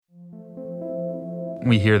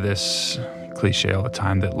we hear this cliche all the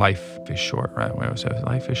time that life is short, right? We always say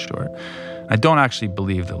life is short. I don't actually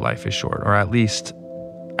believe that life is short, or at least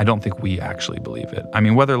I don't think we actually believe it. I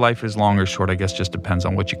mean, whether life is long or short, I guess just depends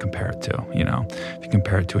on what you compare it to, you know? If you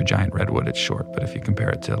compare it to a giant redwood, it's short. But if you compare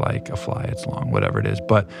it to like a fly, it's long, whatever it is.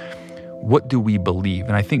 But what do we believe?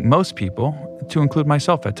 And I think most people, to include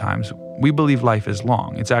myself at times, we believe life is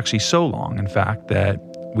long. It's actually so long, in fact, that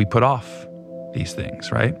we put off these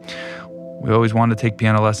things, right? We always want to take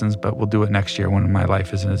piano lessons, but we'll do it next year when my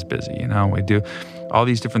life isn't as busy, you know? We do all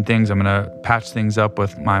these different things. I'm going to patch things up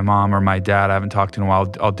with my mom or my dad. I haven't talked to in a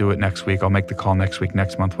while. I'll do it next week. I'll make the call next week,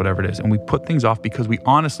 next month, whatever it is. And we put things off because we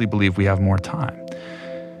honestly believe we have more time.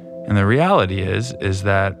 And the reality is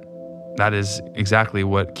that is exactly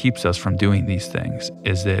what keeps us from doing these things,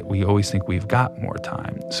 is that we always think we've got more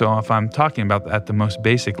time. So if I'm talking about at the most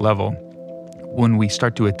basic level, when we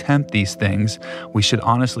start to attempt these things, we should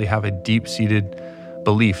honestly have a deep-seated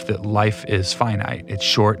belief that life is finite, it's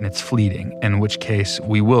short, and it's fleeting, in which case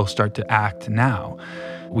we will start to act now.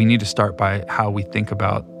 We need to start by how we think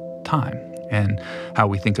about time and how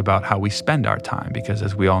we think about how we spend our time, because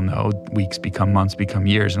as we all know, weeks become months, become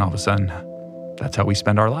years, and all of a sudden, that's how we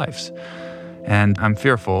spend our lives. And I'm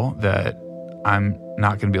fearful that I'm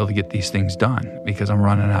not going to be able to get these things done because I'm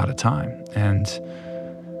running out of time. And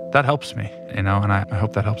that helps me, you know, and I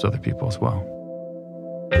hope that helps other people as well.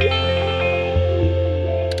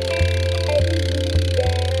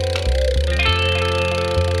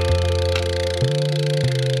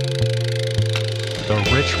 The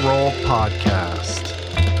Rich Roll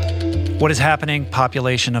Podcast. What is happening,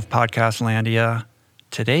 population of Podcastlandia?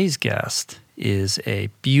 Today's guest is a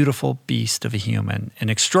beautiful beast of a human, an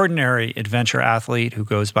extraordinary adventure athlete who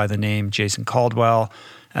goes by the name Jason Caldwell,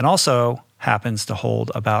 and also happens to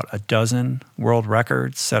hold about a dozen world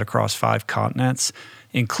records set across 5 continents,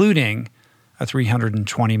 including a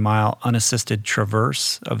 320-mile unassisted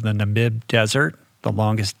traverse of the Namib Desert, the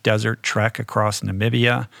longest desert trek across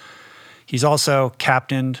Namibia. He's also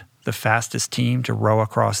captained the fastest team to row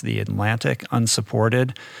across the Atlantic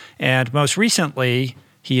unsupported. And most recently,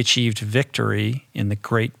 he achieved victory in the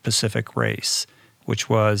Great Pacific Race, which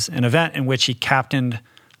was an event in which he captained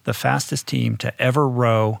the fastest team to ever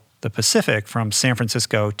row the Pacific from San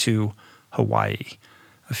Francisco to Hawaii,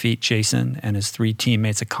 a feat Jason and his 3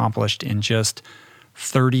 teammates accomplished in just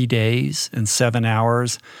 30 days and 7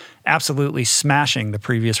 hours, absolutely smashing the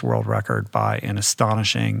previous world record by an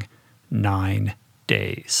astonishing 9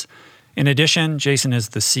 days. In addition, Jason is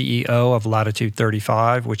the CEO of Latitude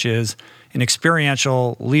 35, which is an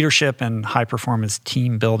experiential leadership and high-performance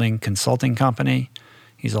team-building consulting company.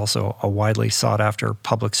 He's also a widely sought-after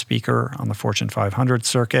public speaker on the Fortune 500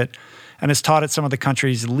 circuit and has taught at some of the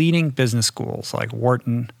country's leading business schools like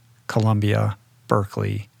Wharton, Columbia,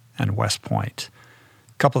 Berkeley, and West Point.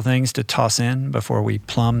 A couple of things to toss in before we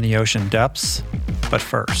plumb the ocean depths, but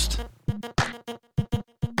first.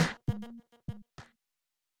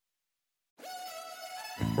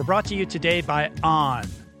 We're brought to you today by On.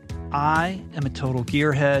 I am a total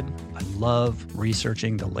gearhead. I love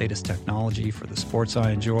researching the latest technology for the sports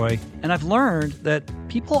I enjoy. And I've learned that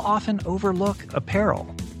people often overlook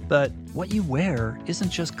apparel. But what you wear isn't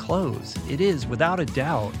just clothes. It is, without a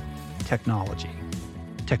doubt, technology.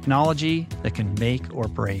 Technology that can make or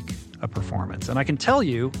break a performance. And I can tell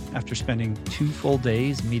you, after spending 2 full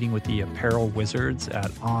days meeting with the apparel wizards at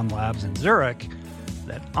On Labs in Zurich,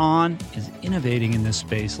 that On is innovating in this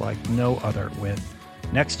space like no other, with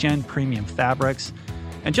next-gen premium fabrics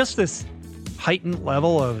and just this heightened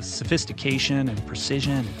level of sophistication and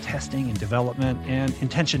precision and testing and development and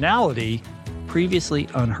intentionality previously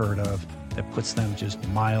unheard of that puts them just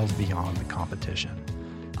miles beyond the competition.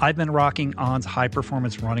 I've been rocking On's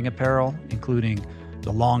high-performance running apparel, including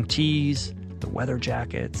the long tees, the weather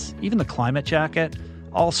jackets, even the climate jacket,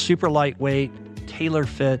 all super lightweight,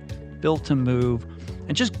 tailor-fit, built to move,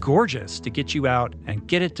 and just gorgeous to get you out and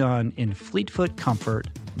get it done in fleet-foot comfort,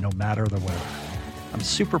 no matter the weather. I'm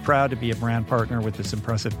super proud to be a brand partner with this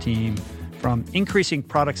impressive team, from increasing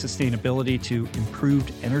product sustainability to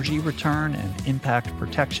improved energy return and impact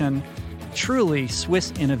protection. Truly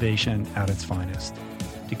Swiss innovation at its finest.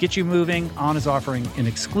 To get you moving, On is offering an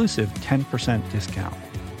exclusive 10% discount.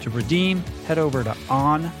 To redeem, head over to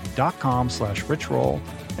on.com/richroll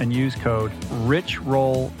and use code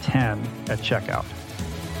RICHROLL10 at checkout.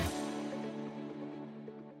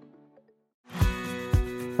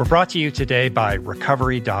 We're brought to you today by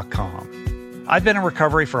Recovery.com. I've been in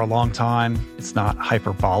recovery for a long time. It's not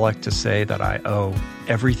hyperbolic to say that I owe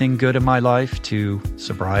everything good in my life to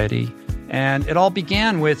sobriety. And it all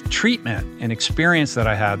began with treatment, an experience that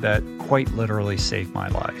I had that quite literally saved my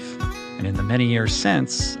life. And in the many years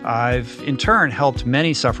since, I've in turn helped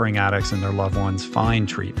many suffering addicts and their loved ones find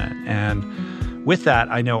treatment. And with that,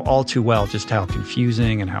 I know all too well just how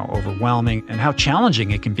confusing and how overwhelming and how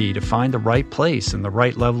challenging it can be to find the right place and the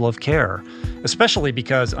right level of care, especially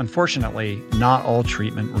because, unfortunately, not all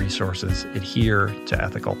treatment resources adhere to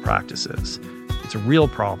ethical practices. It's a real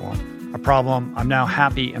problem, a problem I'm now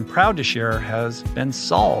happy and proud to share has been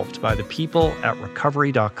solved by the people at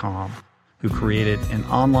Recovery.com, who created an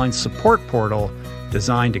online support portal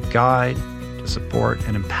designed to guide, to support,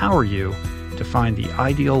 and empower you to find the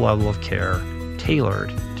ideal level of care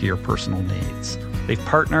tailored to your personal needs. They've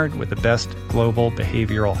partnered with the best global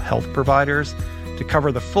behavioral health providers to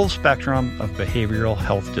cover the full spectrum of behavioral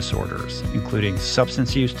health disorders, including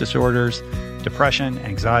substance use disorders, depression,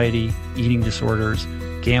 anxiety, eating disorders,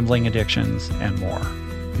 gambling addictions, and more.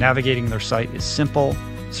 Navigating their site is simple.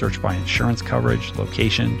 Search by insurance coverage,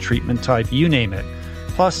 location, treatment type, you name it.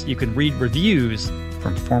 Plus, you can read reviews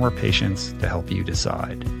from former patients to help you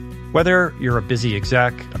decide. Whether you're a busy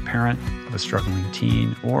exec, a parent of a struggling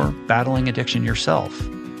teen, or battling addiction yourself,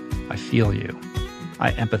 I feel you.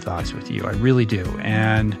 I empathize with you. I really do.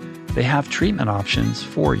 And they have treatment options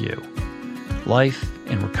for you. Life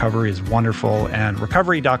in recovery is wonderful, and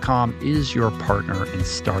Recovery.com is your partner in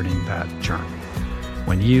starting that journey.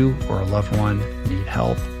 When you or a loved one need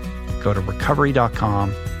help, go to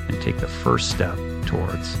Recovery.com and take the first step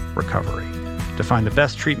towards recovery. To find the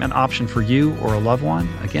best treatment option for you or a loved one,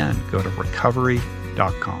 again, go to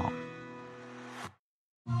Recovery.com.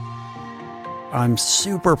 I'm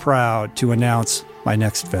super proud to announce my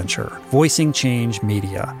next venture, Voicing Change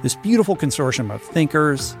Media. This beautiful consortium of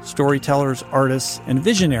thinkers, storytellers, artists, and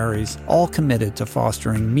visionaries, all committed to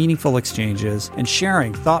fostering meaningful exchanges and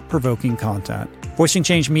sharing thought-provoking content. Voicing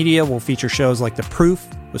Change Media will feature shows like The Proof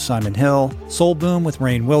with Simon Hill, Soul Boom with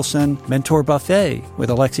Rainn Wilson, Mentor Buffet with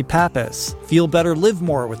Alexi Pappas, Feel Better, Live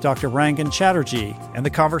More with Dr. Rangan Chatterjee, and The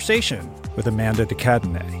Conversation with Amanda de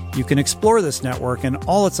Cadenet. You can explore this network and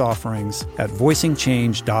all its offerings at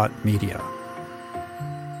voicingchange.media.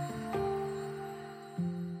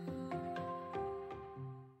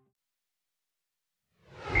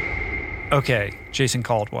 Okay, Jason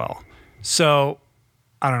Caldwell. So,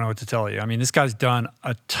 I don't know what to tell you. I mean, this guy's done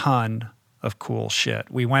a ton of cool shit.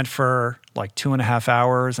 We went for like 2.5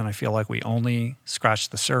 hours, and I feel like we only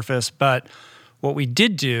scratched the surface. But what we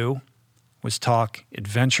did do was talk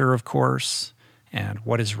adventure, of course, and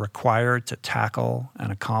what is required to tackle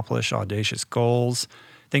and accomplish audacious goals.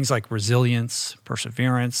 Things like resilience,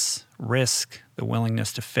 perseverance, risk, the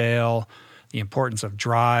willingness to fail, the importance of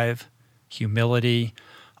drive, humility,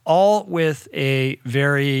 all with a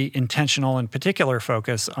very intentional and particular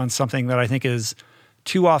focus on something that I think is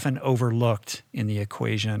too often overlooked in the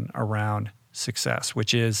equation around success,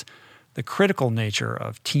 which is the critical nature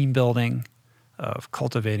of team building, of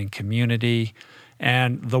cultivating community,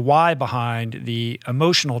 and the why behind the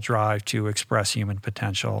emotional drive to express human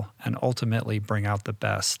potential and ultimately bring out the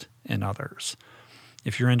best in others.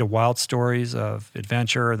 If you're into wild stories of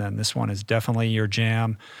adventure, then this one is definitely your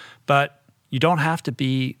jam. But you don't have to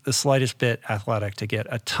be the slightest bit athletic to get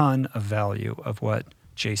a ton of value of what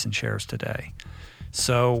Jason shares today.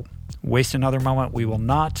 So, waste another moment. We will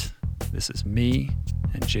not. This is me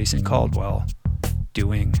and Jason Caldwell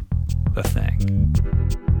doing the thing.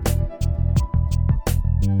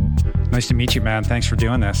 Nice to meet you, man. Thanks for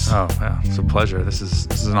doing this. Oh, yeah, it's a pleasure. This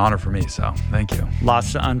is an honor for me, so thank you.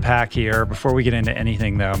 Lots to unpack here. Before we get into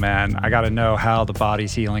anything, though, man, I got to know how the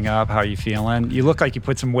body's healing up. How are you feeling? You look like you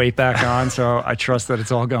put some weight back on, so I trust that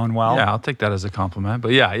it's all going well. Yeah, I'll take that as a compliment.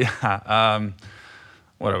 But yeah.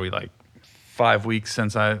 What are we, like 5 weeks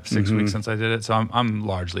since 6 weeks since I did it? So I'm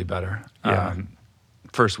largely better. Yeah.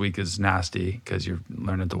 First week is nasty because you're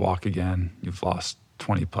learning to walk again. You've lost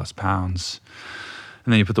 20 plus pounds.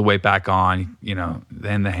 And then you put the weight back on,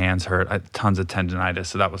 then the hands hurt. I had tons of tendonitis.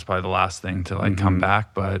 So that was probably the last thing to come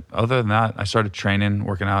back. But other than that, I started training,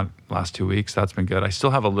 working out last 2 weeks. That's been good. I still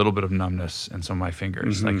have a little bit of numbness in some of my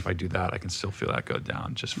fingers. Like if I do that, I can still feel that go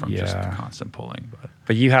down just from just the constant pulling.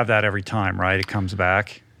 But you have that every time, right? It comes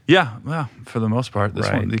back. Yeah, well, for the most part. This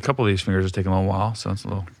one, a couple of these fingers are taking a little while, so it's a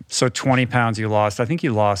little. So 20 pounds you lost. I think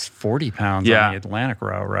you lost 40 pounds on the Atlantic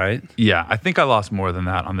row, right? Yeah, I think I lost more than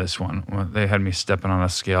that on this one. They had me stepping on a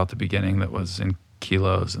scale at the beginning that was in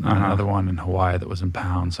kilos, and then another one in Hawaii that was in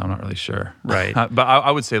pounds, so I'm not really sure. Right. But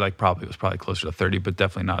I would say it was probably closer to 30, but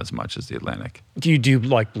definitely not as much as the Atlantic. Do you do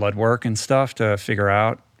like blood work and stuff to figure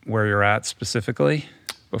out where you're at specifically?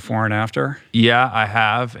 Before and after? Yeah, I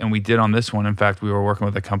have. And we did on this one. In fact, we were working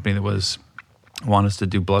with a company that wanted us to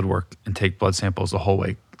do blood work and take blood samples the whole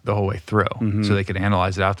way through so they could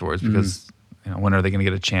analyze it afterwards because when are they going to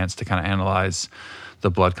get a chance to kind of analyze the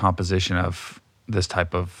blood composition of this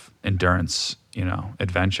type of endurance,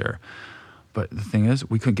 adventure? But the thing is,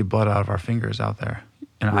 we couldn't get blood out of our fingers out there.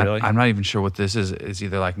 And really? I'm not even sure what this is. It's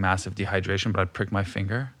either like massive dehydration, but I'd prick my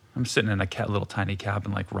finger. I'm sitting in a little tiny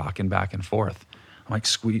cabin, like rocking back and forth. I'm like,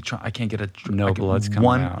 I can't get blood's coming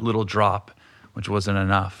one out. little drop, which wasn't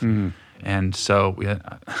enough. And so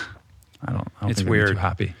I don't It's think weird. I'm too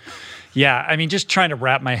happy. Yeah, I mean, just trying to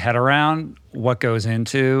wrap my head around what goes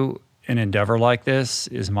into an endeavor like this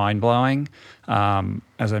is mind-blowing.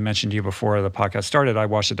 As I mentioned to you before the podcast started, I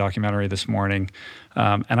watched a documentary this morning,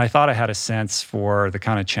 and I thought I had a sense for the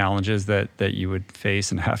kind of challenges that you would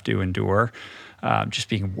face and have to endure. Just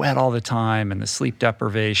being wet all the time and the sleep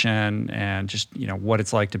deprivation and just, what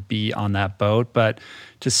it's like to be on that boat. But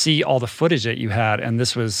to see all the footage that you had, and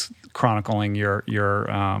this was chronicling your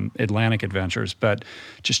Atlantic adventures, but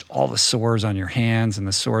just all the sores on your hands and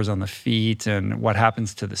the sores on the feet and what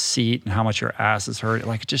happens to the seat and how much your ass is hurt.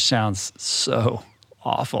 Like, it just sounds so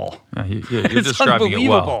awful. Yeah, you're It's describing it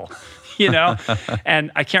well.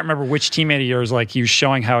 And I can't remember which teammate of yours, like, he was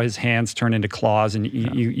showing how his hands turn into claws, and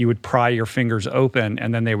you would pry your fingers open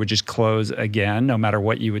and then they would just close again no matter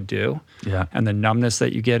what you would do. Yeah. And the numbness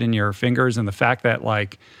that you get in your fingers, and the fact that,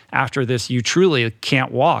 like, after this you truly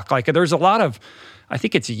can't walk. Like, there's a lot of, I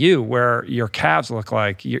think it's you, where your calves look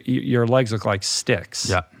like, your legs look like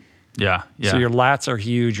sticks. Yeah. So your lats are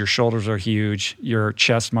huge, your shoulders are huge, your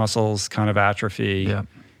chest muscles kind of atrophy. Yeah.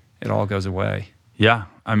 It all goes away. Yeah.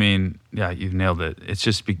 I mean, you've nailed it. It's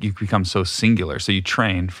just you become so singular. So you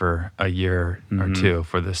train for a year or two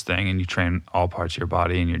for this thing, and you train all parts of your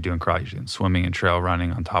body, and you're doing swimming and trail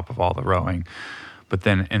running on top of all the rowing. But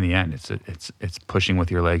then in the end, it's pushing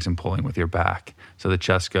with your legs and pulling with your back. So the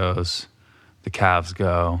chest goes, the calves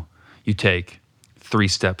go. You take 3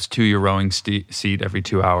 steps to your rowing seat every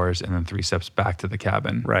 2 hours, and then 3 steps back to the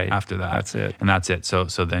cabin. Right. After that. That's it. And that's it. So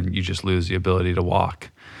then you just lose the ability to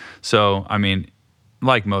walk. So, I mean,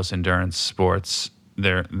 like most endurance sports,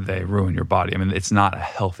 they ruin your body. I mean, it's not a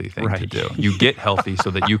healthy thing to do. You get healthy so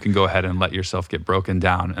that you can go ahead and let yourself get broken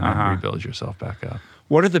down and then rebuild yourself back up.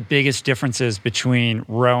 What are the biggest differences between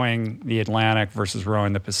rowing the Atlantic versus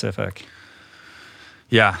rowing the Pacific?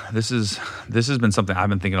 Yeah, this has been something I've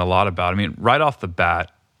been thinking a lot about. I mean, right off the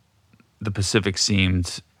bat, the Pacific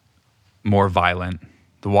seemed more violent.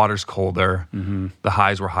 The water's colder. The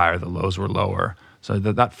highs were higher. The lows were lower. So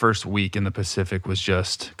that first week in the Pacific was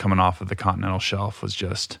just coming off of the continental shelf was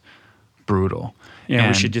just brutal. Yeah,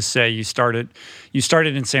 we should just say you started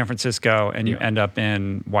in San Francisco and you end up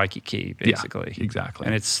in Waikiki, basically. Yeah, exactly.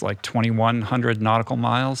 And it's like 2,100 nautical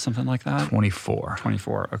miles, something like that? 24.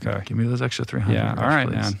 24, okay. Give me those extra 300. Yeah, all right,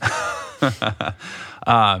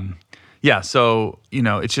 man. Yeah, so,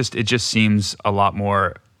 it just seems a lot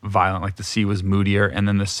more violent, like the sea was moodier. And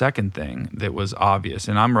then the second thing that was obvious,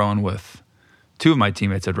 and I'm rowing with 2 of my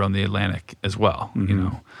teammates had rowed the Atlantic as well,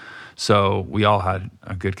 So we all had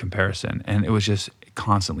a good comparison, and it was just, it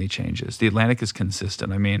constantly changes. The Atlantic is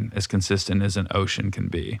consistent. I mean, as consistent as an ocean can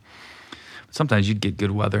be. Sometimes you'd get good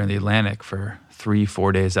weather in the Atlantic for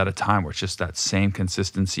 3-4 days at a time, where it's just that same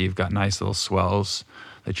consistency. You've got nice little swells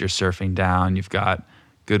that you're surfing down. You've got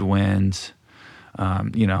good winds,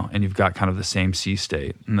 and you've got kind of the same sea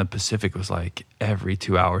state. And the Pacific was like every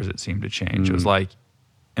 2 hours it seemed to change. It was like,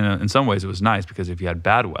 in some ways it was nice, because if you had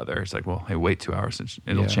bad weather, it's like, well, hey, wait 2 hours,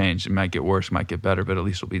 it'll change. It might get worse, it might get better, but at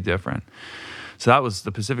least it'll be different. So that was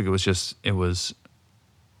the Pacific. It was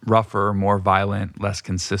rougher, more violent, less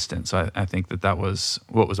consistent. So I think that was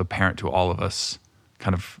what was apparent to all of us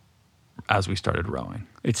kind of as we started rowing.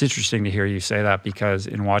 It's interesting to hear you say that, because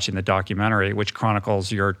in watching the documentary, which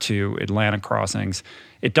chronicles your 2 Atlantic crossings,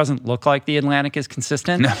 it doesn't look like the Atlantic is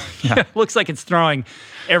consistent. No, yeah. It looks like it's throwing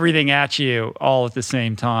everything at you all at the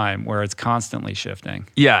same time, where it's constantly shifting.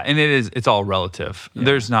 Yeah, and it's all relative. Yeah.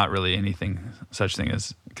 There's not really such thing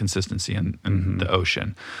as consistency in the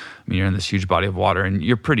ocean. I mean, you're in this huge body of water, and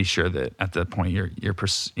you're pretty sure that at that point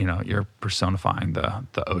you're personifying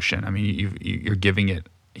the ocean. I mean, you're giving it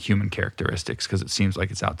human characteristics, because it seems like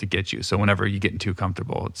it's out to get you. So whenever you get too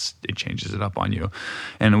comfortable, it changes it up on you.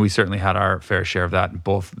 And we certainly had our fair share of that in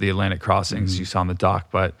both the Atlantic crossings you saw on the dock.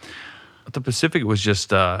 But the Pacific, it was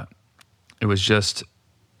just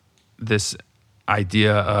this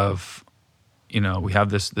idea of, we have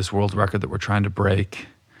this world record that we're trying to break.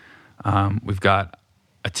 We've got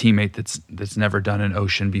a teammate that's never done an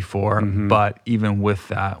ocean before, but even with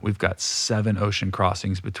that, we've got 7 ocean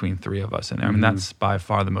crossings between 3 of us. And I mean, that's by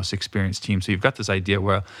far the most experienced team. So you've got this idea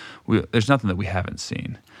where there's nothing that we haven't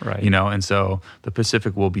seen, right? And so the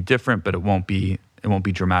Pacific will be different, but it won't be It won't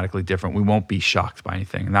be dramatically different. We won't be shocked by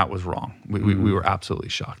anything. And that was wrong. We were absolutely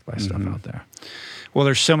shocked by stuff out there. Well,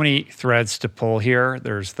 there's so many threads to pull here.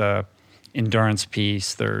 There's the endurance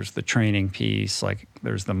piece. There's the training piece. Like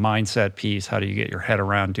there's the mindset piece. How do you get your head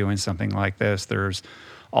around doing something like this? There's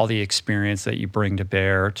all the experience that you bring to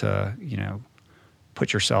bear to,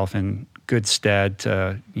 put yourself in good stead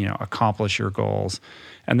to, accomplish your goals.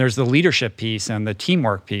 And there's the leadership piece and the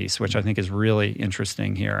teamwork piece, which I think is really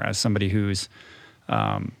interesting here as somebody who's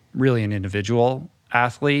really an individual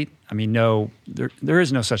athlete. I mean, there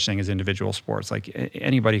is no such thing as individual sports. Like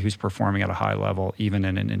anybody who's performing at a high level, even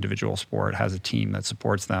in an individual sport, has a team that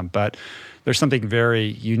supports them. But there's something very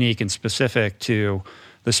unique and specific to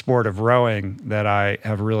the sport of rowing that I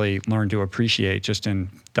have really learned to appreciate just in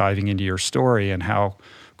diving into your story, and how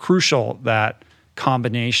crucial that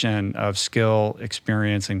combination of skill,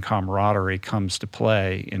 experience, and camaraderie comes to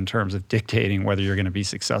play in terms of dictating whether you're going to be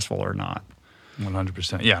successful or not.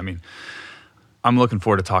 100%. Yeah, I mean, I'm looking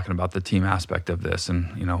forward to talking about the team aspect of this,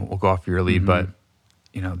 and we'll go off your lead, but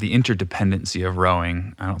the interdependency of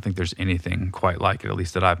rowing, I don't think there's anything quite like it, at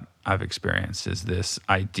least that I've experienced, is this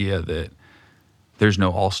idea that there's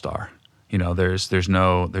no all-star. There's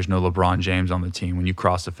no LeBron James on the team when you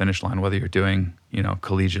cross the finish line, whether you're doing,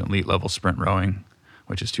 collegiate elite level sprint rowing,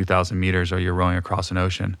 which is 2,000 meters, or you're rowing across an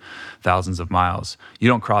ocean, thousands of miles. You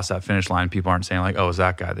don't cross that finish line, people aren't saying like, oh, it was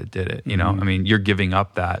that guy that did it. I mean, you're giving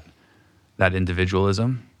up that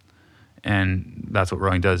individualism, and that's what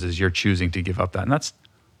rowing does, is you're choosing to give up that. And that's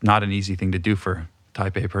not an easy thing to do for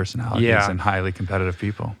type A personalities and highly competitive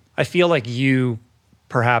people. I feel like you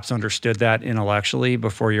perhaps understood that intellectually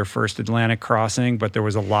before your first Atlantic crossing, but there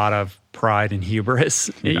was a lot of pride and hubris,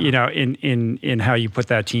 in how you put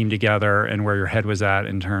that team together and where your head was at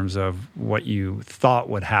in terms of what you thought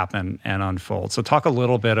would happen and unfold. So talk a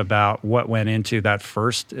little bit about what went into that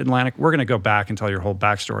first Atlantic. We're going to go back and tell your whole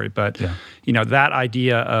backstory, but that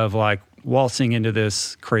idea of like waltzing into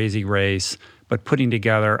this crazy race, but putting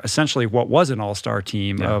together essentially what was an all-star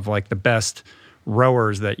team of like the best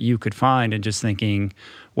rowers that you could find, and just thinking,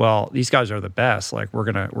 well, these guys are the best. Like we're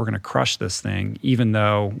gonna crush this thing, even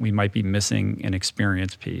though we might be missing an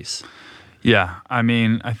experience piece. Yeah, I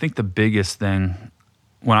mean, I think the biggest thing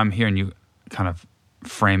when I'm hearing you kind of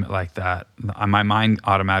frame it like that, my mind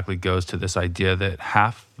automatically goes to this idea that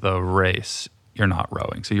half the race you're not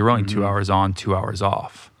rowing. So you're rowing 2 hours on, 2 hours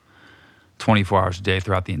off, 24 hours a day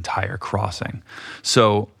throughout the entire crossing.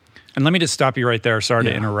 And let me just stop you right there. Sorry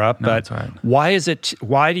to interrupt, but that's all right.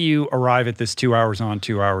 Why do you arrive at this 2 hours on,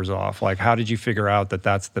 2 hours off? Like, how did you figure out that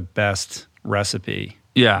that's the best recipe?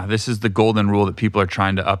 Yeah, this is the golden rule that people are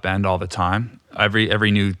trying to upend all the time.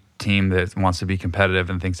 Every new team that wants to be competitive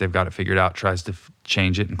and thinks they've got it figured out tries to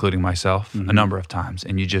change it, including myself, a number of times.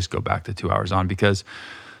 And you just go back to 2 hours on, because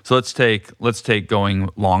so let's take going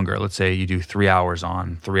longer. Let's say you do 3 hours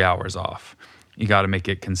on, 3 hours off. You got to make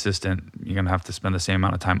it consistent. You're going to have to spend the same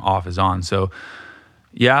amount of time off as on. So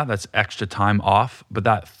yeah, that's extra time off, but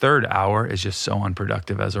that third hour is just so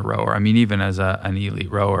unproductive as a rower. I mean, even as an elite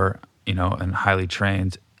rower, and highly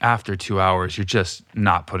trained, after 2 hours, you're just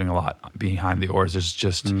not putting a lot behind the oars. There's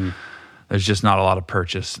just not a lot of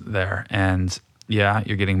purchase there. And yeah,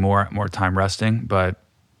 you're getting more time resting, but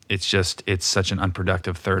it's such an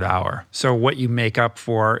unproductive third hour. So what you make up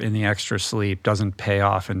for in the extra sleep doesn't pay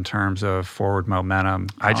off in terms of forward momentum.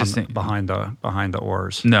 I just think behind the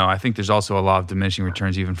oars. No, I think there's also a lot of diminishing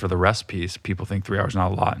returns even for the rest piece. People think 3 hours is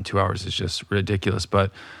not a lot, and 2 hours is just ridiculous.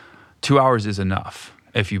 But 2 hours is enough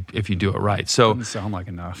if you do it right. So doesn't sound like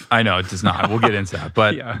enough. I know it does not. We'll get into that.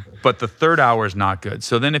 But but the third hour is not good.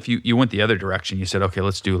 So then if you went the other direction, you said, okay,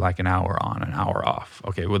 let's do like an hour on, an hour off.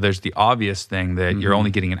 Okay, well, there's the obvious thing that you're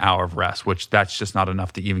only getting an hour of rest, which that's just not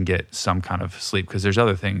enough to even get some kind of sleep, because there's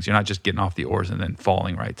other things. You're not just getting off the oars and then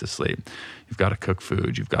falling right to sleep. You've got to cook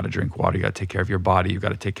food. You've got to drink water. You got to take care of your body. You've got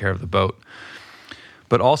to take care of the boat.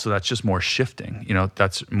 But also that's just more shifting.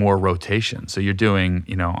 That's more rotation. So you're doing,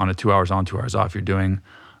 on a 2 hours on, 2 hours off, you're doing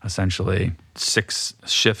essentially 6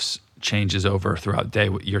 shifts changes over throughout the day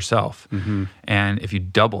with yourself. And if you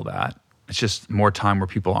double that, it's just more time where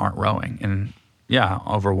people aren't rowing. And yeah,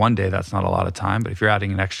 over one day, that's not a lot of time. But if you're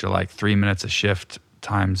adding an extra like 3 minutes a shift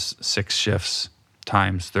times 6 shifts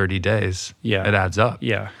times 30 days, it adds up.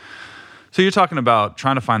 Yeah. So you're talking about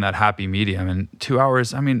trying to find that happy medium. And 2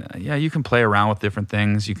 hours, I mean, yeah, you can play around with different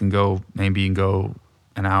things. You can go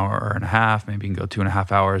an hour and a half, maybe you can go 2.5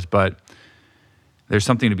 hours, but there's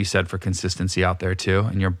something to be said for consistency out there too.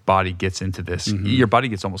 And your body gets into this. Your body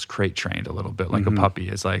gets almost crate trained a little bit, like a puppy.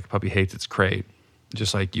 It's like a puppy hates its crate.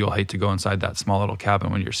 Just like you'll hate to go inside that small little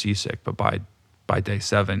cabin when you're seasick, but by day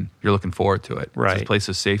 7, you're looking forward to it. Right. It's a place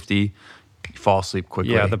of safety. You fall asleep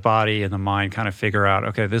quickly. Yeah, the body and the mind kind of figure out,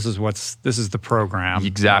 okay, this is the program.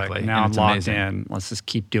 Exactly. Like, now and I'm locked amazing. in. Let's just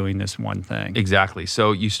keep doing this one thing. Exactly.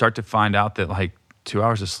 So you start to find out that like 2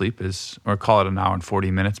 hours of sleep is, or call it an hour and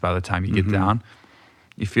 40 minutes by the time you get down,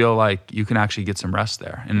 you feel like you can actually get some rest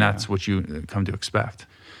there. And that's what you come to expect.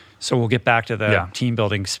 So we'll get back to the team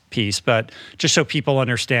building piece, but just so people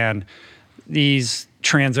understand, these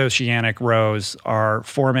transoceanic rows are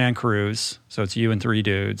 4-man crews. So it's you and 3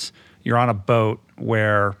 dudes. You're on a boat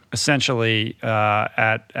where essentially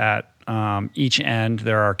at each end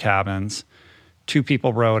there are cabins. 2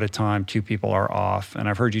 people row at a time, 2 people are off. And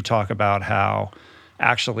I've heard you talk about how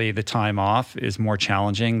actually the time off is more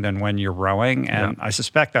challenging than when you're rowing. And I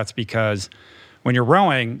suspect that's because when you're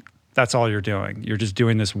rowing, that's all you're doing. You're just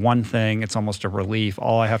doing this one thing. It's almost a relief.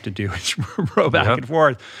 All I have to do is row back and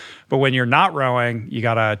forth. But when you're not rowing, you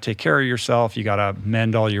got to take care of yourself. You got to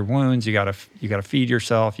mend all your wounds. You got to feed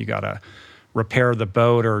yourself. You got to repair the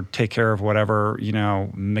boat or take care of whatever,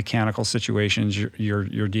 mechanical situations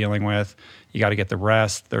you're dealing with. You got to get the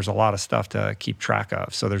rest. There's a lot of stuff to keep track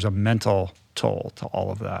of. So there's a mental toll to all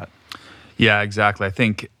of that. Yeah, exactly. I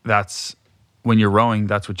think that's when you're rowing,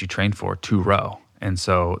 that's what you train for, to row. And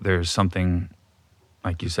so there's something,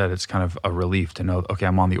 like you said, it's kind of a relief to know, okay,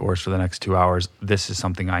 I'm on the oars for the next 2 hours. This is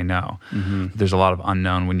something I know. There's a lot of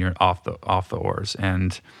unknown when you're off the oars,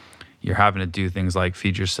 and you're having to do things like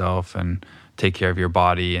feed yourself and take care of your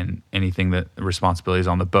body and anything that responsibilities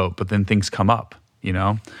on the boat. But then things come up, you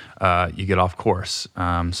get off course,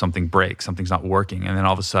 something breaks, something's not working. And then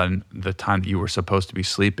all of a sudden, the time that you were supposed to be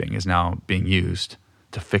sleeping is now being used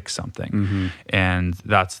to fix something. And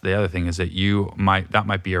that's the other thing, is that that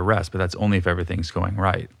might be a rest, but that's only if everything's going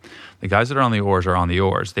right. The guys that are on the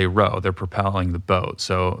oars. They row, they're propelling the boat.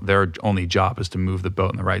 So their only job is to move the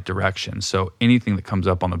boat in the right direction. So anything that comes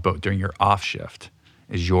up on the boat during your off shift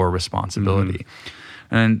is your responsibility.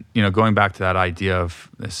 And going back to that idea of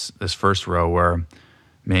this first row, where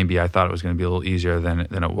maybe I thought it was going to be a little easier than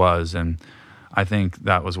it was. And I think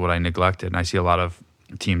that was what I neglected. And I see a lot of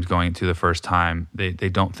teams going to the first time, they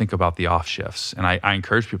don't think about the off shifts. And I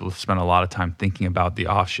encourage people to spend a lot of time thinking about the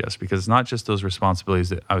off shifts, because it's not just those responsibilities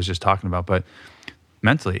that I was just talking about, but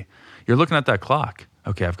mentally, you're looking at that clock.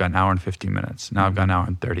 Okay, I've got an hour and 50 minutes. Now I've got an hour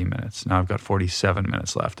and 30 minutes. Now I've got 47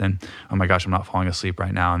 minutes left. And oh my gosh, I'm not falling asleep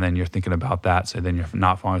right now. And then you're thinking about that. So then you're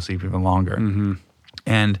not falling asleep even longer.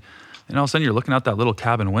 And all of a sudden you're looking out that little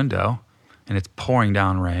cabin window and it's pouring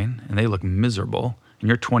down rain and they look miserable. And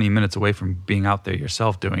you're 20 minutes away from being out there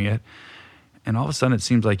yourself doing it. And all of a sudden it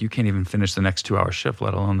seems like you can't even finish the next 2-hour shift,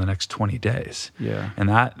 let alone the next 20 days. Yeah. And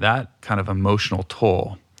that kind of emotional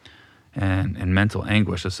toll and mental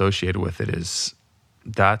anguish associated with it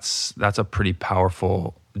that's a pretty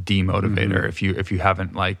powerful demotivator if you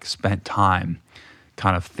haven't spent time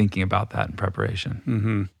kind of thinking about that in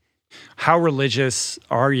preparation. How religious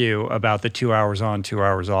are you about the 2 hours on, 2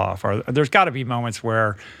 hours off? There's got to be moments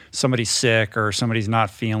where somebody's sick or somebody's not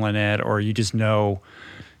feeling it, or you just know,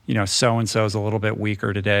 so-and-so is a little bit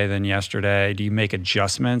weaker today than yesterday. Do you make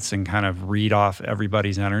adjustments and kind of read off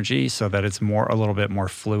everybody's energy so that it's a little bit more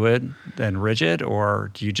fluid than rigid?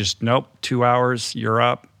 Or do you just, nope, 2 hours, you're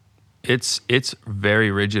up? It's very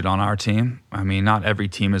rigid on our team. I mean, not every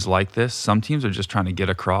team is like this. Some teams are just trying to get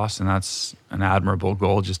across, and that's an admirable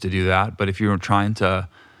goal just to do that. But if you're trying to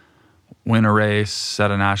win a race, set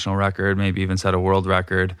a national record, maybe even set a world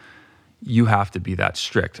record, you have to be that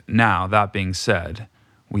strict. Now, that being said,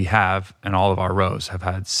 we have, and all of our rows have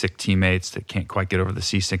had sick teammates that can't quite get over the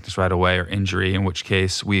seasickness right away or injury, in which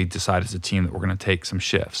case we decide as a team that we're going to take some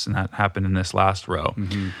shifts. And that happened in this last row.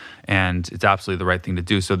 And it's absolutely the right thing to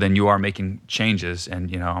do. So then you are making changes,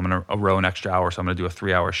 and I'm going to row an extra hour, so I'm going to do a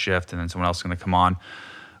 3-hour shift, and then someone else is going to come on.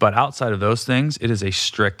 But outside of those things, it is a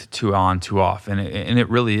strict 2 on, 2 off, and it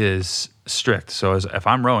really is strict. So if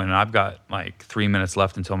I'm rowing and I've got 3 minutes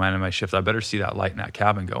left until my end of my shift, I better see that light in that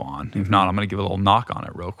cabin go on. If not, I'm going to give a little knock on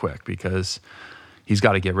it real quick, because he's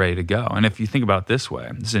got to get ready to go. And if you think about it this way,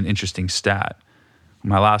 this is an interesting stat.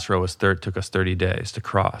 My last row took us 30 days to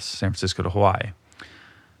cross San Francisco to Hawaii.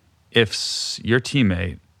 If your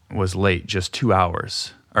teammate was late just 2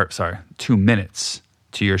 minutes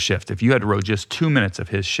to your shift, if you had to row just 2 minutes of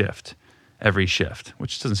his shift, every shift,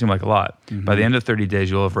 which doesn't seem like a lot, by the end of 30 days,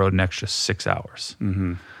 you'll have rowed an extra 6 hours.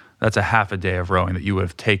 That's a half a day of rowing that you would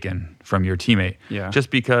have taken from your teammate, just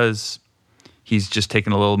because he's just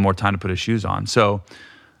taken a little more time to put his shoes on. So,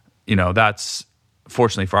 that's,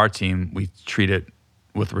 fortunately for our team, we treat it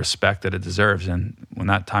with respect that it deserves. And when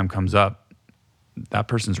that time comes up, that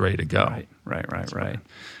person's ready to go. Right.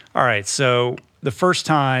 All right. So the first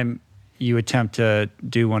time you attempt to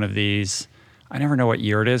do one of these, I never know what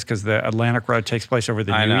year it is because the Atlantic Road takes place over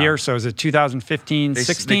the new year. So is it 2015,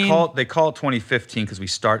 16? They call it 2015 because we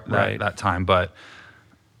start that time. But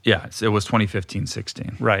yeah, it was 2015,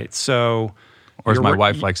 16. Right. So, or as my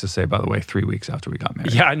wife likes to say, by the way, 3 weeks after we got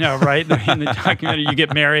married. Yeah, I know, right? In the documentary, you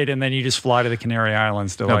get married and then you just fly to the Canary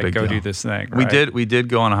Islands to go do this thing. Right? We did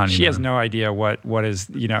go on a honeymoon. She has no idea what is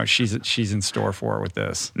she's in store for with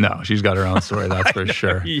this. No, she's got her own story. That's for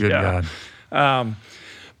sure. Good God.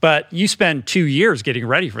 But you spend 2 years getting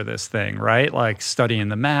ready for this thing, right? Like studying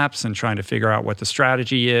the maps and trying to figure out what the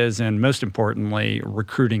strategy is, and most importantly,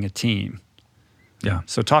 recruiting a team. Yeah.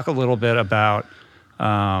 So talk a little bit about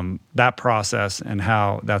that process and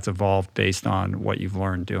how that's evolved based on what you've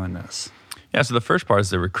learned doing this. Yeah, so the first part is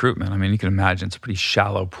the recruitment. I mean, you can imagine it's a pretty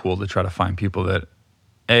shallow pool to try to find people that,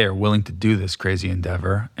 A, are willing to do this crazy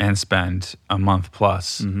endeavor and spend a month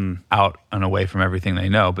plus out and away from everything they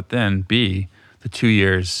know, but then, B, the 2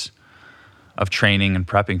 years of training and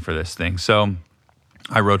prepping for this thing. So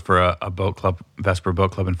I rode for a boat club, Vesper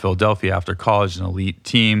Boat Club in Philadelphia after college, an elite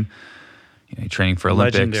team, training for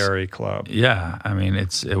Olympics. Legendary club. Yeah, I mean,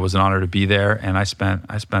 it was an honor to be there, and I spent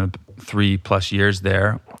 3+ years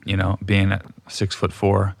there, being at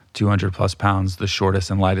 6'4", 200 plus pounds, the shortest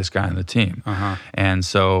and lightest guy on the team. And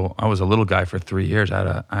so I was a little guy for 3 years.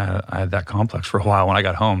 I had that complex for a while. When I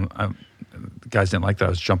got home, the guys didn't like that I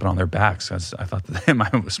was jumping on their backs because I thought that my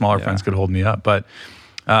smaller friends could hold me up. But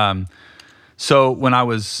so when I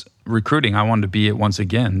was recruiting, I wanted to be once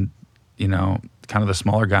again, kind of the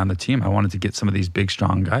smaller guy on the team. I wanted to get some of these big,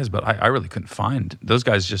 strong guys, but I really couldn't find those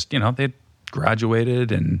guys. Just they'd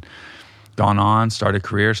graduated and gone on, started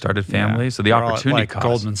careers, started families. So the opportunity cost.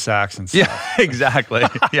 Goldman Sachs and stuff. Yeah, exactly.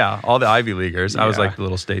 Yeah, all the Ivy Leaguers. I was like the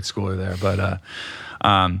little state schooler there, but.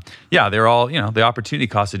 They're all, the opportunity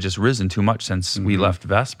cost had just risen too much since we left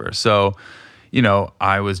Vesper. So,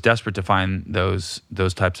 I was desperate to find those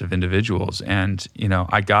types of individuals. And,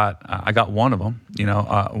 I got one of them,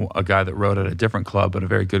 a guy that rode at a different club, but a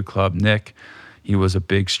very good club, Nick. He was a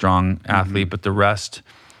big, strong athlete, but the rest,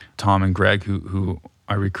 Tom and Greg, who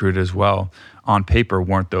I recruited as well, on paper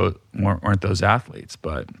weren't those athletes,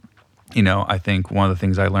 but I think one of the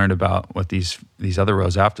things I learned about what these other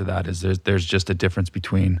rows after that is there's just a difference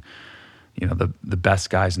between, the best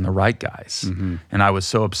guys and the right guys. And I was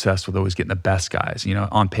so obsessed with always getting the best guys.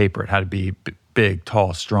 On paper, it had to be big,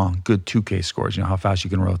 tall, strong, good 2K scores. How fast you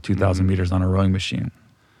can row 2,000 meters on a rowing machine.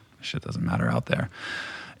 Shit doesn't matter out there.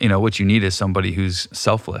 What you need is somebody who's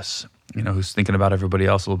selfless, who's thinking about everybody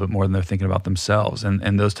else a little bit more than they're thinking about themselves.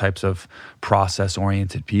 And those types of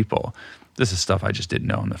process-oriented people. This is stuff I just didn't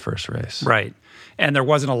know in the first race. Right. And there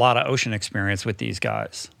wasn't a lot of ocean experience with these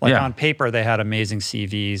guys. On paper, they had amazing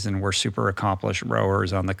CVs and were super accomplished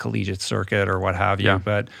rowers on the collegiate circuit or what have you,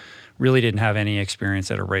 but really didn't have any experience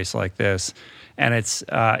at a race like this. And it's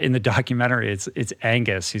in the documentary, it's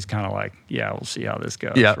Angus who's kind of like, we'll see how this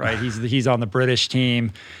goes, right? He's on the British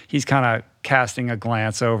team. He's kind of casting a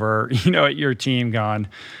glance over, at your team going,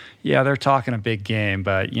 yeah, they're talking a big game,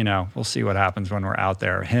 but, we'll see what happens when we're out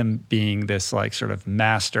there. Him being this sort of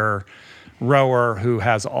master rower who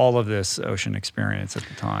has all of this ocean experience at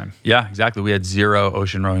the time. Yeah, exactly. We had 0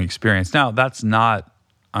 ocean rowing experience. Now, that's not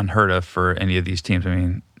unheard of for any of these teams. I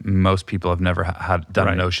mean, most people have never done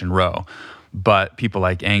an ocean row. But people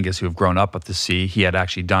like Angus, who have grown up at the sea, he had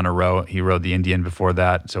actually done a row. He rowed the Indian before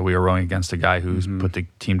that. So we were rowing against a guy who's put the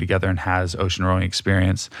team together and has ocean rowing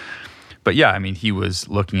experience. But yeah, I mean, he was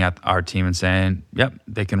looking at our team and saying, yep,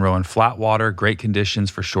 they can row in flat water, great conditions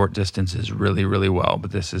for short distances really, really well.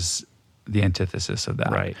 But this is the antithesis of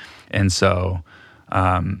that. Right. And so,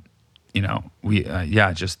 we,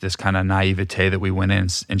 just this kind of naivete that we went in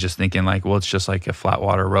and just thinking like, well, it's just like a flat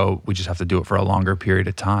water row. We just have to do it for a longer period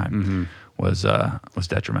of time was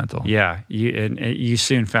detrimental. Yeah. You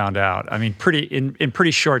soon found out. I mean, in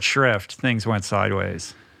pretty short shrift, things went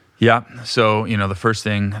sideways. Yeah. So, the first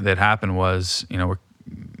thing that happened was, we're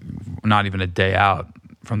not even a day out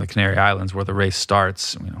from the Canary Islands where the race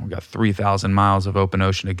starts. We've got 3,000 miles of open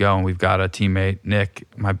ocean to go, and we've got a teammate, Nick,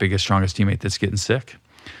 my biggest, strongest teammate, that's getting sick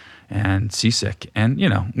and seasick. And,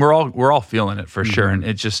 we're all feeling it for sure. And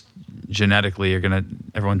it just genetically,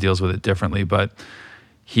 everyone deals with it differently, but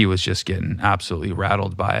he was just getting absolutely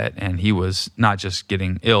rattled by it. And he was not just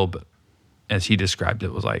getting ill, but as he described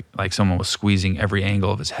it, was like someone was squeezing every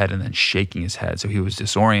angle of his head and then shaking his head. So he was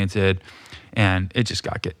disoriented, and it just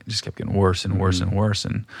kept getting worse and worse and worse.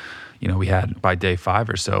 And we had, by day 5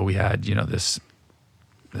 or so, we had this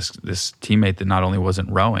teammate that not only wasn't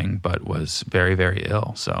rowing but was very, very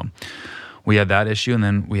ill. So we had that issue, and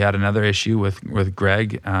then we had another issue with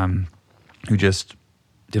Greg, who just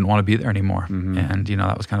didn't want to be there anymore. And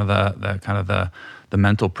that was kind of the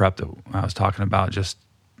mental prep that I was talking about. Just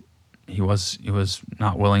he was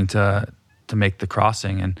not willing to make the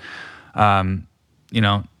crossing, and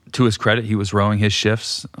to his credit, he was rowing his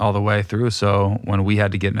shifts all the way through. So when we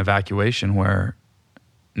had to get an evacuation where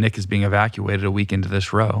Nick is being evacuated a week into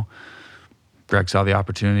this row, Greg saw the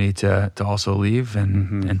opportunity to also leave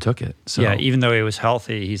and took it. So yeah, even though he was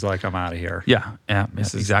healthy, he's like, I'm out of here. Yeah,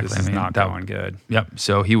 exactly. This is not going good. Yep.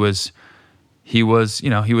 So he was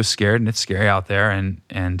scared, and it's scary out there,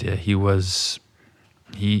 and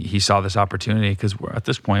he saw this opportunity because at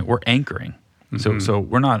this point we're anchoring. So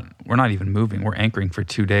we're not even moving. We're anchoring for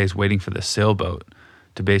 2 days, waiting for the sailboat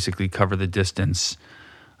to basically cover the distance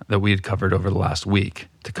that we had covered over the last week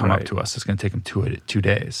to come up to us. It's going to take them 2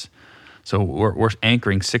 days. So we're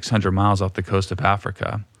anchoring 600 miles off the coast of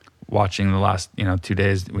Africa, watching the last 2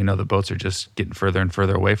 days. We know the boats are just getting further and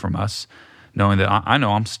further away from us, knowing that I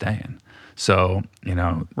know I'm staying. So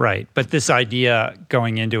right. But this idea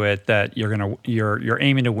going into it that you're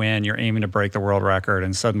aiming to win, you're aiming to break the world record,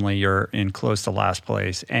 and suddenly you're in close to last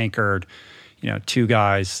place, anchored. 2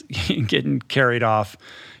 guys getting carried off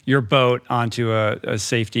your boat onto a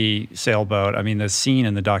safety sailboat. I mean, the scene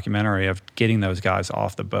in the documentary of getting those guys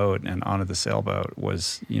off the boat and onto the sailboat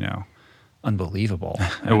was, unbelievable.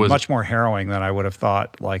 It was much more harrowing than I would have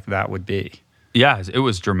thought like that would be. Yeah, it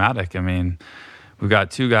was dramatic. I mean, we've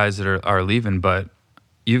got 2 guys that are leaving, but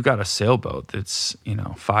you've got a sailboat that's,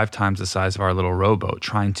 5 times the size of our little rowboat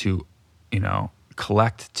trying to,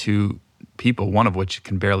 collect 2 people, one of which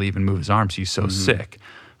can barely even move his arms. He's so sick,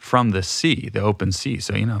 from the sea, the open sea.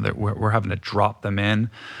 So, we're having to drop them in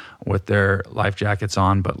with their life jackets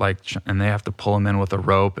on, and they have to pull them in with a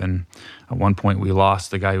rope. And at one point we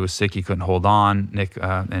lost the guy who was sick. He couldn't hold on, Nick,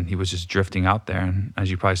 and he was just drifting out there. And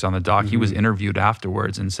as you probably saw on the doc, he was interviewed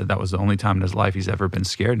afterwards and said that was the only time in his life he's ever been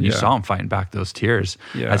scared. And you saw him fighting back those tears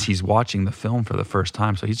as he's watching the film for the first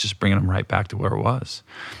time. So he's just bringing them right back to where it was.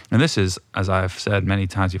 And this is, as I've said many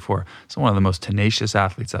times before, it's one of the most tenacious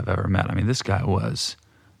athletes I've ever met. I mean, this guy was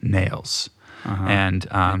nails. And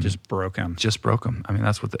just broke him. I mean,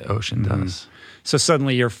 that's what the ocean does. So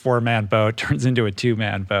suddenly your 4-man boat turns into a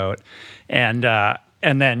 2-man boat, and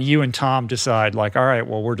then you and Tom decide, like, all right,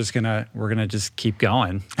 well, we're gonna just keep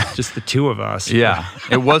going, just the 2 of us. Yeah,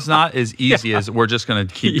 it was not as easy as we're just gonna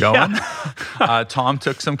keep going. Tom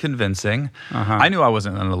took some convincing. I knew I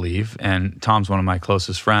wasn't gonna leave, and Tom's one of my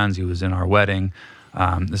closest friends. He was in our wedding.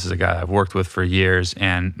 This is a guy I've worked with for years,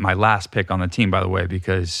 and my last pick on the team, by the way,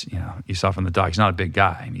 because you saw from the doc, he's not a big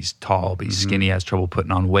guy, and he's tall, but he's skinny, has trouble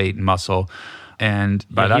putting on weight and muscle, and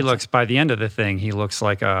by the end of the thing, he looks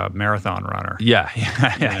like a marathon runner. Yeah,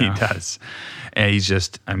 he does, and he's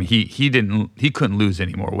just, I mean, he couldn't lose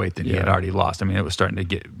any more weight than he had already lost. I mean, it was starting to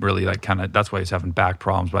get really that's why he's having back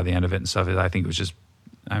problems by the end of it and stuff. I think it was just,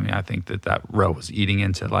 I think that row was eating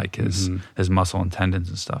into his muscle and tendons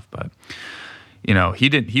and stuff, but.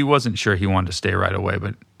 He wasn't sure he wanted to stay right away,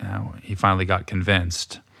 but he finally got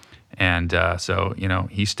convinced. And so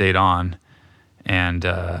he stayed on. And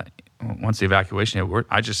once the evacuation hit,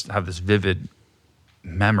 I just have this vivid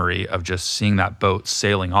memory of just seeing that boat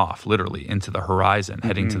sailing off, literally, into the horizon,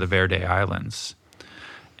 heading to the Verde Islands.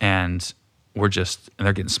 And they're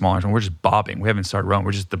getting smaller, and we're just bobbing. We haven't started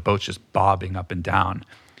rowing. The boat's just bobbing up and down.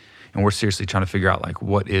 And we're seriously trying to figure out,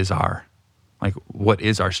 what is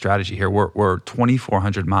our strategy here? We're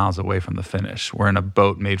 2,400 miles away from the finish. We're in a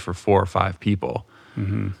boat made for 4 or 5 people.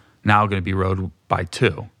 Now going to be rowed by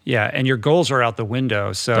 2. Yeah, and your goals are out the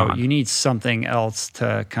window, so you need something else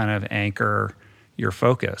to kind of anchor your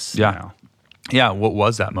focus. Yeah, yeah. What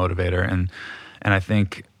was that motivator? And I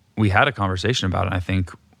think we had a conversation about it. I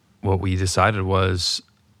think what we decided was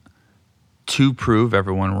to prove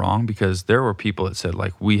everyone wrong, because there were people that said,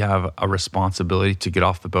 we have a responsibility to get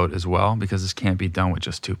off the boat as well, because this can't be done with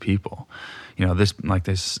just 2 people. This, like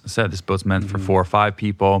they said, this boat's meant for 4 or 5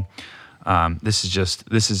 people. This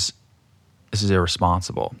is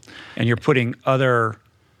irresponsible. And you're putting other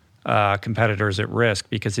competitors at risk,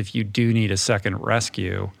 because if you do need a second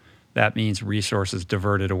rescue, that means resources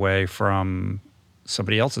diverted away from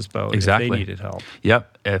somebody else's boat. Exactly. If they needed help.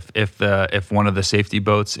 Yep. If one of the safety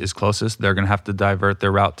boats is closest, they're going to have to divert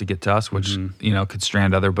their route to get to us, which could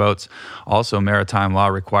strand other boats. Also, maritime law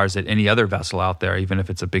requires that any other vessel out there, even if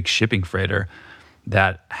it's a big shipping freighter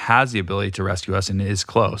that has the ability to rescue us and is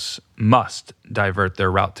close, must divert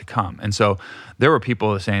their route to come. And so there were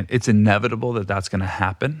people saying it's inevitable that that's going to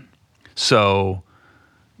happen. So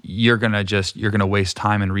you're going to waste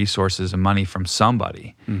time and resources and money from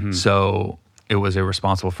somebody. So it was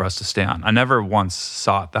irresponsible for us to stay on. I never once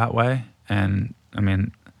saw it that way. And I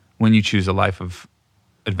mean, when you choose a life of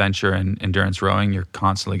adventure and endurance rowing, you're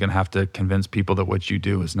constantly going to have to convince people that what you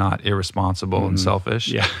do is not irresponsible and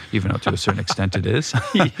selfish, even though to a certain extent it is.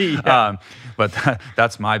 But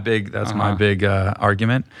that's my big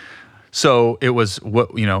argument. So it was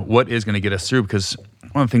what is going to get us through, because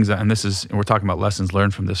one of the things that, and we're talking about lessons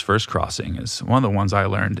learned from this first crossing, is one of the ones I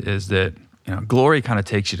learned is that glory kind of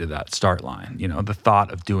takes you to that start line. The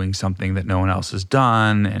thought of doing something that no one else has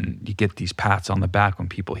done, and you get these pats on the back when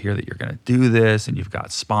people hear that you're going to do this, and you've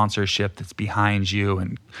got sponsorship that's behind you,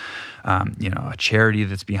 and a charity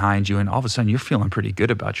that's behind you, and all of a sudden you're feeling pretty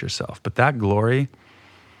good about yourself. But that glory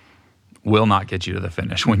will not get you to the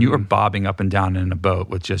finish. When you are bobbing up and down in a boat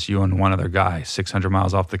with just you and one other guy, 600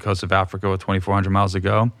 miles off the coast of Africa with 2,400 miles to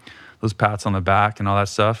go, those pats on the back and all that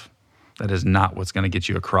stuff, that is not what's going to get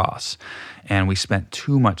you across. And we spent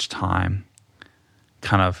too much time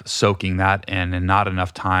kind of soaking that in, and not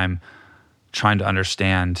enough time trying to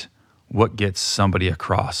understand what gets somebody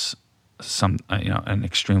across an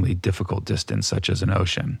extremely difficult distance such as an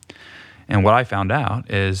ocean. And what I found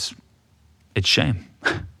out is it's shame.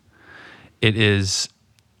 It is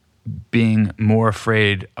being more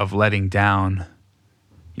afraid of letting down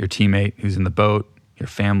your teammate who's in the boat, your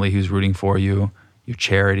family who's rooting for you, your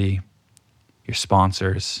charity, your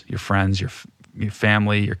sponsors, your friends, your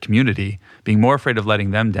family, your community, being more afraid of letting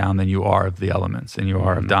them down than you are of the elements, than you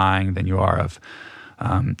are of dying, than you are of,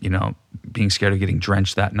 being scared of getting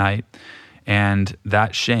drenched that night. And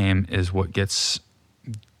that shame is what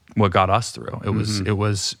got us through. It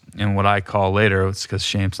was, and what I call later, it's because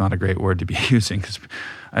shame's not a great word to be using,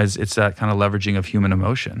 because it's that kind of leveraging of human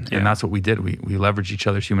emotion. Yeah. And that's what we did. We leveraged each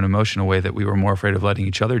other's human emotion in a way that we were more afraid of letting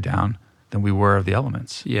each other down than we were of the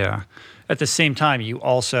elements. Yeah. At the same time, you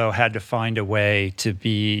also had to find a way to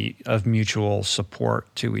be of mutual support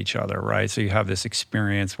to each other, right? So you have this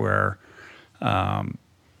experience where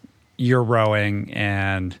you're rowing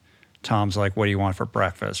and Tom's like, what do you want for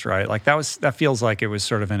breakfast, right? Like that feels like it was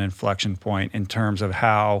sort of an inflection point in terms of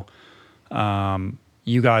how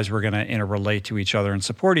you guys were going to interrelate to each other and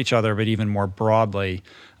support each other, but even more broadly,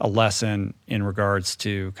 a lesson in regards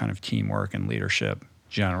to kind of teamwork and leadership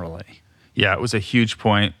generally. Yeah, it was a huge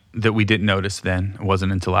point that we didn't notice then. It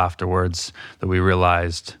wasn't until afterwards that we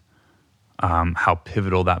realized how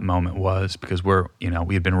pivotal that moment was, because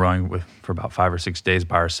we had been rowing for about 5 or 6 days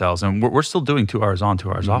by ourselves, and we're still doing 2 hours on, 2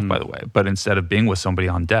 hours off, by the way. But instead of being with somebody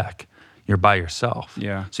on deck, you're by yourself.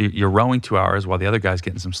 Yeah. So you're rowing 2 hours while the other guy's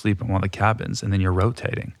getting some sleep in one of the cabins, and then you're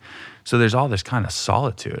rotating. So there's all this kind of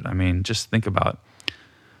solitude. I mean, just think about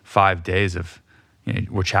 5 days of,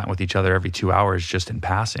 we're chatting with each other every 2 hours just in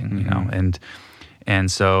passing,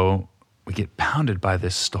 and so we get pounded by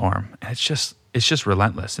this storm. And it's just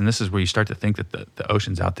relentless. And this is where you start to think that the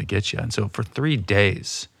ocean's out to get you. And so for 3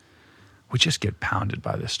 days, we just get pounded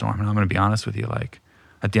by this storm. And I'm going to be honest with you, like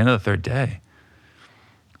at the end of the 3rd day,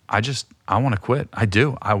 I want to quit. I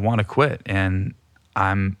do. I want to quit. And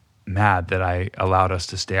I'm mad that I allowed us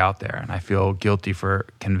to stay out there. And I feel guilty for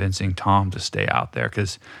convincing Tom to stay out there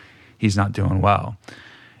because he's not doing well.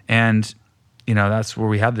 And, that's where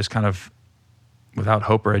we have this kind of, without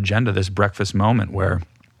hope or agenda, this breakfast moment where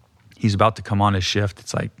he's about to come on his shift.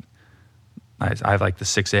 It's like, I have like the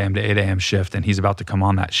 6 a.m. to 8 a.m. shift, and he's about to come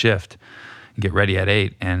on that shift and get ready at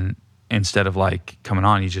 8. And instead of like coming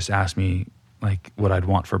on, he just asked me like what I'd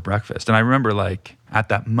want for breakfast. And I remember like at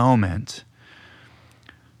that moment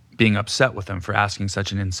being upset with him for asking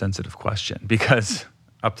such an insensitive question, because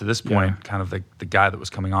up to this point, kind of the guy that was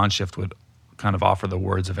coming on shift would kind of offer the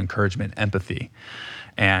words of encouragement, empathy.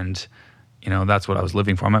 And, that's what I was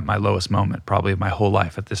living for. I'm at my lowest moment, probably of my whole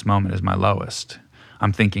life. At this moment is my lowest.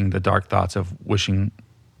 I'm thinking the dark thoughts of wishing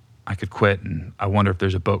I could quit, and I wonder if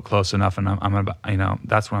there's a boat close enough, and I'm about,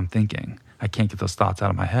 that's what I'm thinking. I can't get those thoughts out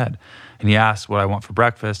of my head. And he asked what I want for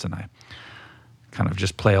breakfast, and I kind of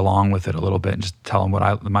just play along with it a little bit and just tell him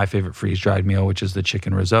what my favorite freeze-dried meal, which is the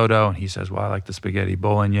chicken risotto. And he says, well, I like the spaghetti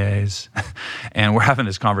bolognese. And we're having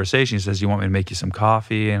this conversation. He says, you want me to make you some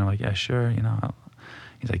coffee? And I'm like, yeah, sure.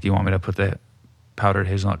 He's like, do you want me to put the powdered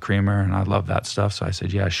hazelnut creamer? And I love that stuff. So I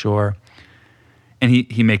said, yeah, sure. And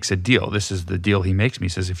he makes a deal. This is the deal he makes me. He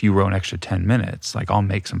says, if you row an extra 10 minutes, like I'll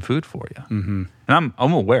make some food for you. Mm-hmm. And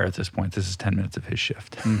I'm aware at this point, this is 10 minutes of his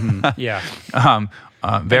shift. Mm-hmm. Yeah.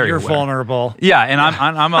 Very You're aware. Vulnerable. Yeah. And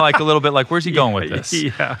I'm like a little bit like, where's he going with this?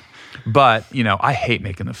 Yeah. But, I hate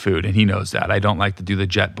making the food, and he knows that. I don't like to do the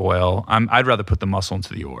jet boil. I'd rather put the muscle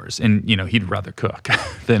into the oars. And, he'd rather cook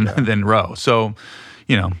than row. So,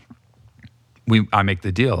 I make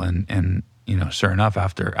the deal. And sure enough,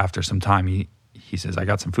 after some time, he says, I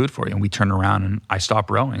got some food for you. And we turn around and I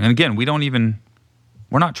stop rowing. And again,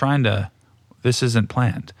 we're not trying to, This isn't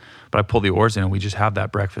planned. But I pull the oars in and we just have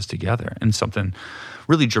that breakfast together. And something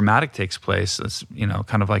really dramatic takes place. It's,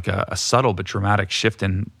 kind of like a subtle but dramatic shift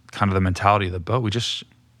in kind of the mentality of the boat. We just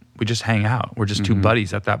hang out. We're just two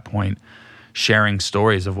buddies at that point, sharing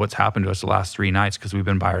stories of what's happened to us the last 3 nights because we've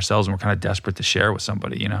been by ourselves and we're kind of desperate to share with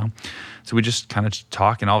somebody, So we just kind of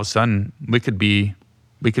talk, and all of a sudden we could be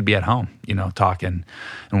at home, talking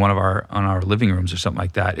in on our living rooms or something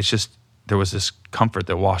like that. It's just, there was this comfort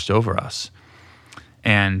that washed over us.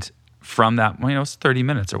 And from that, it's 30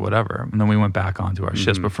 minutes or whatever. And then we went back onto our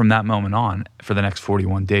shifts. But from that moment on, for the next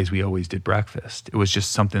 41 days, we always did breakfast. It was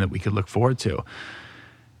just something that we could look forward to.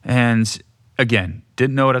 And again,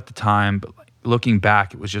 didn't know it at the time, but looking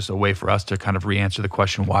back, it was just a way for us to kind of re-answer the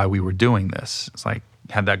question why we were doing this. It's like,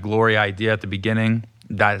 had that glory idea at the beginning,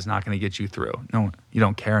 that is not going to get you through. No, you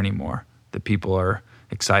don't care anymore that people are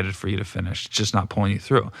excited for you to finish. It's just not pulling you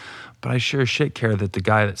through. But I sure as shit care that the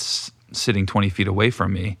guy that's sitting 20 feet away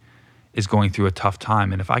from me is going through a tough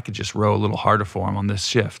time. And if I could just row a little harder for him on this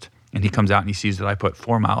shift, and he comes out and he sees that I put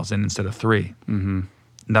 4 miles in instead of 3,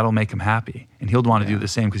 that'll make him happy. And he'll want to do the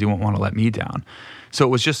same because he won't want to let me down. So it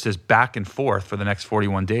was just this back and forth for the next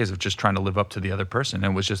 41 days of just trying to live up to the other person.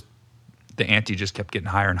 And it was just, the ante just kept getting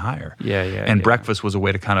higher and higher. And breakfast was a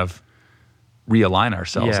way to kind of realign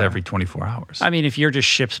ourselves every 24 hours. I mean, if you're just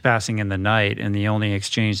ships passing in the night and the only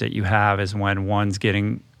exchange that you have is when one's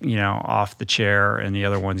getting, off the chair and the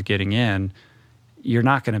other one's getting in, you're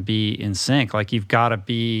not going to be in sync. Like, you've got to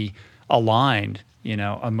be aligned,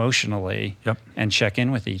 emotionally and check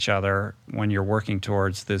in with each other when you're working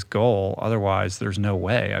towards this goal. Otherwise, there's no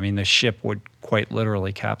way. I mean, the ship would quite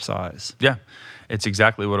literally capsize. Yeah, it's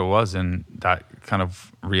exactly what it was. And that kind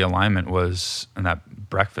of realignment was, and that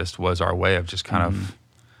breakfast was our way of just kind of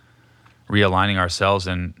realigning ourselves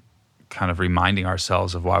and kind of reminding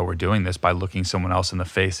ourselves of why we're doing this by looking someone else in the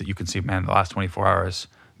face that you can see, man, the last 24 hours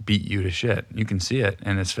beat you to shit. You can see it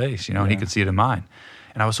in his face, and he could see it in mine.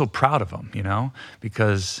 And I was so proud of him,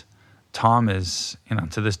 because Tom is,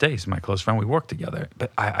 to this day, he's my close friend. We work together.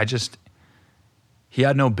 But he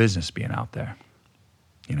had no business being out there,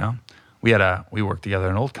 We worked together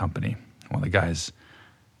in an old company. One of the guys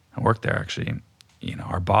I worked there, actually,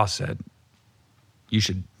 our boss said, you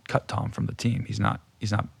should cut Tom from the team. He's not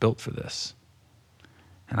built for this.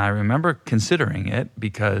 And I remember considering it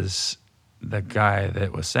because the guy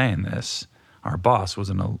that was saying this, our boss,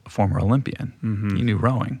 was a former Olympian. He knew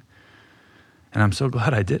rowing. And I'm so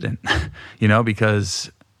glad I didn't,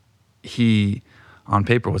 because he, on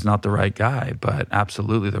paper, was not the right guy, but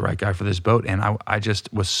absolutely the right guy for this boat. And I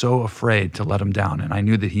just was so afraid to let him down. And I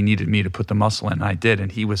knew that he needed me to put the muscle in, and I did.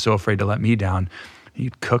 And he was so afraid to let me down.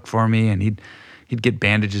 He'd cook for me, and he'd get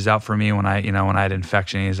bandages out for me when I had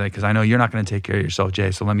infection. He's like, because I know you're not going to take care of yourself,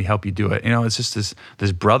 Jay, so let me help you do it. It's just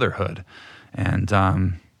this brotherhood.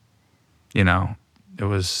 And, it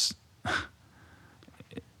was,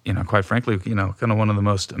 quite frankly, kind of one of the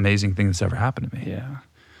most amazing things that's ever happened to me. Yeah.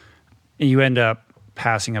 And you end up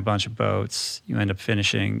passing a bunch of boats. You end up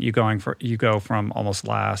finishing. You go from almost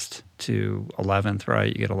last to 11th, right?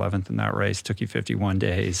 You get 11th in that race. Took you 51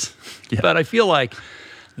 days. Yeah. But I feel like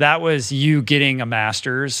that was you getting a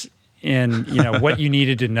master's in, what you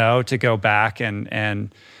needed to know to go back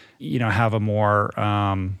and have a more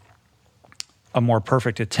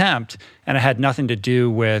perfect attempt. And it had nothing to do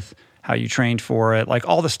with how you trained for it, like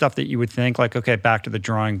all the stuff that you would think, like, okay, back to the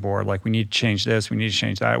drawing board, like we need to change this, we need to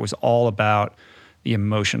change that. It was all about the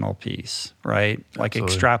emotional piece, right? Like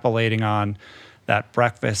extrapolating on that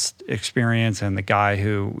breakfast experience and the guy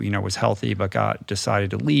who, was healthy but decided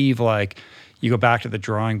to leave. Like, you go back to the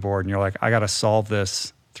drawing board and you're like, I got to solve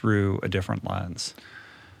this through a different lens.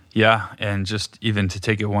 Yeah, and just even to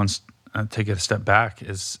take it a step back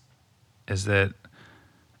is that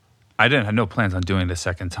I had no plans on doing it a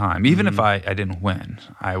second time. Even if I didn't win,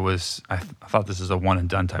 I thought this is a one and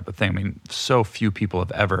done type of thing. I mean, so few people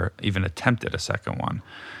have ever even attempted a second one.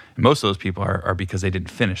 And most of those people are because they didn't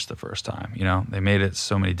finish the first time. They made it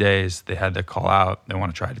so many days, they had to call out, they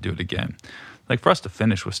want to try to do it again. Like, for us to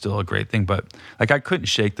finish was still a great thing, but like, I couldn't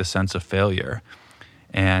shake the sense of failure.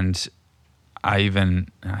 And I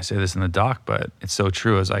say this in the doc, but it's so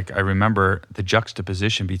true, is like, I remember the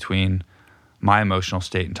juxtaposition between my emotional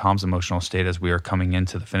state and Tom's emotional state as we were coming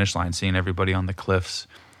into the finish line, seeing everybody on the cliffs,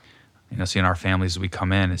 seeing our families as we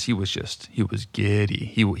come in, as he was giddy.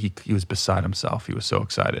 He was beside himself. He was so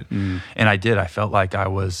excited. And I felt like I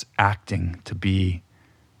was acting to be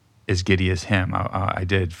as giddy as him. I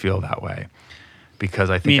did feel that way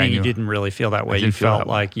because I think Meaning you didn't really feel that way. You felt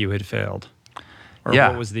like you had failed. Or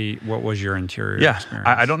what was your interior experience?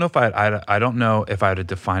 I don't know if I don't know if I had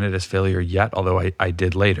defined it as failure yet, although I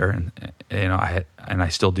did later, I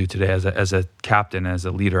still do today as a captain, as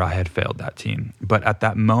a leader, I had failed that team. But at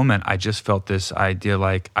that moment, I just felt this idea,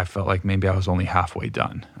 like I felt like maybe I was only halfway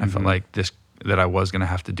done. I felt like that I was going to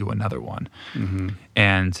have to do another one.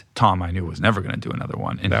 And Tom, I knew, was never going to do anher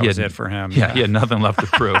one. And that was it for him. Yeah, he had nothing left to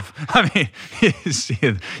prove. I mean,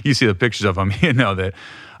 you see the pictures of him, you know that.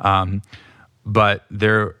 But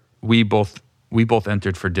we both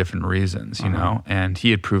entered for different reasons, you know, and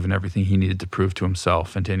he had proven everything he needed to prove to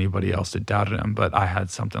himself and to anybody else that doubted him, but I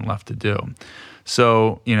had something left to do.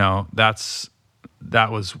 So, you know, that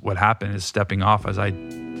was what happened, is stepping off as I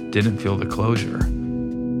didn't feel the closure.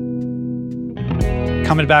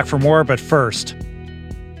 Coming back for more, but first.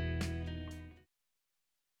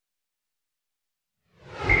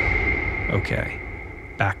 Okay,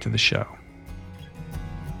 back to the show.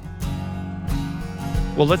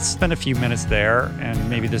 Well, let's spend a few minutes there, and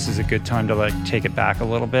maybe this is a good time to take it back a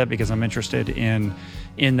little bit, because I'm interested in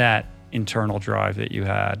that internal drive that you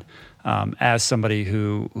had as somebody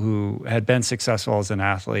who had been successful as an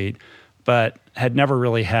athlete, but had never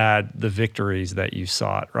really had the victories that you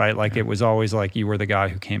sought, right? Like it was always like you were the guy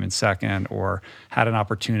who came in second or had an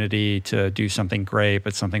opportunity to do something great,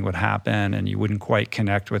 but something would happen and you wouldn't quite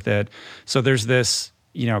connect with it. So there's this,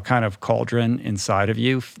 you know, kind of cauldron inside of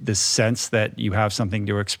you, this sense that you have something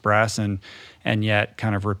to express, and yet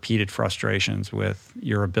kind of repeated frustrations with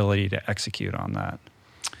your ability to execute on that.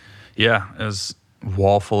 Yeah, it was a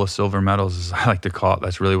wall full of silver medals, as I like to call it.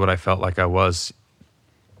 That's really what I felt like I was,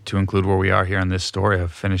 to include where we are here in this story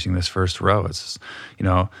of finishing this first row. It's, you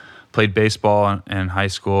know, played baseball in high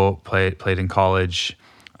school, played in college,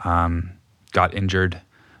 got injured.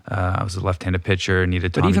 I was a left-handed pitcher,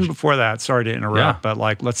 needed But even before that, sorry to interrupt, but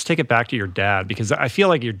let's take it back to your dad, because I feel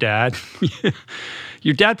like your dad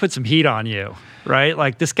put some heat on you, right?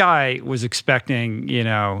 Like this guy was expecting, you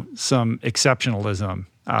know, some exceptionalism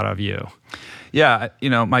out of you. Yeah, you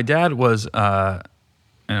know, my dad was,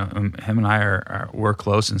 him and I were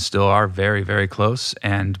close and still are very, very close.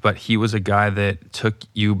 But he was a guy that took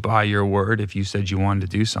you by your word if you said you wanted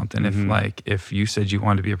to do something. If you said you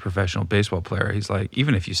wanted to be a professional baseball player, he's like,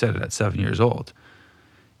 even if you said it at 7 years old,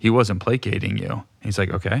 he wasn't placating you. He's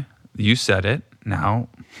like, okay, you said it. Now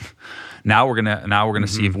we're gonna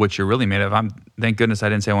see what you're really made of. Thank goodness I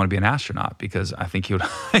didn't say I want to be an astronaut, because I think he would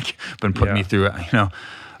been putting me through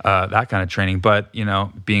that kind of training. But you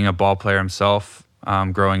know, being a ball player himself.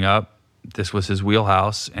 Growing up, this was his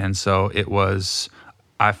wheelhouse. And so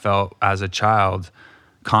I felt as a child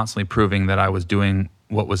constantly proving that I was doing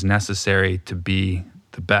what was necessary to be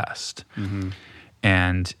the best.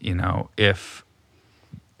 And, you know, if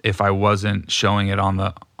I wasn't showing it on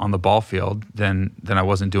the ball field, then I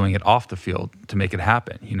wasn't doing it off the field to make it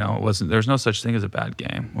happen. You know, there's no such thing as a bad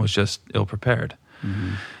game. It was just ill prepared.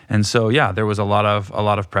 And so, yeah, there was a lot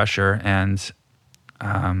of pressure, and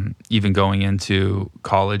even going into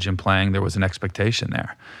college and playing, there was an expectation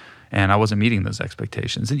there, and I wasn't meeting those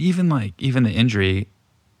expectations. And even the injury,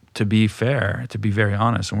 to be fair, to be very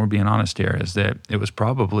honest, and we're being honest here, is that it was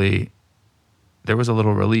probably, there was a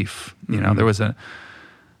little relief. You know, there was a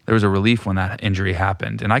relief when that injury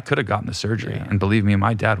happened, and I could have gotten the surgery. And believe me,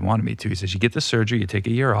 my dad wanted me to. He says, you get the surgery, you take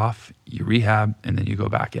a year off, you rehab, and then you go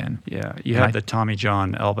back in. Yeah, you had the Tommy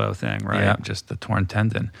John elbow thing, right? Yeah, just the torn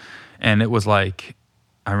tendon. And it was like,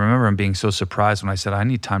 I remember him being so surprised when I said, I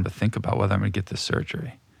need time to think about whether I'm going to get this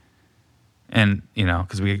surgery. And, you know,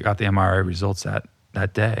 because we got the MRI results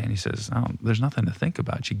that day, and he says, oh, there's nothing to think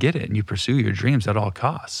about. You get it, and you pursue your dreams at all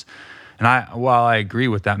costs. And while I agree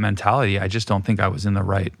with that mentality, I just don't think I was in the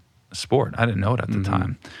right sport. I didn't know it at the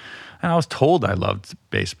time. And I was told I loved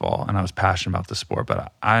baseball, and I was passionate about the sport,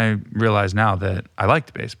 but I realize now that I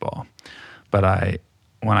liked baseball. But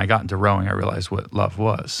when I got into rowing, I realized what love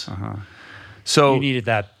was. So you needed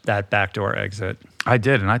that backdoor exit. I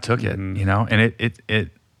did, and I took it, you know. And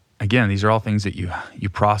it again, these are all things that you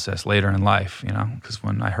process later in life, you know. Because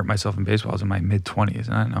when I hurt myself in baseball, I was in my mid-20s,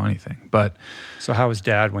 and I didn't know anything. But so, how was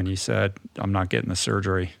Dad when you said, "I'm not getting the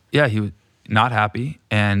surgery"? Yeah, he was not happy,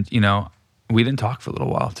 and you know, we didn't talk for a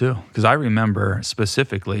little while too. Because I remember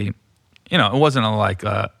specifically, you know, it wasn't like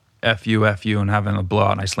F you, and having a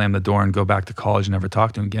blowout, and I slammed the door and go back to college and never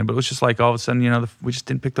talk to him again. But it was just like all of a sudden, you know, we just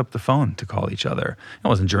didn't pick up the phone to call each other. It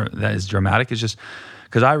wasn't that as dramatic. It's just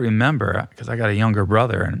because I remember, because I got a younger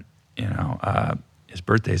brother, and, you know, his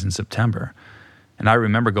birthday's in September. And I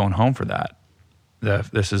remember going home for that.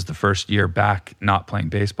 This is the first year back not playing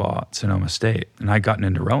baseball at Sonoma State. And I'd gotten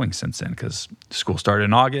into rowing since then, because school started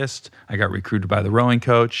in August. I got recruited by the rowing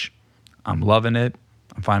coach. I'm loving it.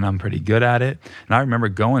 I'm finding I'm pretty good at it. And I remember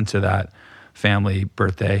going to family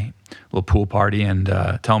birthday, little pool party, and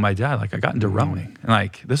telling my dad, like, I got into rowing. And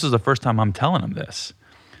like, this is the first time I'm telling him this.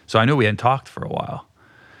 So I knew we hadn't talked for a while.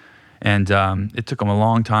 And it took him a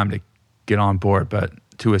long time to get on board, but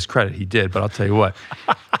to his credit, he did. But I'll tell you what,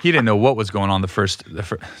 he didn't know what was going on the first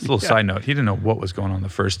little side note, he didn't know what was going on the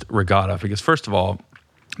first regatta. Because first of all,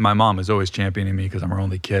 my mom is always championing me because I'm her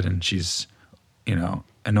only kid, and she's,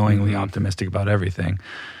 annoyingly optimistic about everything.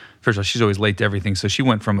 First of all, she's always late to everything. So she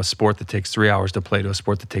went from a sport that takes 3 hours to play to a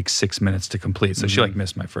sport that takes 6 minutes to complete. So she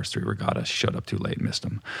missed my first 3 regattas. She showed up too late and missed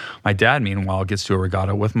them. My dad, meanwhile, gets to a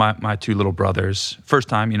regatta with my 2 little brothers. First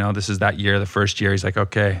time, this is that year, the first year. He's like,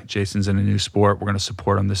 okay, Jason's in a new sport. We're going to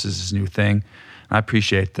support him. This is his new thing. And I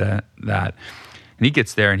appreciate that. And he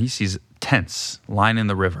gets there and he sees tents lining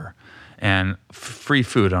the river and free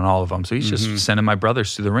food on all of them. So he's just sending my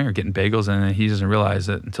brothers through the ringer, getting bagels, and then he doesn't realize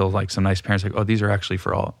it until like some nice parents are like, oh, these are actually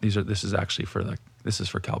for all. This is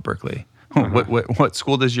for Cal Berkeley. What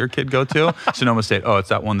school does your kid go to? Sonoma State. Oh, it's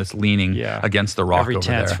that one that's leaning against the rock Every over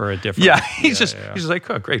there. tent's for a different. Yeah, he's just like,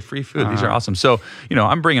 oh, great, free food. These are awesome. So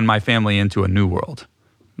I'm bringing my family into a new world.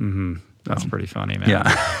 That's pretty funny, man.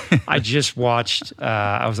 Yeah. I just watched,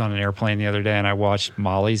 I was on an airplane the other day and I watched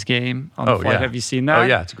Molly's game on the flight. Yeah. Have you seen that? Oh,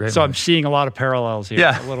 yeah, it's a great So movie. I'm seeing a lot of parallels here,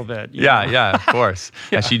 a little bit. Yeah, of course.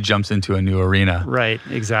 Yeah, she jumps into a new arena. Right,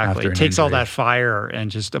 exactly. After an Takes all injury. that fire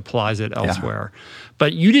and just applies it elsewhere.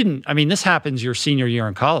 But you didn't, this happens your senior year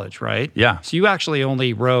in college, right? Yeah. So you actually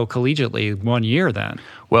only row collegiately 1 year then.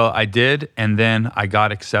 Well, I did, and then I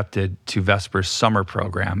got accepted to Vesper's summer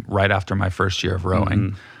program right after my first year of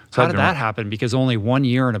rowing. So How did that happen? Because only 1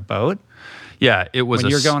 year in a boat? Yeah, it was.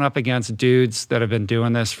 When you're going up against dudes that have been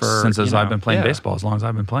doing this for since I've been playing baseball, as long as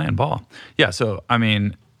I've been playing ball. Yeah, so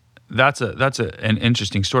that's an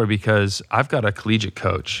interesting story because I've got a collegiate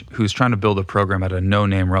coach who's trying to build a program at a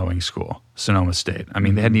no-name rowing school, Sonoma State.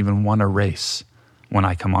 They hadn't even won a race when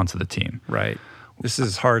I come onto the team. Right. This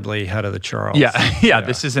is hardly head of the Charles. Yeah.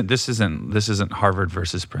 This isn't Harvard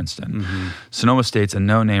versus Princeton. Sonoma State's a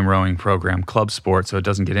no-name rowing program, club sport, so it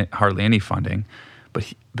doesn't get hardly any funding.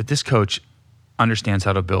 But this coach understands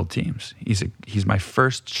how to build teams. He's my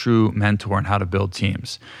first true mentor in how to build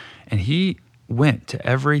teams, and he went to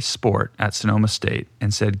every sport at Sonoma State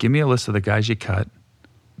and said, "Give me a list of the guys you cut,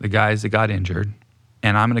 the guys that got injured."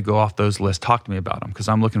 And I'm going to go off those lists, talk to me about them, because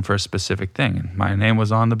I'm looking for a specific thing. And my name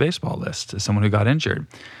was on the baseball list as someone who got injured.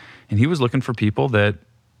 And he was looking for people that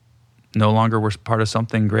no longer were part of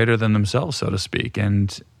something greater than themselves, so to speak.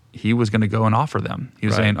 And he was going to go and offer them. He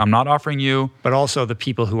was saying, I'm not offering you. But also the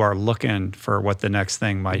people who are looking for what the next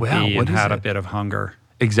thing might be and had a bit of hunger.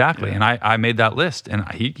 Exactly. Yeah. And I made that list. And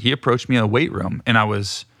he approached me in the weight room. And I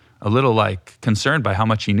was a little concerned by how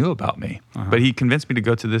much he knew about me. But he convinced me to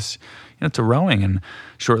go to this, to rowing. And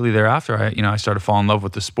shortly thereafter, I started falling in love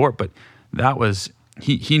with the sport. But that was,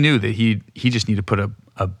 he knew that he just needed to put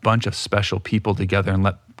a bunch of special people together and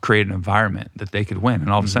create an environment that they could win.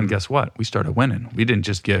 And all of a sudden, guess what? We started winning. We didn't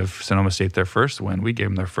just give Sonoma State their first win. We gave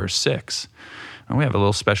them their first 6. And we have a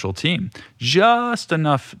little special team, just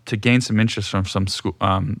enough to gain some interest from some school,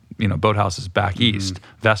 boathouses back east,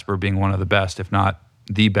 Vesper being one of the best, if not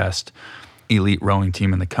the best elite rowing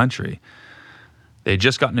team in the country. They had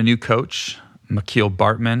just gotten a new coach, Michiel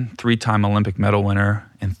Bartman, 3-time Olympic medal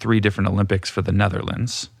winner in 3 different Olympics for the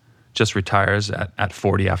Netherlands. Just retires at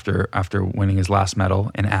 40 after winning his last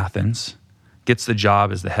medal in Athens. Gets the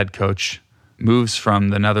job as the head coach, moves from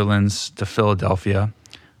the Netherlands to Philadelphia.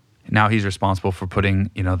 Now he's responsible for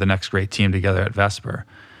putting the next great team together at Vesper.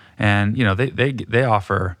 And they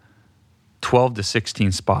offer 12 to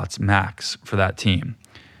 16 spots max for that team.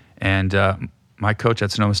 And my coach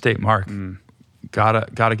at Sonoma State, Mark,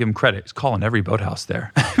 gotta give him credit. He's calling every boathouse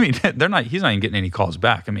there. He's not even getting any calls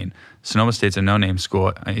back. Sonoma State's a no-name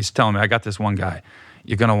school. He's telling me, I got this one guy.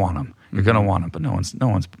 You're gonna want him. You're gonna want him. But no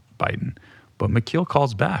one's biting. But Michiel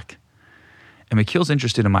calls back. And Michiel's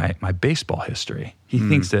interested in my baseball history. He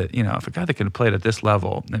thinks that, if a guy that could have played at this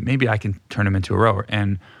level, that maybe I can turn him into a rower.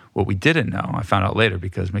 And what we didn't know, I found out later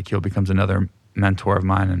because Michiel becomes another mentor of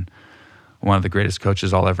mine and one of the greatest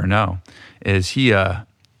coaches I'll ever know, is he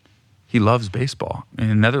loves baseball. In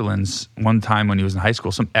the Netherlands, one time when he was in high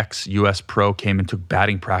school, some ex-U.S. pro came and took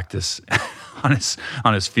batting practice on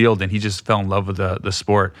his field, and he just fell in love with the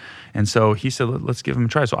sport. And so he said, let's give him a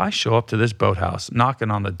try. So I show up to this boathouse, knocking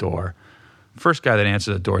on the door. First guy that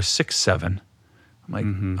answered the door, 6'7". I'm like,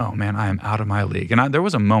 oh man, I am out of my league. And there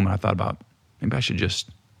was a moment I thought about, maybe I should just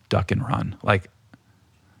duck and run.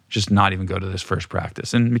 Just not even go to this first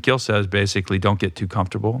practice. And Michiel says, basically, don't get too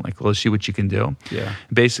comfortable. Let's see what you can do. Yeah.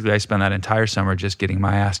 Basically, I spent that entire summer just getting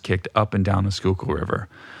my ass kicked up and down the Schuylkill River.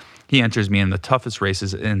 He enters me in the toughest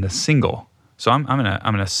races in the single So I'm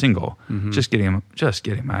in a single, just getting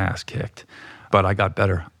my ass kicked. But I got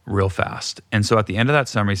better real fast. And so at the end of that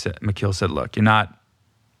summer, McKeel said, look, you're not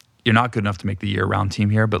good enough to make the year-round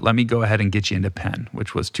team here, but let me go ahead and get you into Penn,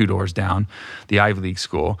 which was 2 doors down, the Ivy League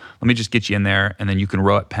school. Let me just get you in there, and then you can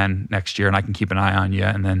row at Penn next year, and I can keep an eye on you,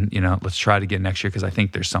 and then, let's try to get next year because I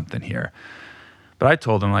think there's something here. But I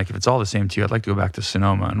told him, if it's all the same to you, I'd like to go back to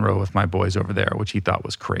Sonoma and row with my boys over there, which he thought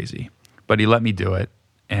was crazy. But he let me do it,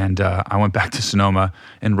 and I went back to Sonoma,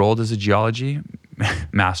 enrolled as a geology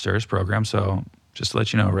master's program, so just to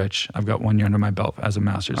let you know, Rich, I've got 1 year under my belt as a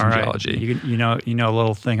master's in geology. You know a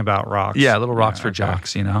little thing about rocks. Yeah, little rocks for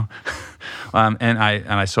jocks, and I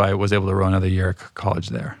was able to row another year at college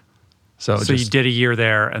there. So you did a year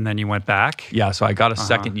there, and then you went back? Yeah, so I got a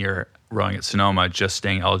second year rowing at Sonoma, just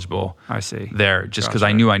staying eligible. I see. There, just because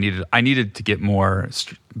I knew I needed to get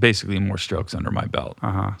basically more strokes under my belt.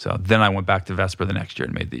 So then I went back to Vesper the next year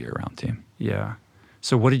and made the year-round team. Yeah.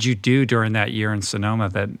 So what did you do during that year in Sonoma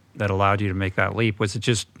that allowed you to make that leap? Was it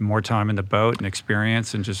just more time in the boat and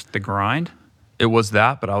experience and just the grind? It was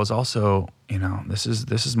that, but I was also, this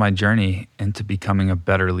is my journey into becoming a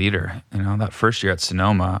better leader. That first year at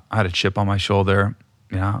Sonoma, I had a chip on my shoulder.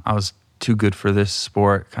 I was too good for this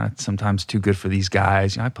sport, kind of sometimes too good for these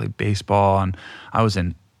guys. I played baseball, and I was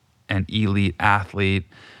an elite athlete.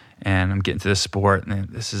 And I'm getting to this sport, and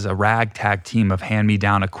this is a ragtag team of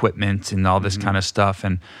hand-me-down equipment and all this kind of stuff.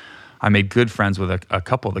 And I made good friends with a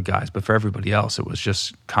couple of the guys, but for everybody else, it was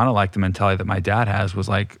just kind of like the mentality that my dad has was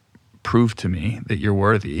like, prove to me that you're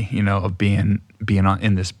worthy, of being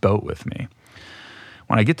in this boat with me.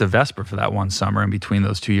 When I get to Vesper for that one summer in between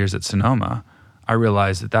those 2 years at Sonoma, I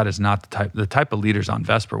realized that is not the type of leaders on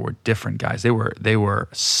Vesper were different guys. They were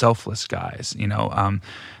selfless guys.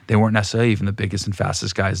 They weren't necessarily even the biggest and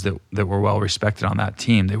fastest guys that were well respected on that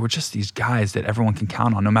team. They were just these guys that everyone can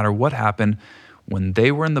count on. No matter what happened, when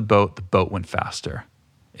they were in the boat went faster.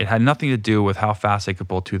 It had nothing to do with how fast they could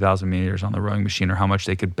pull 2,000 meters on the rowing machine or how much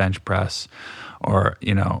they could bench press or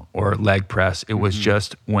leg press. It was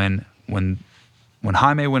just when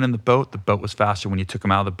Jaime went in the boat was faster. When you took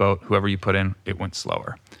him out of the boat, whoever you put in, it went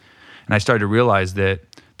slower. And I started to realize that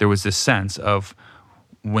there was this sense of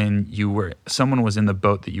when someone was in the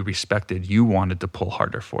boat that you respected, you wanted to pull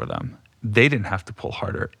harder for them. They didn't have to pull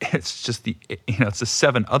harder. It's just it's the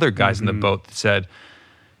 7 other guys in the boat that said,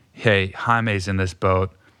 hey, Jaime's in this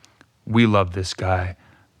boat. We love this guy,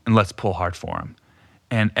 and let's pull hard for him.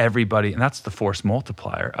 And everybody, and that's the force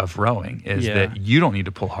multiplier of rowing, is that you don't need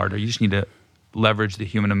to pull harder. You just need to leverage the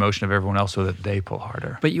human emotion of everyone else so that they pull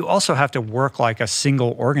harder. But you also have to work like a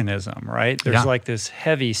single organism, right? There's like this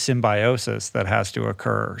heavy symbiosis that has to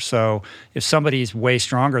occur. So if somebody's way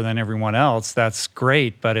stronger than everyone else, that's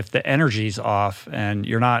great. But if the energy's off and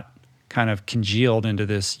you're not kind of congealed into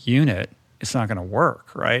this unit, it's not going to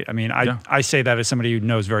work, right? I mean, I say that as somebody who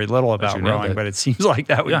knows very little about rowing, but it seems like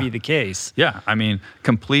that would be the case. Yeah, I mean,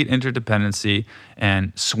 complete interdependency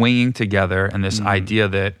and swinging together, and this idea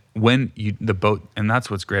that when the boat, and that's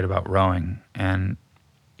what's great about rowing, and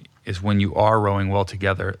is when you are rowing well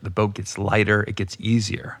together, the boat gets lighter, it gets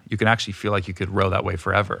easier. You can actually feel like you could row that way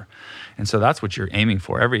forever. And so that's what you're aiming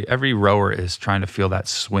for. Every rower is trying to feel that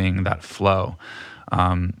swing, that flow.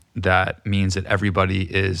 That means that everybody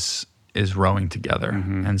is rowing together.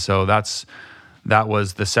 And so that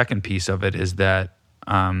was the second piece of it, is that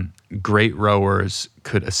great rowers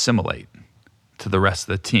could assimilate to the rest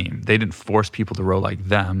of the team. They didn't force people to row like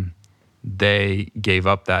them. They gave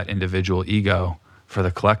up that individual ego for the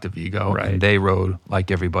collective ego, and they rowed like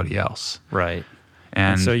everybody else. Right.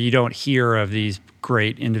 And so you don't hear of these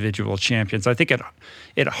great individual champions. I think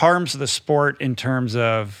it harms the sport in terms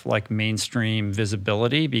of like mainstream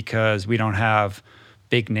visibility, because we don't have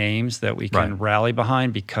big names that we can rally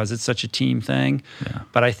behind because it's such a team thing. Yeah.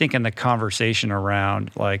 But I think in the conversation around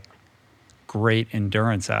like great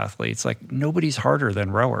endurance athletes, like nobody's harder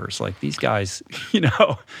than rowers. Like these guys,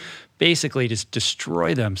 basically just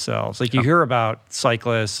destroy themselves. Like you hear about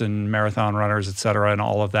cyclists and marathon runners, et cetera, and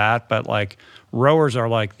all of that, but like rowers are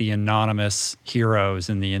like the anonymous heroes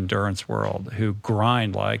in the endurance world who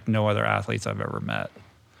grind like no other athletes I've ever met.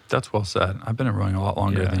 That's well said. I've been rowing a lot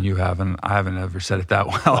longer than you have, and I haven't ever said it that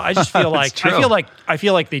well. I just feel like I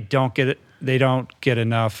feel like they don't get it. They don't get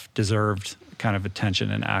enough deserved kind of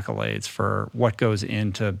attention and accolades for what goes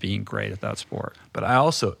into being great at that sport. But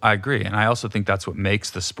I agree, and I also think that's what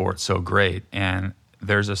makes the sport so great. And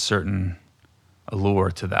there's a certain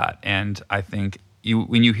allure to that. And I think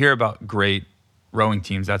when you hear about great rowing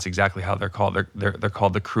teams, that's exactly how they're called. They're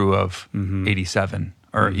called the crew of 87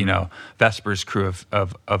 or Vesper's crew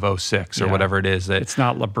of 06 or whatever it is. That it's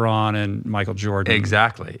not LeBron and Michael Jordan.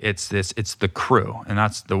 Exactly. It's the crew, and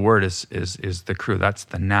that's the word is the crew. That's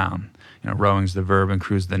the noun. Rowing's the verb and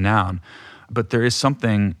crew's the noun. But there is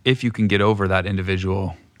something, if you can get over that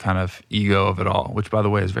individual kind of ego of it all, which by the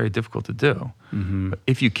way is very difficult to do. But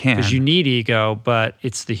if you can, because you need ego, but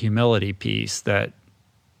it's the humility piece that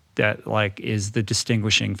like is the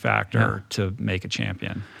distinguishing factor to make a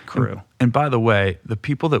champion crew. And by the way, the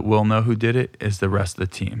people that will know who did it is the rest of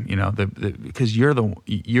the team. Because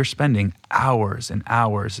you're spending hours and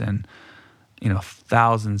hours and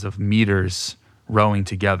thousands of meters rowing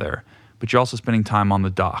together, but you're also spending time on the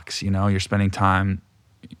docks. You're spending time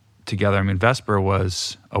together. I mean, Vesper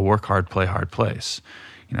was a work hard, play hard place.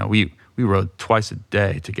 We rowed twice a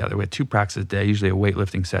day together. We had 2 practices a day, usually a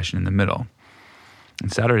weightlifting session in the middle.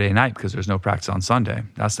 And Saturday night, because there's no practice on Sunday,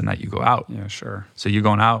 that's the night you go out. Yeah, sure. So you're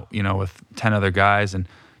going out, with 10 other guys, and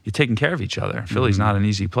you're taking care of each other. Philly's not an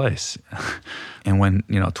easy place. And when,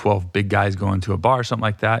 12 big guys go into a bar or something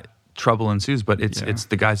like that, trouble ensues, but it's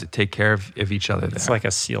the guys that take care of each other there. It's like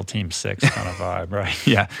a SEAL Team 6 kind of vibe, right?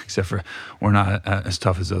 Yeah, except for we're not as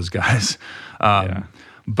tough as those guys.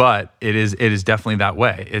 But it is definitely that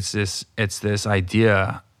way. It's this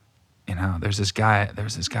idea, there's this guy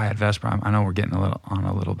at Vesper. I know we're getting on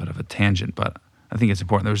a little bit of a tangent, but I think it's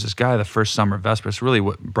important. There was this guy the first summer at Vesper. It's really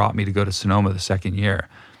what brought me to go to Sonoma the second year.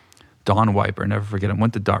 Don Wiper, never forget him,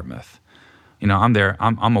 went to Dartmouth. I'm there.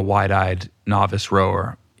 I'm a wide-eyed novice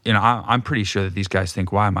rower. I'm pretty sure that these guys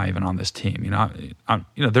think, why am I even on this team?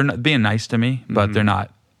 They're not being nice to me, but they're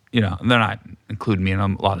not, they're not including me in a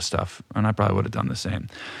lot of stuff, and I probably would have done the same.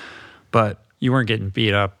 But you weren't getting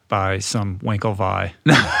beat up by some Winklevi.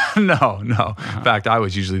 No. In fact, I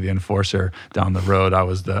was usually the enforcer down the road. I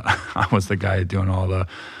was the guy doing all the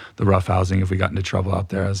roughhousing if we got into trouble out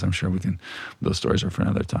there, as I'm sure those stories are for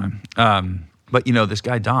another time. But this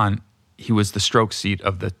guy, Don, he was the stroke seat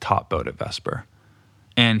of the top boat at Vesper.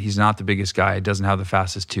 And he's not the biggest guy. He doesn't have the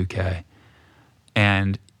fastest 2K.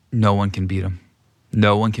 And no one can beat him.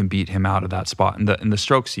 No one can beat him out of that spot. In the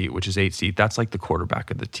stroke seat, which is 8 seat, that's like the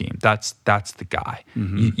quarterback of the team. That's the guy.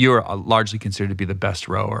 You're largely considered to be the best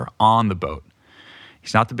rower on the boat.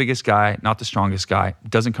 He's not the biggest guy, not the strongest guy.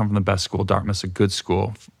 Doesn't come from the best school. Dartmouth's a good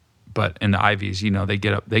school. But in the Ivies, they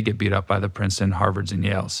get beat up by the Princeton, Harvards, and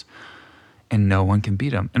Yales. And no one can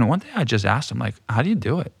beat him. And one day I just asked him, like, how do you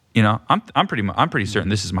do it? I'm pretty certain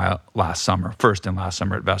this is my first and last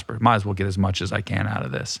summer at Vesper. Might as well get as much as I can out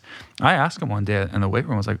of this. I asked him one day in the weight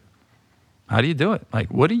room, I was like, how do you do it? Like,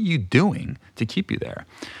 what are you doing to keep you there?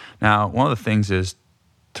 Now, one of the things is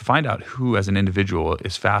to find out who as an individual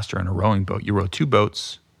is faster in a rowing boat. You row 2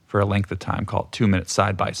 boats for a length of time called 2 minutes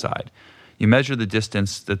side by side. You measure the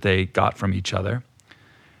distance that they got from each other.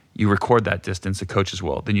 You record that distance, the coaches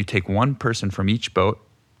will. Then you take one person from each boat,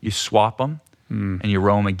 you swap them, and you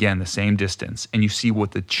row them again the same distance, and you see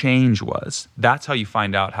what the change was. That's how you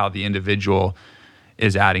find out how the individual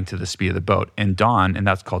is adding to the speed of the boat. And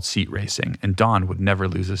that's called seat racing. And Don would never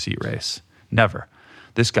lose a seat race. Never.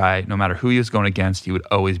 This guy, no matter who he was going against, he would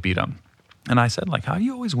always beat him. And I said, like, how do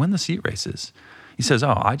you always win the seat races? He says,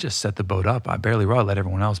 I just set the boat up. I barely row. I let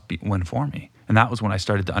everyone else win for me. And that was when I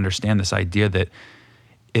started to understand this idea that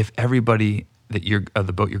if everybody of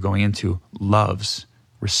the boat you're going into loves,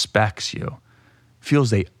 respects you,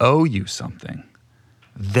 feels they owe you something,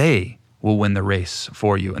 they will win the race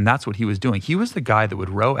for you. And that's what he was doing. He was the guy that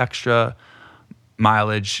would row extra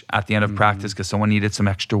mileage at the end of practice because someone needed some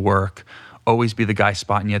extra work, always be the guy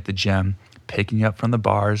spotting you at the gym, picking you up from the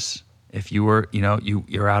bars. If you were,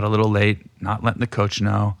 you're out a little late, not letting the coach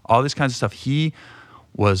know, all this kinds of stuff. He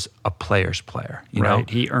was a player's player, you know?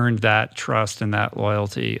 He earned that trust and that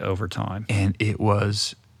loyalty over time. And it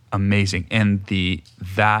was amazing. And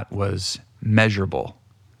that was measurable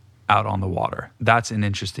out on the water. That's an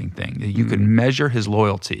interesting thing. You could measure his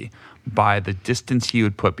loyalty by the distance he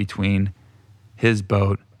would put between his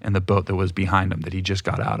boat and the boat that was behind him that he just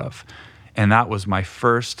got out of. And that was my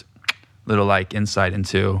first little insight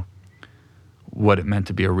into what it meant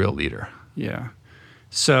to be a real leader. Yeah.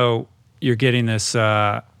 So you're getting this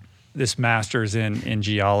master's in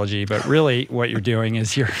geology, but really what you're doing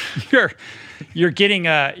is you're getting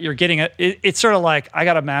it's sort of like I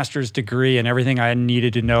got a master's degree and everything I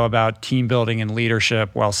needed to know about team building and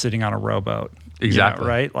leadership while sitting on a rowboat. Exactly.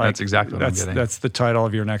 Right? That's exactly what I'm getting. That's the title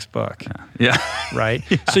of your next book. Yeah. Right?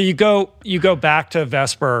 Yeah. So you go back to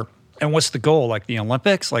Vesper, and what's the goal? Like the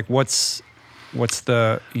Olympics? Like what's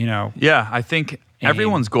the, Yeah, I think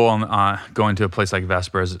everyone's goal on going to a place like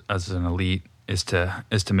Vesper as an elite is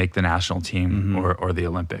to make the national team or the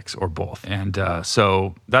Olympics or both. And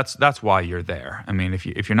so that's why you're there. I mean, if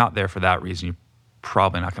you're not there for that reason, you're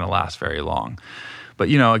probably not going to last very long. But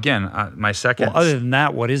again, my second. Well, other than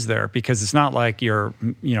that, what is there? Because it's not like you're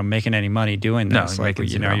making any money doing this. No, like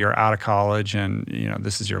you're out of college and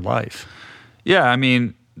this is your life. Yeah, I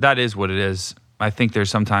mean that is what it is. I think there's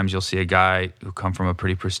sometimes you'll see a guy who come from a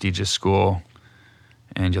pretty prestigious school,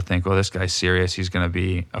 and you'll think, well, this guy's serious. He's going to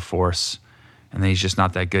be a force. And then he's just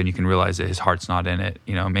not that good. And you can realize that his heart's not in it.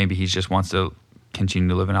 Maybe he just wants to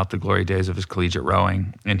continue living out the glory days of his collegiate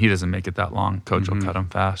rowing. And he doesn't make it that long. Coach will cut him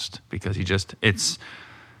fast because it's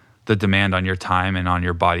the demand on your time and on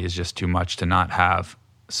your body is just too much to not have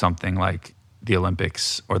something like the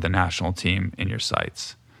Olympics or the national team in your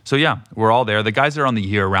sights. So yeah, we're all there. The guys that are on the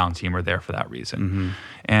year-round team are there for that reason.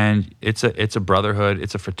 And it's a brotherhood,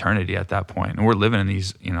 it's a fraternity at that point. And we're living in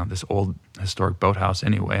these, this old historic boathouse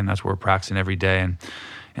anyway, and that's where we're practicing every day.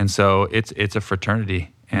 And so it's a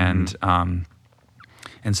fraternity. And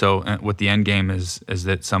so what the end game is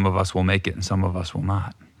that some of us will make it and some of us will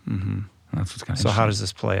not. And that's what's kind of So how does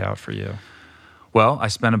this play out for you? Well, I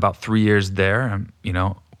spent about 3 years there, and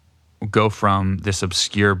go from this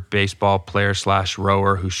obscure baseball player /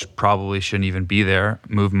 rower who probably shouldn't even be there,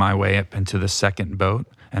 move my way up into the second boat,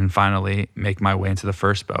 and finally make my way into the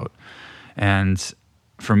first boat. And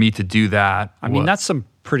for me to do that, I mean, that's some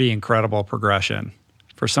pretty incredible progression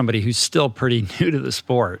for somebody who's still pretty new to the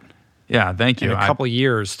sport. Yeah, thank you. In a couple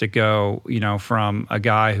years to go, from a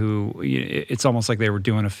guy who it's almost like they were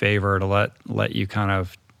doing a favor to let you kind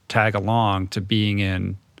of tag along to being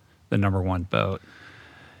in the number one boat.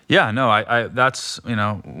 Yeah, no, I that's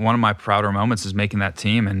one of my prouder moments is making that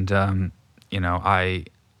team, and I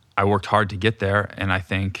worked hard to get there, and I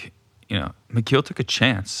think McKeel took a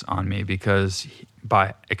chance on me because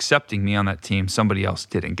by accepting me on that team, somebody else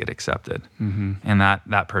didn't get accepted, and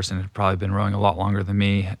that person had probably been rowing a lot longer than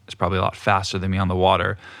me, is probably a lot faster than me on the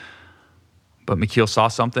water. But McKeel saw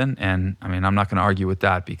something, and I mean I'm not going to argue with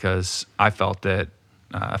that because I felt that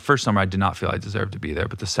first summer I did not feel I deserved to be there,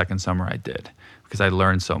 but the second summer I did. Because I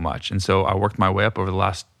learned so much. And so I worked my way up over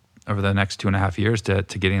the next 2.5 years to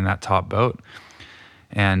getting in that top boat.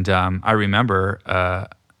 And I remember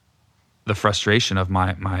the frustration of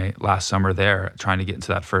my last summer there, trying to get into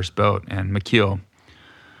that first boat. And McKeel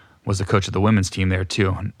was the coach of the women's team there too.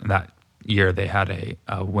 And that year they had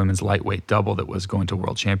a women's lightweight double that was going to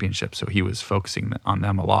World Championships. So he was focusing on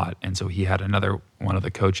them a lot. And so he had another one of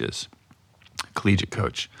the coaches, collegiate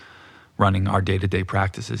coach, running our day-to-day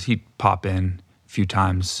practices. He'd pop in few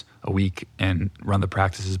times a week and run the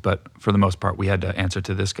practices, but for the most part we had to answer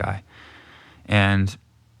to this guy. And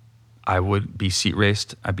I would be seat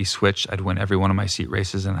raced, I'd be switched, I'd win every one of my seat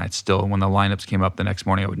races, and I'd still, when the lineups came up the next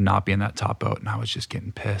morning, I would not be in that top boat, and I was just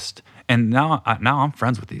getting pissed. And now I'm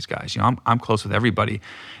friends with these guys. I'm close with everybody.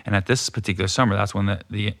 And at this particular summer, that's when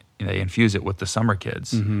they infuse it with the summer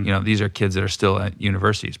kids. These are kids that are still at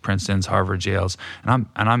universities, Princeton's, Harvard, Yale's, and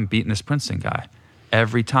I'm beating this Princeton guy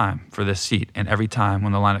every time for this seat, and every time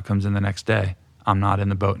when the lineup comes in the next day, I'm not in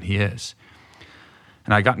the boat and he is.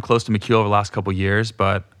 And I'd gotten close to McKeel over the last couple of years,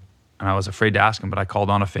 and I was afraid to ask him, but I called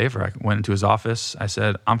on a favor. I went into his office. I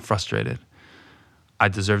said, I'm frustrated. I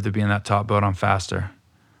deserve to be in that top boat. I'm faster.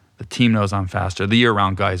 The team knows I'm faster. The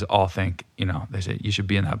year-round guys all think, they say, you should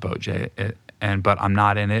be in that boat, Jay. But I'm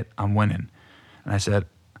not in it. I'm winning. And I said,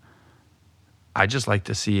 I just like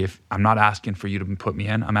to see if I'm not asking for you to put me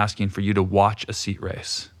in. I'm asking for you to watch a seat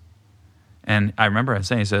race. And I remember him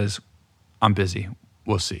saying, he says, I'm busy.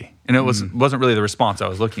 We'll see. And it wasn't really the response I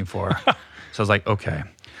was looking for. So I was like, okay,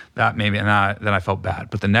 that maybe. And then I felt bad.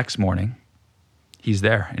 But the next morning, he's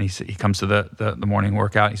there. And he comes to the morning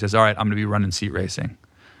workout. He says, all right, I'm going to be running seat racing.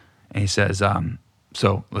 And he says,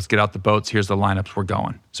 so let's get out the boats. Here's the lineups. We're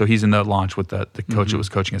going. So he's in the launch with the coach that was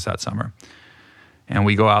coaching us that summer. And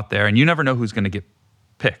we go out there, and you never know who's going to get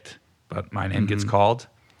picked. But my name gets called.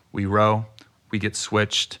 We row. We get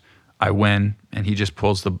switched. I win. And he just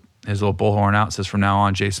pulls his little bullhorn out, says, from now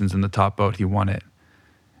on, Jason's in the top boat. He won it.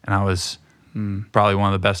 And I was probably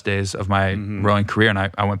one of the best days of my rowing career. And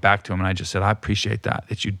I went back to him, and I just said, I appreciate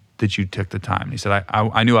that you took the time. And he said,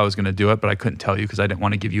 I knew I was going to do it, but I couldn't tell you because I didn't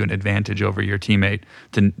want to give you an advantage over your teammate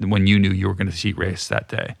when you knew you were going to seat race that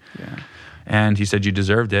day. Yeah. And he said, you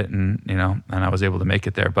deserved it. And, and I was able to make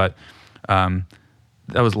it there. But that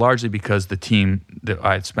was largely because the team that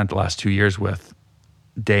I had spent the last 2 years with,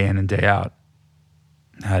 day in and day out,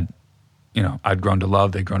 had, I'd grown to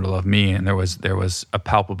love, they'd grown to love me. And there was a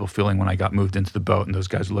palpable feeling when I got moved into the boat and those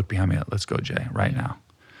guys would look behind me, let's go, Jay, right now.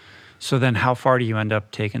 So then how far do you end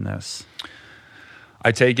up taking this?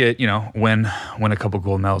 I take it, win a couple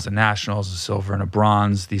gold medals at nationals, a silver and a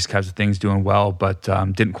bronze, these kinds of things, doing well, but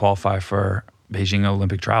didn't qualify for Beijing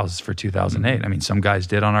Olympic trials for 2008. Mm-hmm. I mean, some guys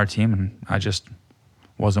did on our team, and I just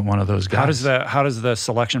wasn't one of those guys. How does the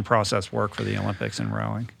selection process work for the Olympics in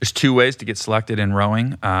rowing? There's 2 ways to get selected in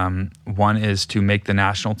rowing. One is to make the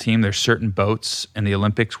national team. There's certain boats in the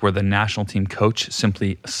Olympics where the national team coach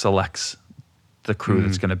simply selects the crew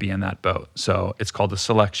that's going to be in that boat. So it's called a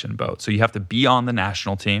selection boat. So you have to be on the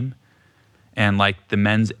national team. And like the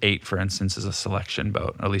men's 8, for instance, is a selection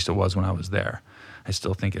boat. Or at least it was when I was there. I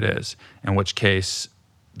still think it is. In which case,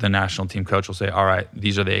 the national team coach will say, all right,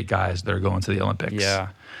 these are the 8 guys that are going to the Olympics. Yeah.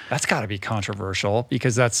 That's got to be controversial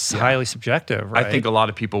because that's highly subjective, right? I think a lot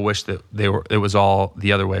of people wish that it was all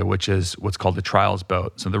the other way, which is what's called the trials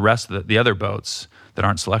boat. So the rest of the other boats that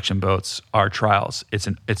aren't selection boats are trials.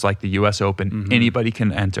 It's like the U.S. Open. Mm-hmm. Anybody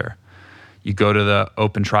can enter. You go to the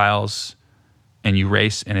open trials and you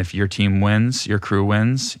race, and if your team wins, your crew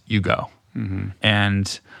wins, you go. Mm-hmm.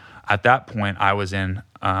 And at that point, I was in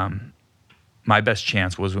my best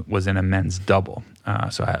chance was in a men's double.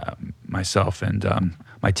 So myself and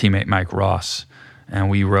my teammate Mike Ross, and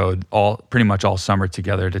we rowed pretty much all summer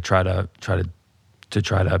together to try to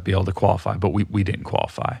be able to qualify, but we didn't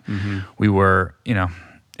qualify. Mm-hmm. We were,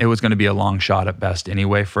 it was going to be a long shot at best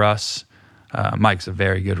anyway for us. Mike's a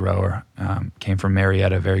very good rower, came from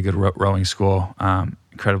Marietta, very good rowing school,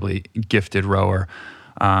 incredibly gifted rower.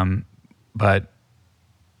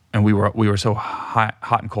 And we were so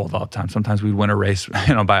hot and cold all the time. Sometimes we'd win a race,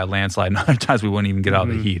 by a landslide, and other times we wouldn't even get out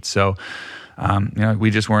of the heat. So,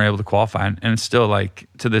 we just weren't able to qualify. And it's still like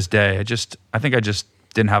to this day, I think I just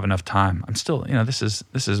didn't have enough time. I'm still, this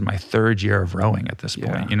is my 3rd year of rowing at this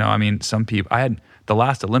point. Yeah. Some people, I had the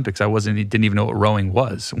last Olympics, didn't even know what rowing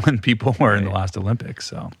was when people were in the last Olympics.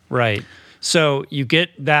 So right. So you get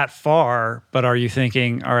that far, but are you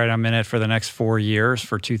thinking, all right, I'm in it for the next 4 years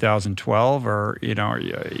for 2012, or are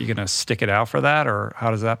you going to stick it out for that, or how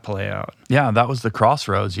does that play out? Yeah, that was the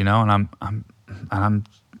crossroads, and I'm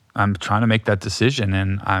trying to make that decision,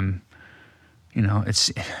 and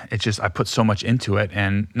it's just I put so much into it,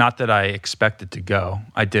 and not that I expected to go.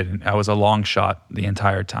 I didn't. I was a long shot the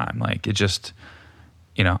entire time. Like it just,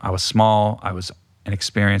 I was small. I was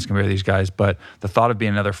inexperienced compared to these guys, but the thought of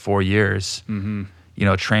being another 4 years,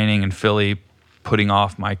 training in Philly, putting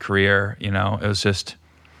off my career, it was just,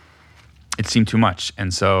 it seemed too much.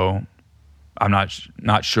 And so I'm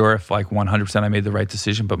not sure if like 100% I made the right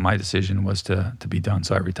decision, but my decision was to be done.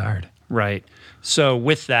 So I retired. Right. So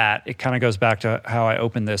with that, it kind of goes back to how I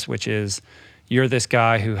opened this, which is you're this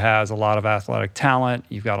guy who has a lot of athletic talent.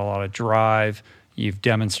 You've got a lot of drive. You've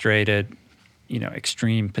demonstrated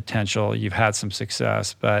extreme potential. You've had some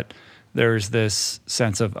success, but there's this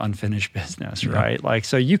sense of unfinished business, right? Like,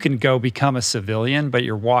 so you can go become a civilian, but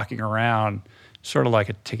you're walking around sort of like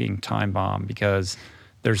a ticking time bomb because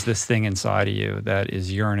there's this thing inside of you that is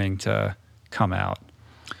yearning to come out.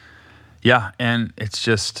 Yeah, and it's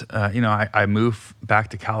just, I moved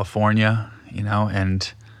back to California,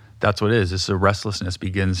 and that's what it is. It's the restlessness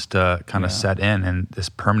begins to kind of set in, and this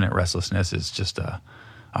permanent restlessness is just a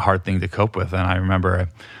hard thing to cope with. And I remember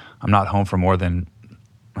I'm not home for more than,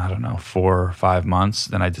 4 or 5 months.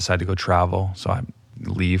 Then I decide to go travel. So I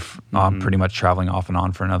leave. I'm pretty much traveling off and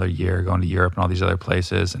on for another year, going to Europe and all these other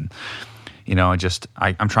places. And,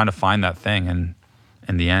 I'm trying to find that thing. And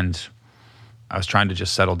in the end, I was trying to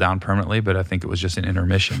just settle down permanently, but I think it was just an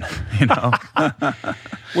intermission,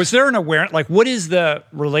 Was there an awareness, like what is the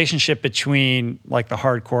relationship between like the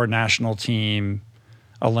hardcore national team,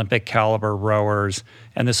 Olympic caliber rowers,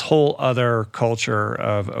 and this whole other culture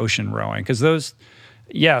of ocean rowing? Because those,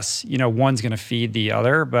 yes, one's going to feed the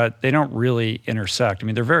other, but they don't really intersect. I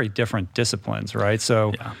mean, they're very different disciplines, right?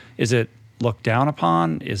 So is it looked down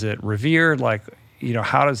upon? Is it revered? Like,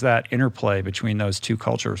 how does that interplay between those two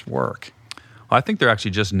cultures work? Well, I think they're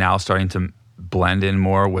actually just now starting to blend in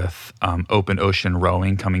more with open ocean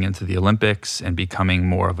rowing coming into the Olympics and becoming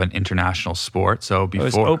more of an international sport. So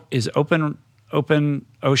before is open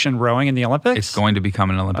ocean rowing in the Olympics? It's going to become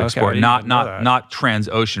an Olympic sport. Not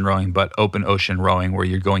trans-ocean rowing, but open ocean rowing where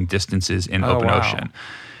you're going distances in open ocean.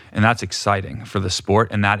 And that's exciting for the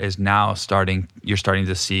sport. And that is now you're starting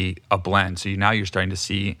to see a blend. So now you're starting to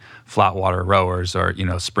see flat water rowers or,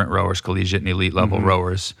 sprint rowers, collegiate and elite level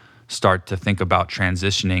rowers start to think about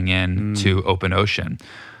transitioning in to open ocean.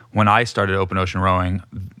 When I started open ocean rowing,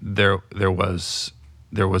 there was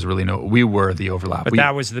there was really we were the overlap. But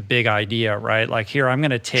that was the big idea, right? Like, here, I'm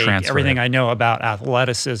going to take everything I know about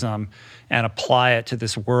athleticism and apply it to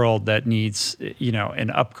this world that needs, an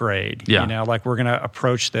upgrade. Yeah. Like, we're going to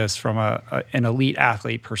approach this from an elite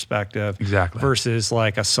athlete perspective. Exactly. Versus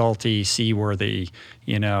like a salty, seaworthy,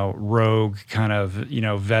 rogue kind of,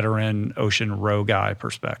 veteran ocean row guy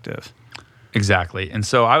perspective. Exactly. And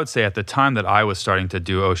so I would say at the time that I was starting to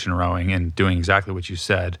do ocean rowing and doing exactly what you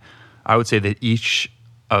said, I would say that each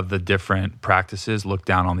of the different practices looked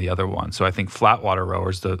down on the other one. So I think flat water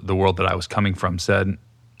rowers, the world that I was coming from, said,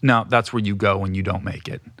 no, that's where you go when you don't make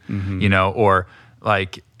it, or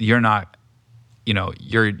like you're not,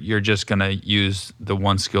 you're just going to use the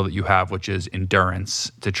one skill that you have, which is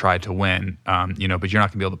endurance, to try to win, but you're not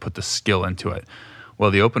going to be able to put the skill into it.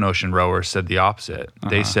 Well, the open ocean rowers said the opposite.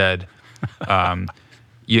 They said,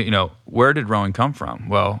 where did rowing come from?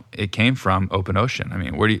 Well, it came from open ocean. I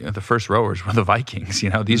mean, the first rowers were the Vikings.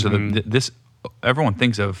 These are everyone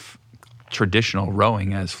thinks of traditional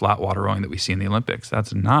rowing as flat water rowing that we see in the Olympics.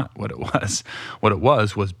 That's not what it was. What it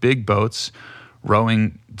was big boats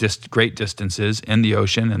rowing great distances in the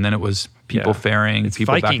ocean, and then it was people ferrying, it's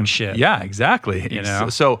people Viking back and shit. Yeah, exactly.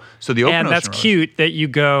 So the open and that's ocean cute that you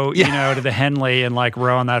go, to the Henley and like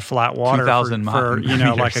row on that flat water 2,000 for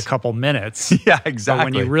like a couple minutes. Yeah, exactly. But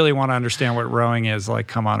when you really want to understand what rowing is, like,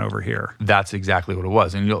 come on over here. That's exactly what it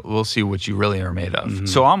was, and we'll see what you really are made of.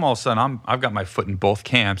 So I'm all of a sudden I've got my foot in both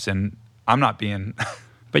camps, and I'm not being.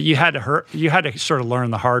 But you had to sort of learn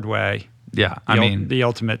the hard way. Yeah, the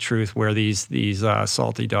ultimate truth where these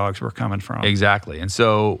salty dogs were coming from. Exactly. And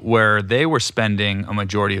so where they were spending a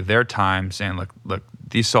majority of their time saying, look,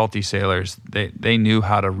 these salty sailors, they knew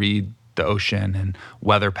how to read the ocean and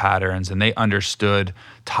weather patterns, and they understood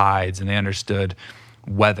tides, and they understood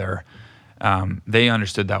weather. They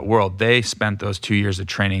understood that world. They spent those 2 years of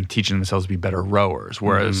training teaching themselves to be better rowers,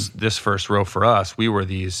 whereas this first row for us, we were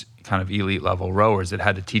these kind of elite level rowers that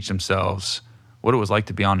had to teach themselves what it was like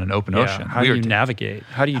to be on an open ocean. How do you navigate?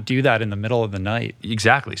 How do you do that in the middle of the night?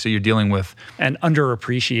 Exactly. So you're dealing with... And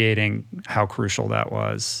underappreciating how crucial that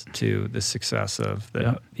was to the success of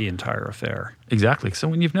the entire affair. Exactly. So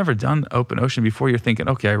when you've never done open ocean before, you're thinking,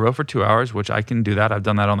 okay, I row for 2 hours, which I can do that. I've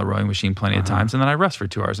done that on the rowing machine plenty of times. And then I rest for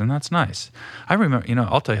 2 hours, and that's nice. I remember,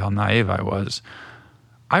 I'll tell you how naive I was.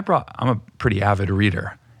 I'm a pretty avid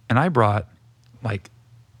reader, and I brought like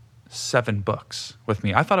 7 books with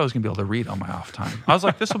me. I thought I was going to be able to read on my off time. I was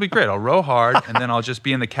like, this will be great. I'll row hard, and then I'll just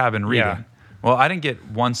be in the cabin reading. Yeah. Well, I didn't get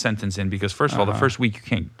one sentence in because, first of all, the first week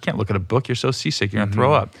you can't look at a book. You're so seasick, you're going to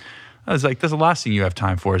throw up. I was like, that's the last thing you have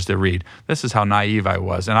time for is to read. This is how naive I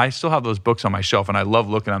was. And I still have those books on my shelf, and I love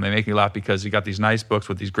looking at them. They make me laugh because you got these nice books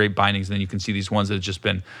with these great bindings, and then you can see these ones that have just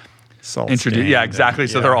been introduced. Yeah, exactly.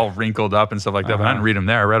 So they're all wrinkled up and stuff like that. But I didn't read them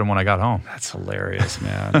there. I read them when I got home. That's hilarious,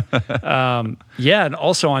 man. And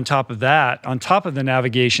also on top of that, on top of the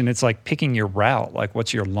navigation, it's like picking your route. Like,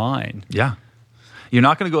 what's your line? Yeah. You're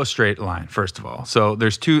not going to go a straight line, first of all. So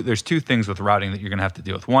there's two things with routing that you're going to have to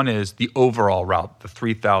deal with. One is the overall route, the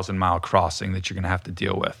 3,000-mile crossing that you're going to have to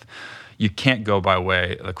deal with. You can't go by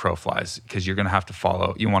way the crow flies because you're going to have to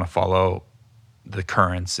follow. You want to follow the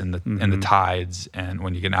currents and the tides, and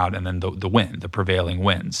when you get out, and then the wind, the prevailing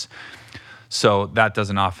winds. So that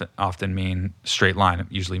doesn't often mean straight line. It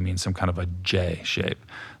usually means some kind of a J shape.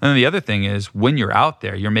 And then the other thing is when you're out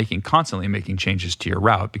there, you're constantly making changes to your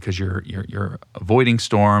route because you're avoiding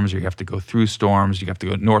storms, or you have to go through storms, you have to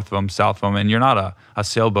go north of them, south of them, and you're not a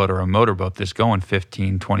sailboat or a motorboat that's going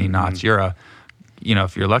 15, 20 knots. You're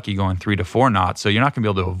if you're lucky, going 3 to 4 knots. So you're not going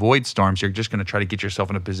to be able to avoid storms. You're just going to try to get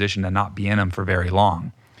yourself in a position to not be in them for very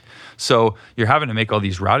long. So you're having to make all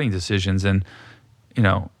these routing decisions, and they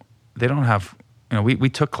don't have. We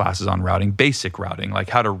took classes on routing, basic routing,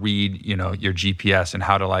 like how to read your GPS and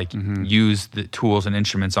how to use the tools and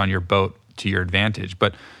instruments on your boat to your advantage.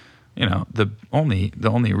 But the only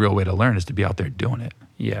real way to learn is to be out there doing it.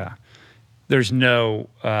 Yeah. There's no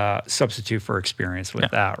substitute for experience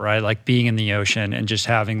with that, right? Like being in the ocean and just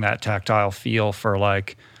having that tactile feel for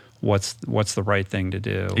like what's the right thing to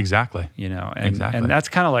do. Exactly. And that's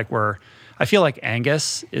kind of like where I feel like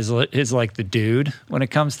Angus is like the dude when it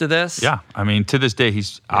comes to this. Yeah. I mean, to this day,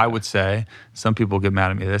 I would say, some people get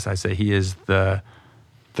mad at me this, I say he is the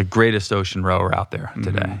greatest ocean rower out there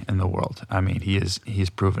today in the world. I mean, he's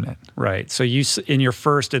proven it. Right. So in your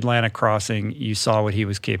first Atlantic crossing, you saw what he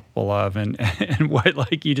was capable of, and what,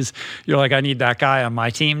 like, you're like, I need that guy on my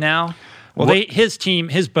team now. Well, his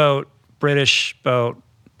boat, British boat,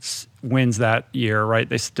 wins that year, right?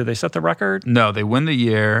 Did they set the record? No, they win the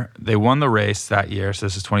year. They won the race that year. So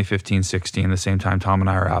this is 2015-16, the same time Tom and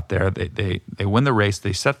I are out there. They win the race.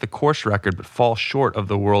 They set the course record, but fall short of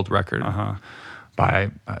the world record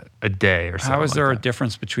by a day or something. How is there a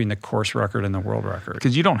difference between the course record and the world record?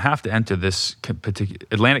 Because you don't have to enter this particular.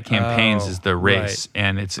 Atlantic Campaigns is the race,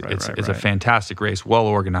 and it's a fantastic race, well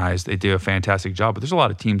organized. They do a fantastic job, but there's a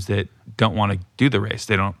lot of teams that don't want to do the race.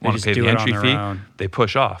 They don't want to pay the entry fee. They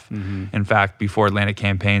push off. Mm-hmm. In fact, before Atlantic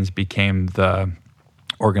Campaigns became the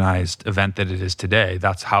organized event that it is today,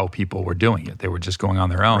 that's how people were doing it. They were just going on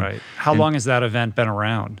their own. Right. How long has that event been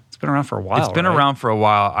around? It's been around for a while. It's been around for a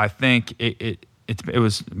while. I think it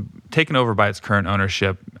was taken over by its current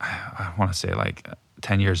ownership, I want to say like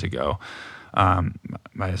 10 years ago, by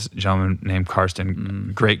a gentleman named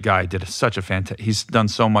Karsten. Great guy, did such a fantastic, he's done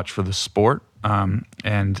so much for the sport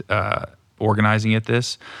and organizing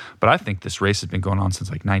this. But I think this race has been going on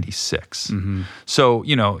since like 96. Mm-hmm. So,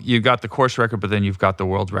 you've got the course record, but then you've got the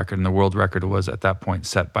world record. And the world record was at that point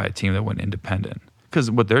set by a team that went independent. Because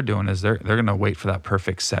what they're doing is they're going to wait for that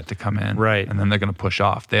perfect set to come in, right? And then they're going to push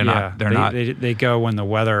off. They're not. They go when the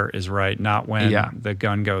weather is right, not when the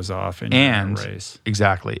gun goes off in a race.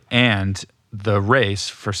 Exactly. And the race,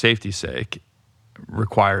 for safety's sake,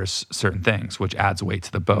 requires certain things, which adds weight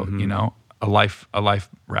to the boat. Mm-hmm. A life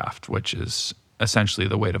raft, which is essentially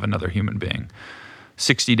the weight of another human being.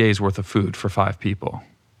 60 days worth of food for 5 people.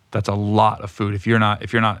 That's a lot of food. If you're not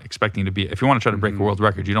expecting to be, if you want to try to break a world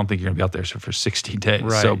record, you don't think you're going to be out there for 60 days.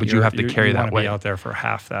 Right. So, but you have to carry that weight. You want to be out there for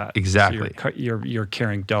half that. Exactly. So you're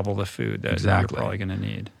carrying double the food that you're probably going to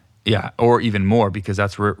need. Yeah, or even more, because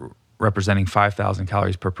that's representing 5,000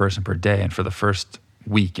 calories per person per day. And for the first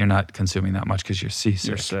week, you're not consuming that much because you're seasick.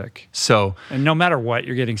 You're sick. So, and no matter what,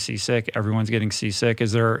 you're getting seasick. Everyone's getting seasick.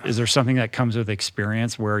 Is there something that comes with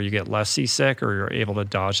experience where you get less seasick, or you're able to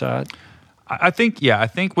dodge that? I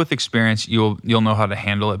think with experience, you'll know how to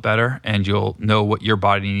handle it better, and you'll know what your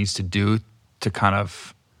body needs to do to kind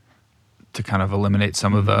of eliminate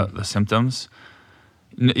some of the symptoms.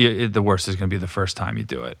 The worst is going to be the first time you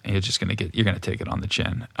do it, and you're going to take it on the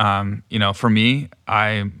chin. For me,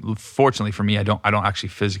 fortunately for me, I don't actually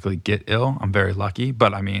physically get ill. I'm very lucky,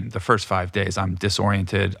 but I mean, the first 5 days, I'm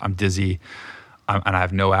disoriented, I'm dizzy, and I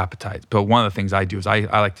have no appetite. But one of the things I do is I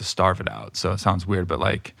like to starve it out. So it sounds weird, but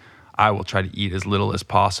like, I will try to eat as little as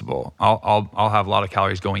possible. I'll have a lot of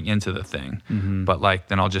calories going into the thing, but like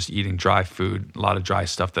then I'll just eating dry food, a lot of dry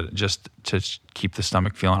stuff that just to keep the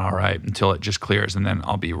stomach feeling all right until it just clears, and then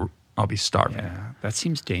I'll be starving. Yeah, that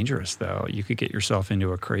seems dangerous though. You could get yourself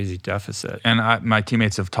into a crazy deficit. And my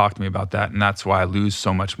teammates have talked to me about that, and that's why I lose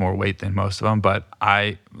so much more weight than most of them. But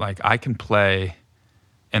I can play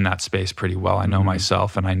in that space pretty well. I know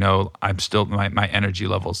myself, and I know I'm still my energy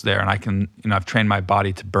level's there, and I can, I've trained my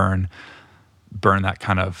body to burn that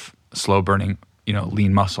kind of slow burning,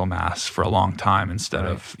 lean muscle mass for a long time instead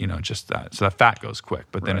of, just that. So that fat goes quick,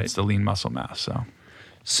 but then it's the lean muscle mass.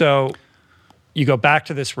 So you go back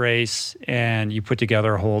to this race and you put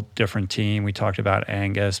together a whole different team. We talked about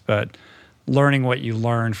Angus, but learning what you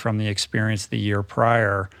learned from the experience the year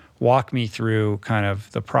prior, walk me through kind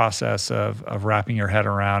of the process of wrapping your head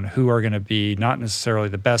around who are going to be not necessarily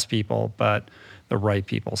the best people, but the right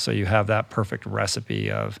people. So you have that perfect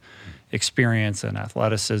recipe of experience and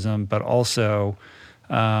athleticism, but also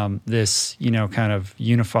this, kind of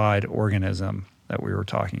unified organism that we were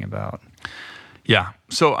talking about. Yeah.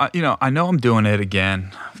 So, I know I'm doing it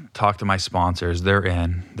again. I've talked to my sponsors.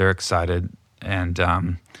 They're excited. And,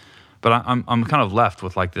 but I'm kind of left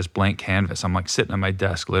with like this blank canvas. I'm like sitting at my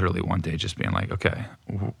desk literally one day just being like, okay,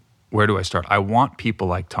 where do I start? I want people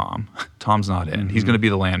like Tom. Tom's not in. He's going to be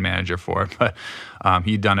the land manager for it, but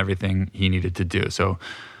he'd done everything he needed to do. So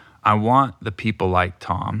I want the people like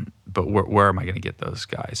Tom, but where am I going to get those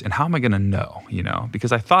guys? And how am I going to know,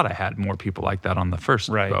 Because I thought I had more people like that on the first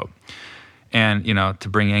boat. And, to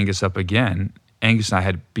bring Angus up again, Angus and I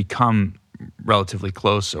had become relatively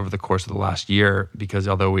close over the course of the last year because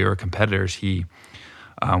although we were competitors, he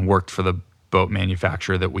worked for the boat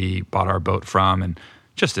manufacturer that we bought our boat from. And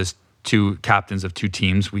just as two captains of two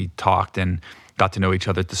teams, we talked and got to know each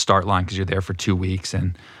other at the start line because you're there for 2 weeks.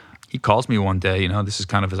 And he calls me one day, this is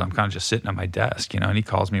kind of as I'm kind of just sitting at my desk, and he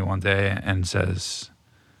calls me one day and says,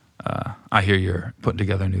 I hear you're putting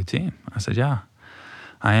together a new team. I said, yeah,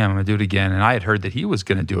 I am. I'm going to do it again. And I had heard that he was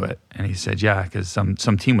going to do it. And he said, yeah, because some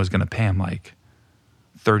team was going to pay him like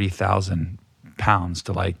 30,000 pounds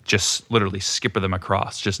to like just literally skipper them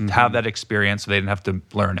across, just have that experience so they didn't have to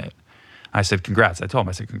learn it. I said, congrats. I told him,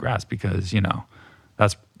 I said, congrats, because,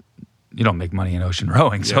 that's, you don't make money in ocean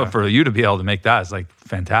rowing. So for you to be able to make that is like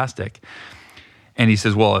fantastic. And he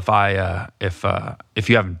says, well, if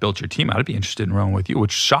you haven't built your team out, I'd be interested in rowing with you,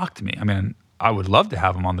 which shocked me. I mean, I would love to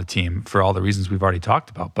have him on the team for all the reasons we've already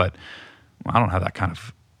talked about, but I don't have that kind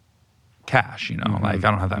of cash, like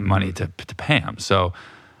I don't have that money to pay him. So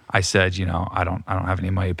I said, I don't have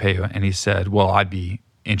any money to pay you. And he said, well, I'd be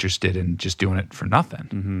interested in just doing it for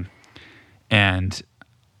nothing. And,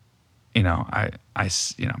 I'm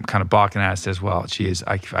kind of balking at it. Says, well, geez,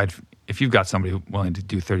 if you've got somebody willing to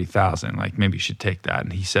do 30,000, like maybe you should take that.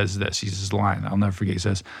 And he says this, he's his line, I'll never forget. He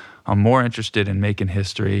says, I'm more interested in making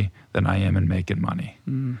history than I am in making money.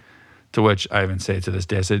 To which I even say to this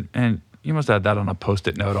day, I said, and you must have that on a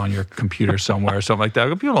Post-it note on your computer somewhere or something like that.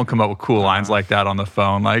 People don't come up with cool lines like that on the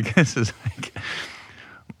phone. Like, this is like,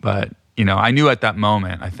 but, I knew at that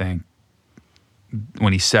moment, I think,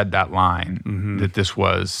 when he said that line, that this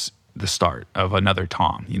was the start of another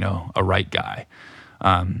Tom, a right guy.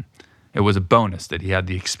 It was a bonus that he had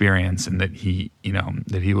the experience and that he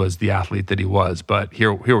was the athlete that he was. But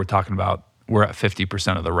here we're talking about, we're at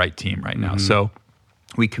 50% of the right team right now. So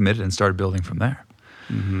we committed and started building from there.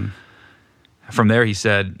 From there, he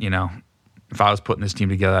said, if I was putting this team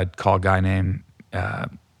together, I'd call a guy named,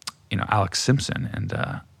 Alex Simpson. And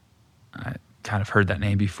I kind of heard that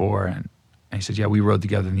name before. And he said, yeah, we rowed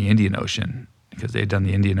together in the Indian Ocean because they had done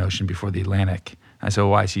the Indian Ocean before the Atlantic. I said,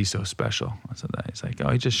 well, why is he so special? I said that. He's like,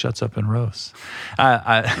 oh, he just shuts up and rows.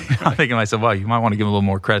 I'm thinking to myself, well, you might want to give him a little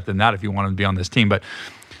more credit than that if you want him to be on this team. But,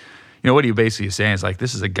 what he basically is saying is like,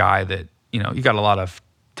 this is a guy that, you got a lot of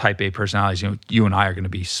type A personalities. You and I are going to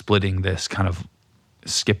be splitting this kind of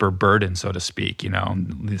skipper burden, so to speak,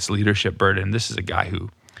 this leadership burden. This is a guy who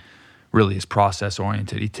really is process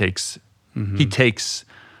oriented. He takes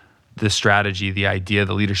the strategy, the idea,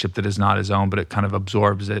 the leadership that is not his own, but it kind of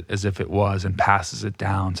absorbs it as if it was and passes it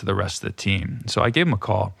down to the rest of the team. So I gave him a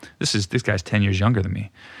call. This guy's 10 years younger than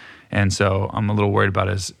me. And so I'm a little worried about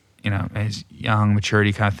his young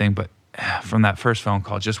maturity kind of thing. But from that first phone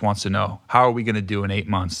call, just wants to know, how are we going to do in 8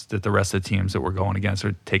 months that the rest of the teams that we're going against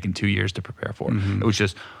are taking 2 years to prepare for? It was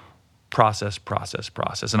just process.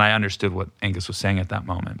 And I understood what Angus was saying at that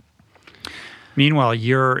moment. Meanwhile,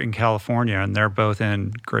 you're in California and they're both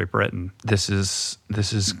in Great Britain. This is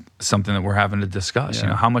something that we're having to discuss.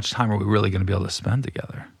 Yeah. How much time are we really going to be able to spend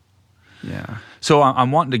together? Yeah. So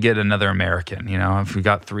I'm wanting to get another American. If we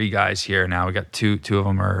got 3 guys here now, we got two of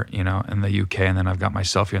them are in the UK, and then I've got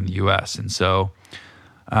myself here in the US. And so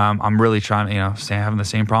I'm really trying to having the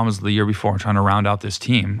same problems the year before. I'm trying to round out this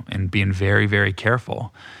team and being very, very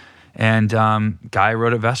careful. And guy I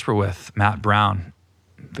rowed at Vesper with, Matt Brown.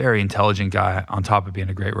 Very intelligent guy on top of being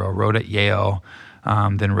a great rower. Rowed at Yale,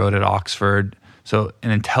 then rowed at Oxford. So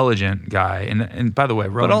an intelligent guy. And by the way,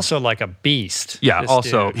 but also like a beast. Yeah,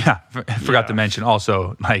 also, dude. I forgot to mention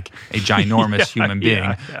also like a ginormous human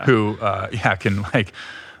being who can like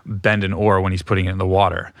bend an oar when he's putting it in the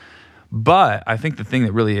water. But I think the thing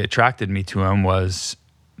that really attracted me to him was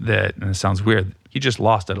that, and it sounds weird, he just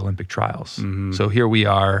lost at Olympic trials. So here we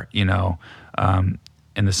are,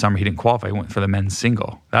 in the summer, he didn't qualify. He went for the men's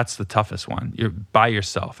single. That's the toughest one. You're by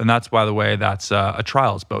yourself. And that's, by the way, that's a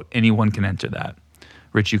trials boat. Anyone can enter that.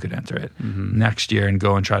 Rich, you could enter it next year and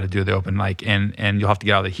go and try to do the open. And you'll have to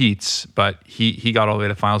get out of the heats. But he got all the way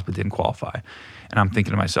to finals but didn't qualify. And I'm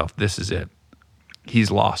thinking to myself, this is it.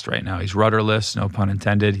 He's lost right now. He's rudderless, no pun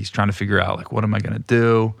intended. He's trying to figure out, what am I going to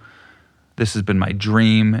do? This has been my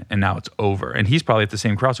dream, and now it's over. And he's probably at the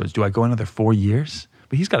same crossroads. Do I go another 4 years?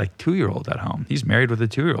 But he's got a 2-year-old at home. He's married with a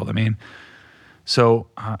 2-year-old. So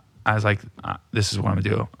I was like, this is what I'm going to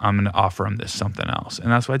do. I'm going to offer him something else.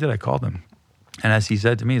 And that's what I did. I called him. And as he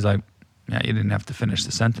said to me, he's like, yeah, you didn't have to finish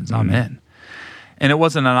the sentence. I'm in. And it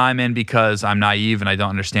wasn't an I'm in because I'm naive and I don't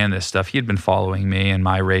understand this stuff. He had been following me in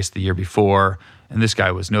my race the year before. And this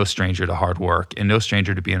guy was no stranger to hard work and no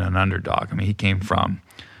stranger to being an underdog. He came from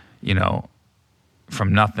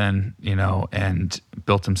nothing, and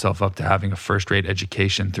built himself up to having a first-rate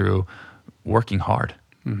education through working hard.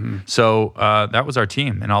 So that was our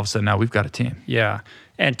team. And all of a sudden now we've got a team. Yeah.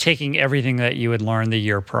 And taking everything that you had learned the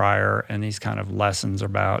year prior and these kind of lessons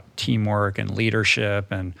about teamwork and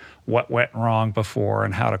leadership and what went wrong before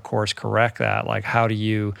and how to course correct that. Like, how do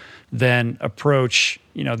you then approach,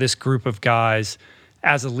 this group of guys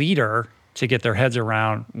as a leader to get their heads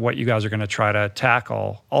around what you guys are going to try to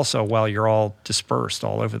tackle also while you're all dispersed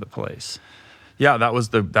all over the place? Yeah, that was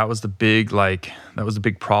the big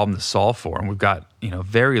problem to solve for. And we've got,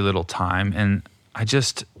 very little time. And I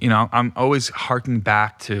just, I'm always harking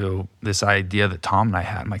back to this idea that Tom and I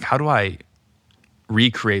had. I'm like, how do I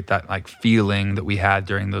recreate that feeling that we had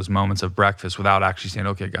during those moments of breakfast without actually saying,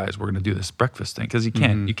 okay, guys, we're going to do this breakfast thing? Because you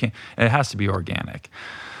can't, and it has to be organic.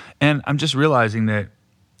 And I'm just realizing that,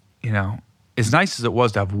 as nice as it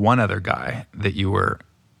was to have one other guy that you were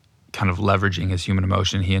kind of leveraging his human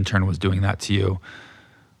emotion, he in turn was doing that to you.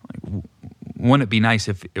 Like, wouldn't it be nice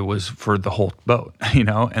if it was for the whole boat,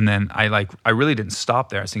 And then I really didn't stop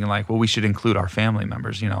there. I was thinking like, well, we should include our family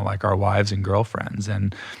members, like our wives and girlfriends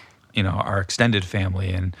and, our extended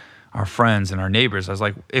family and our friends and our neighbors. I was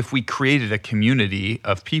like, if we created a community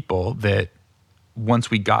of people that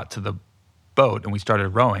once we got to the boat and we started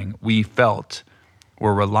rowing, we felt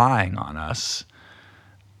were relying on us,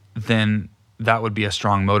 then that would be a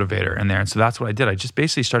strong motivator in there. And so that's what I did. I just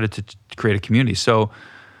basically started to create a community. So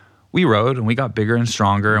we rowed and we got bigger and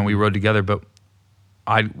stronger and we rowed together, but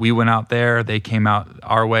we went out there, they came out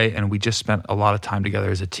our way, and we just spent a lot of time together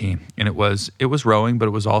as a team. And it was rowing, but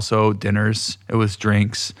it was also dinners, it was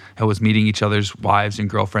drinks, it was meeting each other's wives and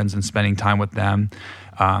girlfriends and spending time with them.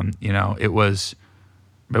 It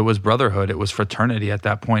was brotherhood, it was fraternity at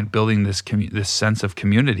that point, building this sense of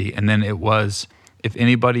community. And then it was, if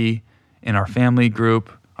anybody in our family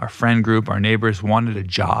group, our friend group, our neighbors wanted a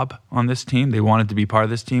job on this team, they wanted to be part of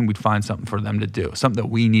this team, we'd find something for them to do, something that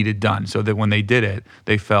we needed done, so that when they did it,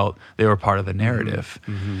 they felt they were part of the narrative.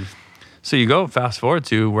 Mm-hmm. So you go fast forward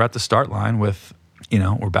to, we're at the start line with,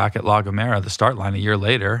 we're back at La Gomera, the start line a year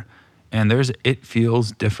later, and it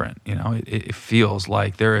feels different. It feels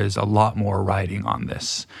like there is a lot more riding on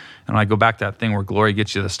this. And when I go back to that thing where glory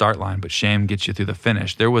gets you to the start line, but shame gets you through the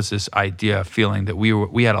finish, there was this idea, feeling that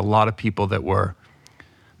we had a lot of people that were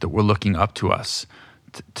looking up to us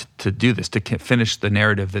to do this, to finish the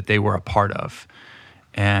narrative that they were a part of.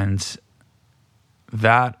 And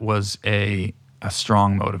that was a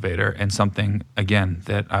strong motivator, and something, again,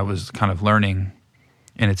 that I was kind of learning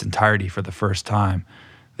in its entirety for the first time,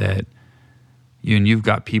 that you've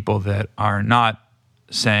got people that are not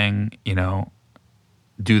saying,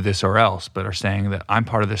 do this or else, but are saying that I'm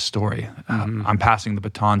part of this story. Mm-hmm. I'm passing the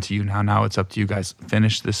baton to you now. Now it's up to you guys.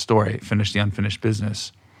 Finish this story, finish the unfinished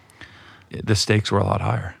business. The stakes were a lot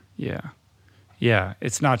higher. Yeah.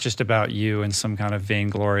 It's not just about you and some kind of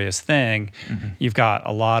vainglorious thing. Mm-hmm. You've got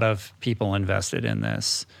a lot of people invested in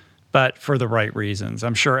this, but for the right reasons.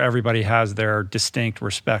 I'm sure everybody has their distinct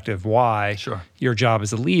respective why. Sure. Your job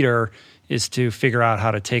as a leader is to figure out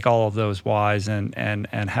how to take all of those whys and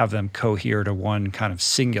have them cohere to one kind of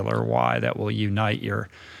singular why that will unite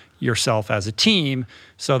yourself as a team,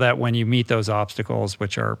 so that when you meet those obstacles,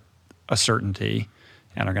 which are a certainty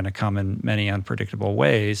and are going to come in many unpredictable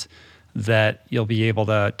ways, that you'll be able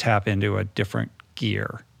to tap into a different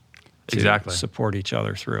gear to support each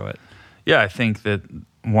other through it. Yeah, I think that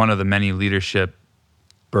one of the many leadership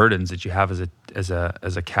burdens that you have as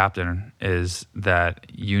a captain is that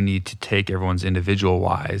you need to take everyone's individual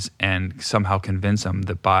whys and somehow convince them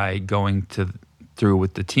that by going through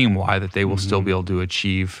with the team why, that they will mm-hmm. still be able to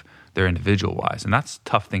achieve their individual whys. And that's a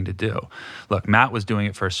tough thing to do. Look, Matt was doing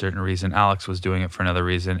it for a certain reason. Alex was doing it for another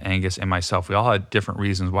reason. Angus and myself, we all had different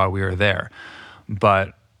reasons why we were there.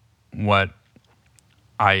 But what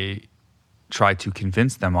I try to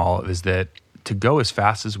convince them all is that to go as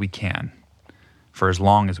fast as we can, for as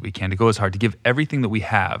long as we can, to go as hard, to give everything that we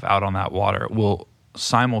have out on that water will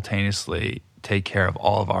simultaneously take care of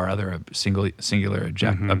all of our other singular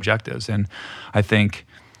mm-hmm. objectives. And I think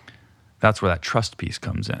that's where that trust piece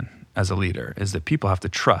comes in as a leader, is that people have to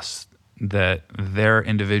trust that their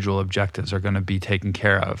individual objectives are going to be taken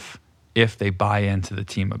care of if they buy into the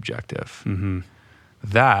team objective. Mm-hmm.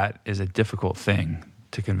 That is a difficult thing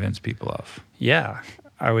to convince people of. Yeah,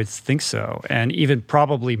 I would think so. And even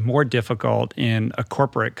probably more difficult in a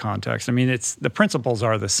corporate context. I mean, the principles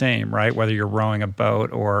are the same, right? Whether you're rowing a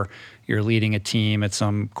boat or you're leading a team at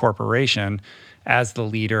some corporation, as the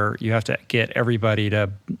leader, you have to get everybody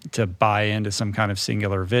to buy into some kind of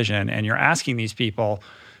singular vision. And you're asking these people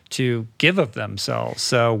to give of themselves.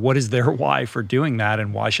 So what is their why for doing that,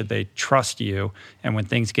 and why should they trust you? And when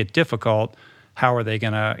things get difficult, how are they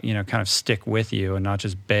going to, kind of stick with you and not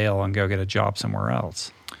just bail and go get a job somewhere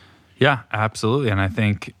else? Yeah, absolutely. And I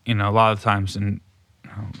think, a lot of times, and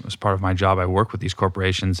as part of my job, I work with these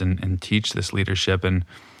corporations and teach this leadership. And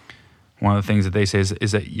one of the things that they say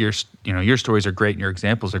is that your stories are great and your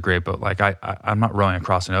examples are great, but like I'm not rowing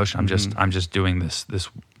across an ocean. I'm just doing this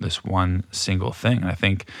one single thing. And I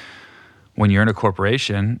think when you're in a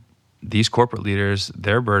corporation, these corporate leaders,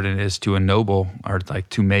 their burden is to ennoble, or like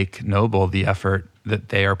to make noble, the effort that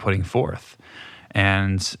they are putting forth.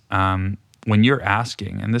 And when you're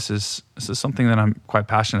asking, and this is something that I'm quite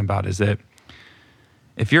passionate about, is that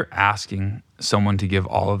if you're asking someone to give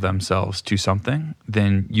all of themselves to something,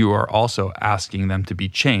 then you are also asking them to be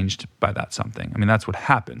changed by that something. I mean, that's what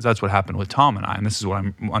happens. That's what happened with Tom and I. And this is what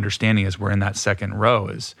I'm understanding as we're in that second row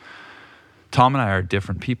is Tom and I are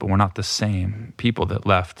different people. We're not the same people that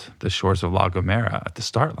left the shores of La Gomera at the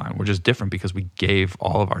start line. We're just different because we gave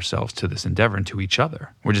all of ourselves to this endeavor and to each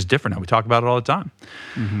other. We're just different now. We talk about it all the time.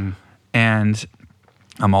 Mm-hmm. And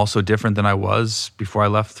I'm also different than I was before I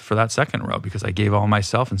left for that second row because I gave all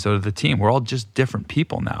myself and so did the team. We're all just different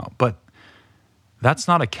people now. But that's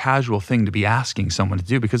not a casual thing to be asking someone to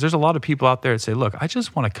do because there's a lot of people out there that say, look, I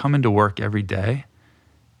just want to come into work every day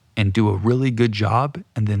and do a really good job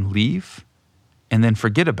and then leave and then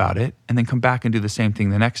forget about it and then come back and do the same thing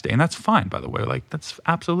the next day. And that's fine, by the way. Like, that's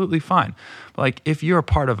absolutely fine. But like, if you're a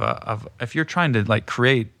part of if you're trying to like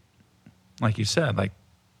create, like you said, like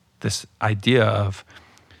this idea of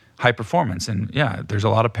high performance, and yeah, there's a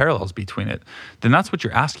lot of parallels between it, then that's what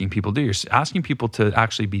you're asking people to do. You're asking people to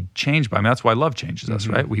actually be changed by. I mean, that's why love changes us,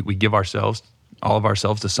 right? We give ourselves, all of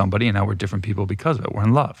ourselves to somebody, and now we're different people because of it. We're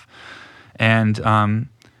in love. And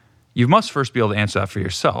you must first be able to answer that for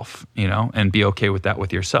yourself, you know, and be okay with that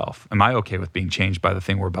with yourself. Am I okay with being changed by the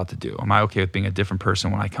thing we're about to do? Am I okay with being a different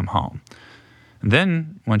person when I come home? And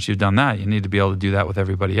then once you've done that, you need to be able to do that with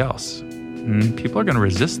everybody else. And people are going to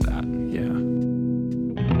resist that. Yeah.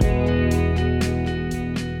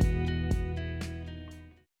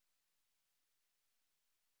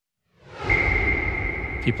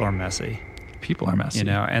 People are messy. People are messy. You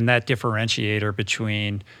know, and that differentiator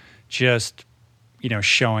between just, you know,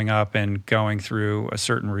 showing up and going through a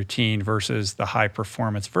certain routine versus the high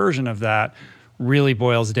performance version of that really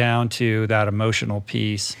boils down to that emotional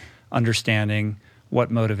piece, understanding what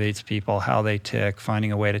motivates people, how they tick,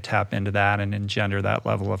 finding a way to tap into that and engender that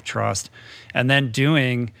level of trust, and then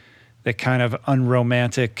doing the kind of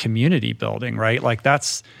unromantic community building, right? Like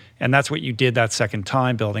that's what you did that second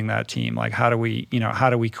time, building that team. Like how do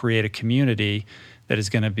we create a community that is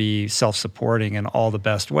going to be self-supporting in all the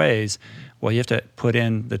best ways? Well, you have to put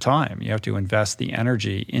in the time. You have to invest the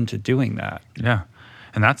energy into doing that. Yeah.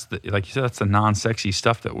 And that's like you said, that's the non-sexy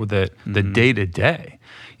stuff the day-to-day.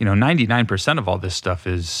 You know, 99% of all this stuff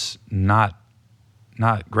is not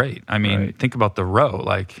great. I mean, Think about the row.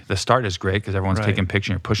 Like the start is great because everyone's taking pictures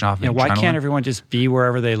and you're pushing off. Yeah, why can't everyone just be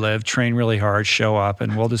wherever they live, train really hard, show up,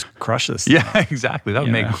 and we'll just crush this thing? Yeah, exactly. That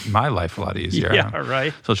would make my life a lot easier. Yeah,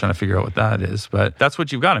 right. Still trying to figure out what that is. But that's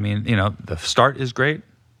what you've got. I mean, you know, the start is great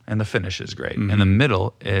and the finish is great. Mm-hmm. And the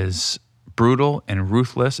middle is brutal and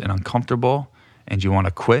ruthless and uncomfortable and you want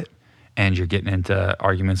to quit. And you're getting into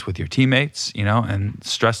arguments with your teammates, you know, and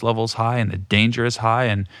stress level's high and the danger is high.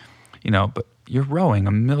 And, you know, but you're rowing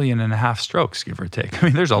 1.5 million strokes, give or take. I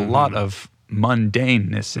mean, there's a lot of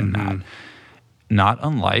mundaneness in that. Not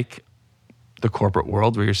unlike the corporate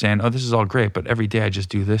world where you're saying, oh, this is all great, but every day I just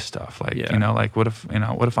do this stuff. Like, you know, like what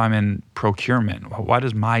if I'm in procurement? Why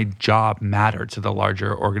does my job matter to the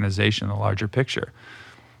larger organization, the larger picture?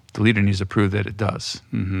 The leader needs to prove that it does.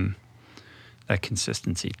 Mm-hmm. That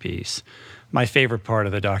consistency piece. My favorite part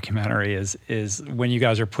of the documentary is when you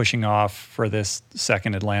guys are pushing off for this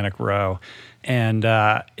second Atlantic row, and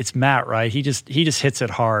it's Matt, right? He just hits it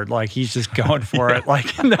hard, like he's just going for it.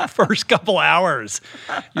 Like in the first couple hours,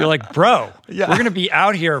 you're like, bro, we're gonna be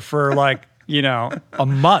out here for like, you know, a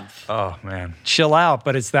month. Oh man, chill out.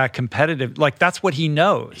 But it's that competitive. Like that's what he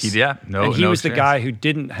knows. And he was the guy who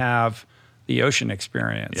didn't have the ocean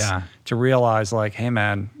experience to realize like, hey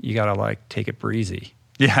man, you got to like take it breezy.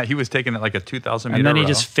 Yeah, he was taking it like a 2,000 meter and then he row.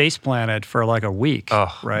 just face planted for like a week.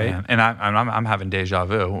 Oh, right. Man. And I'm having deja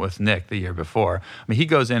vu with Nick the year before. I mean, he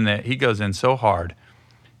goes in so hard,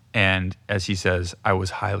 and as he says, I was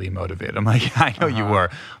highly motivated. I'm like, I know you were,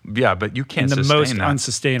 but you can't sustain that. In the most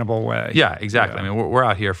unsustainable way. Yeah, exactly. Yeah. I mean, we're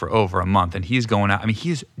out here for over a month, and he's going out. I mean,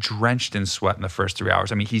 he's drenched in sweat in the first 3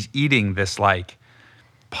 hours. I mean, he's eating this like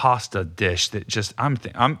pasta dish that just I'm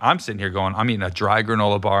sitting here going, I'm eating a dry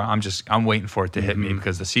granola bar. I'm waiting for it to hit me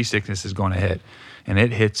because the seasickness is going to hit, and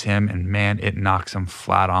it hits him, and man, it knocks him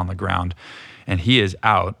flat on the ground, and he is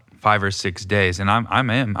out 5 or 6 days. And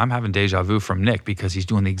I'm having deja vu from Nick because he's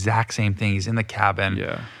doing the exact same thing. He's in the cabin.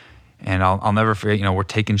 Yeah. And I'll never forget, you know, we're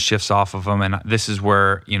taking shifts off of him, and this is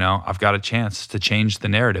where, you know, I've got a chance to change the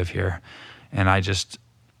narrative here. And I just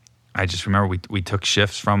remember we took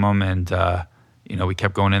shifts from him, and you know, we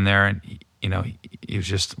kept going in there, and you know, he was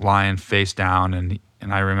just lying face down, and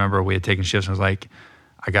I remember we had taken shifts, and I was like,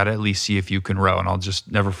 I got to at least see if you can row. And I'll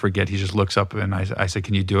just never forget, he just looks up, and I said,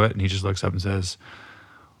 can you do it? And he just looks up and says,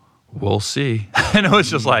 we'll see. And it was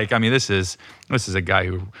just like, I mean, this is a guy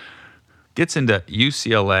who gets into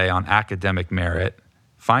UCLA on academic merit,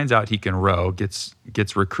 finds out he can row, gets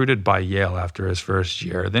recruited by Yale after his first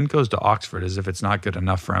year, then goes to Oxford as if it's not good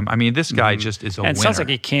enough for him. I mean, this guy just is a winner. And it sounds like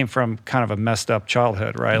he came from kind of a messed up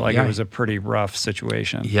childhood, right? Like it was a pretty rough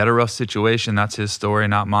situation. He had a rough situation. That's his story,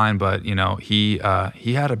 not mine. But, he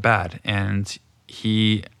had it bad. And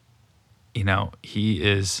he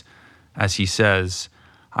is, as he says,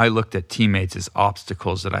 I looked at teammates as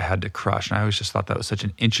obstacles that I had to crush. And I always just thought that was such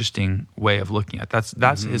an interesting way of looking at it.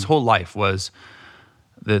 That's his whole life was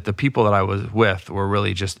that the people that I was with were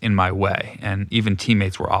really just in my way. And even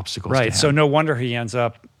teammates were obstacles to him. So no wonder he ends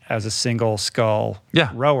up as a single scull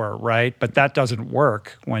rower, right? But that doesn't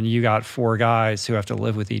work when you got 4 guys who have to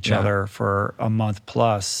live with each other for a month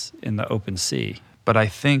plus in the open sea. But I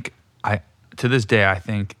think, to this day, I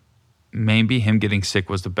think maybe him getting sick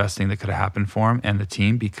was the best thing that could have happened for him and the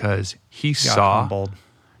team, because he saw... humbled.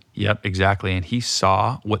 Yep, exactly. And he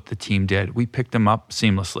saw what the team did. We picked him up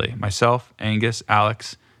seamlessly. Myself, Angus,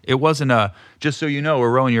 Alex. It wasn't just so you know,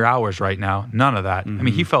 we're rowing your hours right now. None of that. I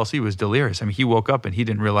mean, he fell asleep. He was delirious. I mean, he woke up and he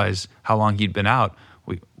didn't realize how long he'd been out.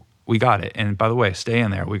 We got it. And by the way, stay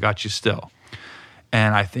in there. We got you still.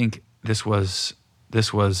 And I think this was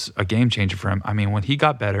a game changer for him. I mean, when he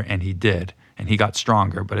got better, and he did, and he got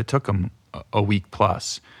stronger, but it took him a week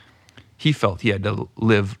plus, he felt he had to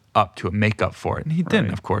live up to it, make up for it. And he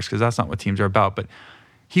didn't, of course, because that's not what teams are about. But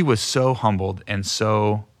he was so humbled and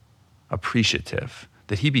so appreciative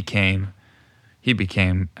that he became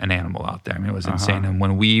an animal out there. I mean, it was insane. And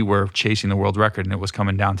when we were chasing the world record and it was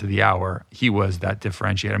coming down to the hour, he was that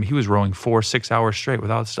differentiator. I mean, he was rowing 4-6 hours straight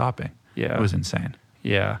without stopping. Yeah. It was insane.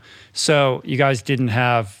 Yeah. So you guys didn't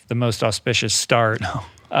have the most auspicious start. No.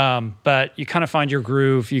 But you kind of find your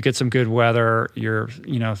groove. You get some good weather. You're,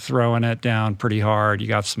 throwing it down pretty hard. You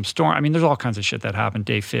got some storm. I mean, there's all kinds of shit that happened.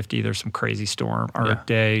 Day 50, there's some crazy storm. Or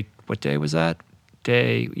day, what day was that?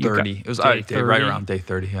 Day 30. It was right around day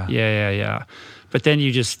 30, yeah. Yeah. But then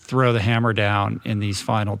you just throw the hammer down in these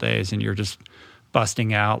final days, and you're just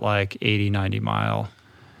busting out like 80, 90-mile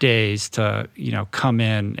days to, come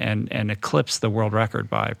in and eclipse the world record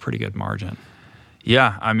by a pretty good margin.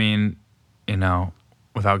 Yeah, I mean,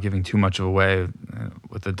 without giving too much away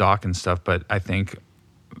with the dock and stuff, but I think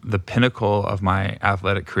the pinnacle of my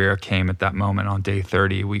athletic career came at that moment on day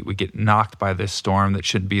 30. We get knocked by this storm that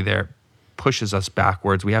shouldn't be there, pushes us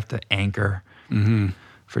backwards. We have to anchor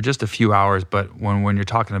for just a few hours, but when you're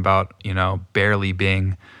talking about, barely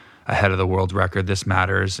being ahead of the world record, this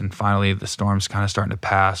matters. And finally, the storm's kind of starting to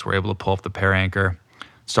pass. We're able to pull up the pair anchor,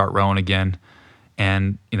 start rowing again.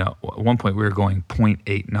 And, at one point we were going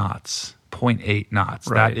 0.8 knots. 0.8 knots.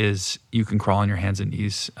 Right. That is, you can crawl on your hands and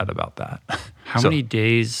knees at about that. How many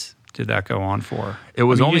days did that go on for? It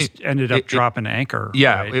was only... You just ended up dropping anchor.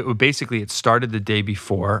 Yeah. Right? It started the day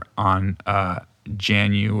before on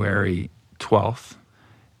January 12th.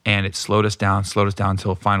 And it slowed us down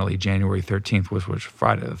until finally January 13th, which was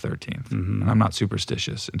Friday the 13th. And I'm not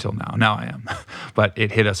superstitious until now. Now I am. But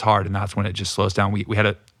it hit us hard, and that's when it just slows down.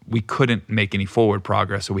 We couldn't make any forward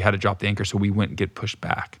progress, so we had to drop the anchor, so we wouldn't get pushed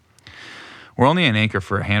back. We're only an anchor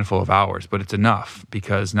for a handful of hours, but it's enough,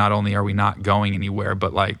 because not only are we not going anywhere,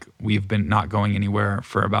 but we've been not going anywhere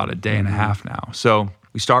for about a day and a half now. So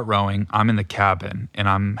we start rowing. I'm in the cabin, and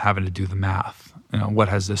I'm having to do the math. What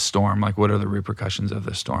has this storm, what are the repercussions of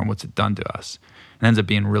this storm? What's it done to us? It ends up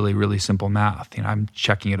being really, really simple math. I'm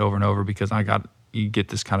checking it over and over because you get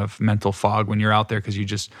this kind of mental fog when you're out there because you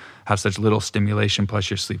just have such little stimulation, plus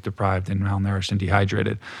you're sleep deprived and malnourished and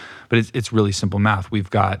dehydrated. But it's really simple math. We've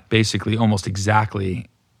got basically almost exactly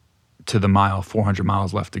to the mile, 400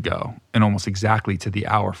 miles left to go, and almost exactly to the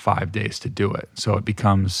hour, 5 days to do it. So it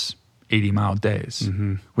becomes 80-mile days.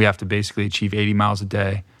 We have to basically achieve 80 miles a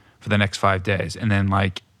day for the next 5 days. And then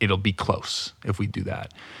it'll be close if we do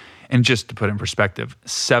that. And just to put it in perspective,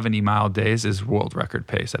 70-mile days is world record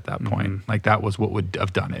pace at that point. That was what would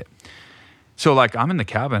have done it. So I'm in the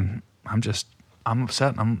cabin. I'm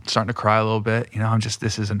upset. I'm starting to cry a little bit.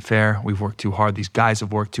 This isn't fair. We've worked too hard. These guys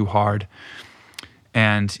have worked too hard.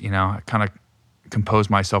 And, I kind of compose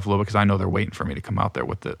myself a little bit because I know they're waiting for me to come out there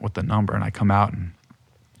with the number. And I come out and,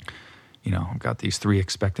 I've got these 3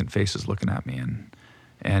 expectant faces looking at me,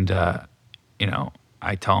 and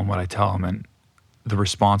I tell them what I tell them, and the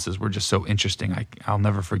responses were just so interesting. I'll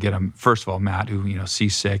never forget them. First of all, Matt, who,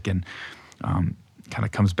 seasick and kind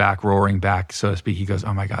of comes back, roaring back, so to speak. He goes,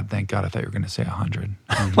 "Oh my God, thank God, I thought you were going to say 100.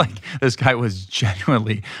 This guy was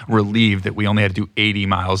genuinely relieved that we only had to do 80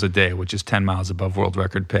 miles a day, which is 10 miles above world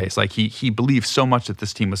record pace. He believed so much that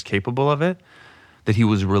this team was capable of it that he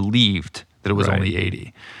was relieved that it was only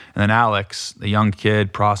 80. And then Alex, the young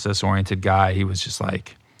kid, process-oriented guy, he was just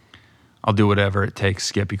I'll do whatever it takes.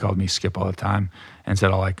 Skip, he called me Skip all the time, and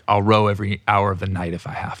said I'll row every hour of the night if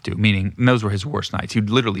I have to. Meaning, and those were his worst nights. He'd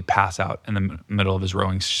literally pass out in the middle of his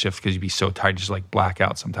rowing shift because he'd be so tired, just like black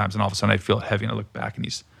out sometimes. And all of a sudden, I'd feel it heavy, and I look back, and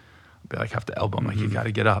I'd be like, have to elbow him, like, you got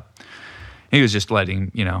to get up. He was just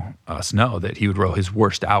letting us know that he would row his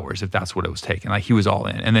worst hours if that's what it was taking. Like, he was all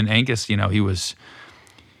in. And then Angus, he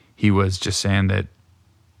was just saying that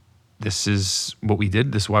this is what we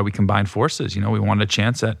did. This is why we combined forces. We wanted a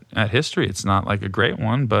chance at history. It's not like a great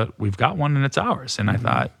one, but we've got one and it's ours. And I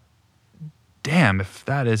thought, damn, if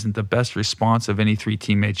that isn't the best response of any 3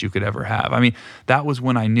 teammates you could ever have. I mean, that was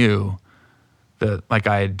when I knew that like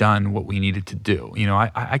I had done what we needed to do.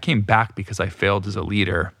 I came back because I failed as a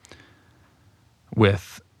leader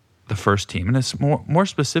with the first team. And it's more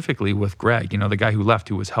specifically with Greg, the guy who left,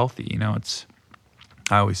 who was healthy.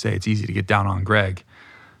 I always say it's easy to get down on Greg.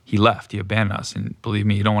 He left. He abandoned us. And believe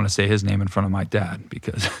me, you don't want to say his name in front of my dad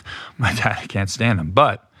because my dad can't stand him.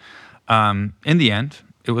 But in the end,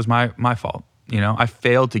 it was my fault. I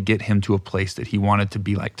failed to get him to a place that he wanted to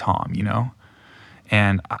be like Tom,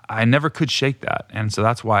 And I never could shake that. And so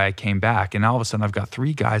that's why I came back. And all of a sudden, I've got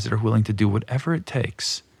 3 guys that are willing to do whatever it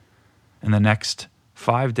takes in the next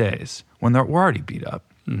 5 days when we're already beat up.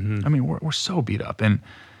 I mean, we're so beat up. And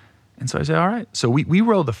so I say, all right. So we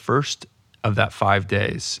row the first of that 5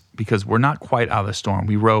 days because we're not quite out of the storm.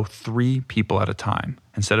 We row 3 people at a time.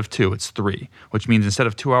 Instead of 2, it's 3, which means instead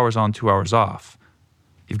of 2 hours on, 2 hours off,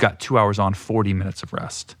 you've got 2 hours on, 40 minutes of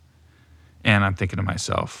rest. And I'm thinking to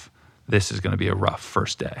myself, this is going to be a rough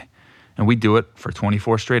first day. And we do it for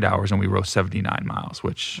 24 straight hours and we row 79 miles,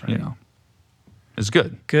 which, is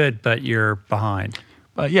good. Good, but you're behind.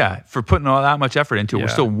 But yeah, for putting all that much effort into it, we're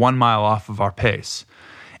still 1 mile off of our pace.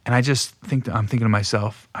 And I just I'm thinking to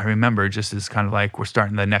myself, I remember just as kind of like we're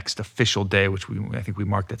starting the next official day, which I think we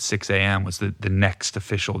marked at 6 a.m. was the next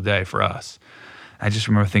official day for us. I just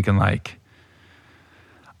remember thinking like,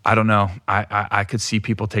 I don't know, I could see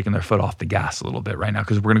people taking their foot off the gas a little bit right now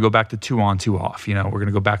because we're going to go back to 2 on, 2 off. We're going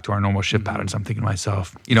to go back to our normal shift patterns. I'm thinking to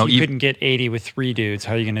myself, if you couldn't get 80 with 3 dudes,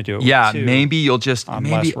 how are you going to do it with 2? Maybe you'll just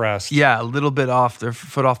less rest. Yeah, a little bit off their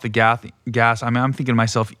foot off the gas. I mean, I'm thinking to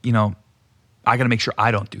myself, I got to make sure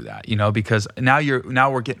I don't do that, because now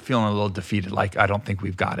we're feeling a little defeated. Like, I don't think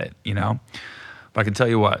we've got it, But I can tell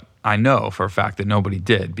you what, I know for a fact that nobody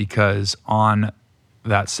did because on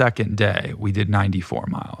that second day, we did 94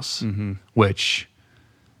 miles, which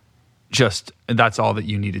that's all that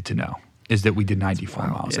you needed to know is that we did 94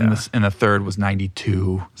 miles. Yeah. And the third was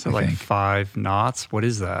 92. So like 5 knots? What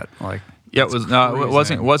is that? Like, yeah, it was. No,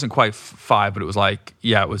 it wasn't quite 5, but it was like,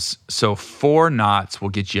 it was. So 4 knots will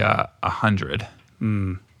get you 100,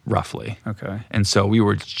 roughly. Okay. And so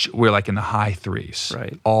we're like in the high 3s,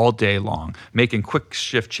 right, all day long, making quick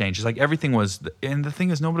shift changes. Like everything was. And the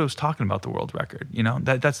thing is, nobody was talking about the world record.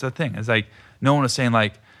 That's the thing. It's like no one was saying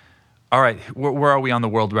like, all right, where are we on the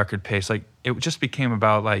world record pace? Like it just became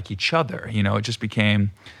about like each other. It just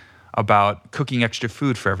became about cooking extra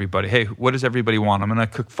food for everybody. Hey, what does everybody want? I'm going to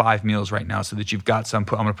cook 5 meals right now so that you've got some.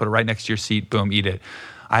 I'm going to put it right next to your seat. Boom, eat it.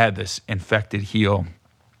 I had this infected heel.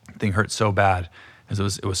 Thing hurt so bad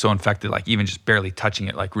because it was so infected. Like even just barely touching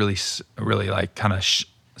it, like really like kind of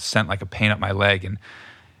sent like a pain up my leg. And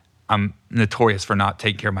I'm notorious for not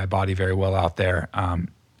taking care of my body very well out there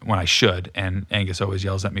when I should. And Angus always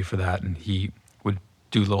yells at me for that. And he would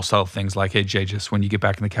do little subtle things like, hey, Jay, just when you get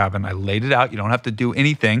back in the cabin, I laid it out. You don't have to do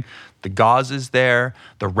anything. The gauze is there.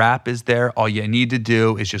 The wrap is there. All you need to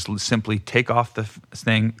do is just simply take off the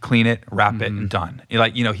thing, clean it, wrap it, and done.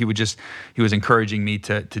 Like, he was encouraging me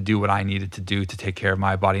to do what I needed to do to take care of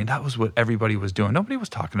my body. And that was what everybody was doing. Nobody was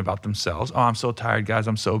talking about themselves. Oh, I'm so tired, guys.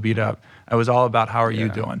 I'm so beat up. It was all about how are you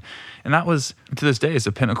doing? And that was, to this day, is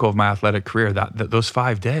the pinnacle of my athletic career, those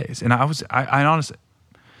 5 days. And I honestly,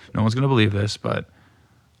 no one's going to believe this, but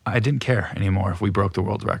I didn't care anymore if we broke the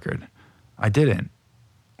world record. I didn't.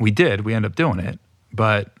 We did. We ended up doing it.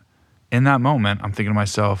 But in that moment, I'm thinking to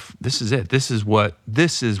myself, this is it. This is what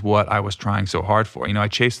I was trying so hard for. I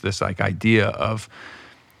chased this like idea of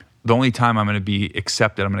the only time I'm going to be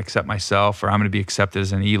accepted, I'm going to accept myself, or I'm going to be accepted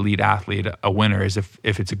as an elite athlete, a winner, is if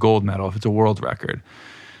it's a gold medal, if it's a world record.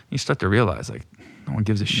 You start to realize like no one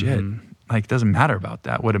gives a shit. Like, it doesn't matter about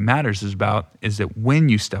that. What it matters is that when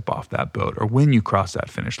you step off that boat or when you cross that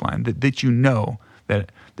finish line, that you know that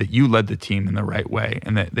you led the team in the right way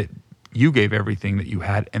and that you gave everything that you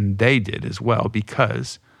had and they did as well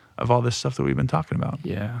because of all this stuff that we've been talking about.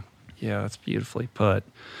 Yeah, that's beautifully put.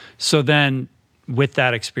 So then with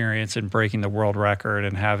that experience and breaking the world record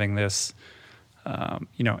and having this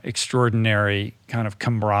extraordinary kind of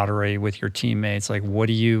camaraderie with your teammates. Like, what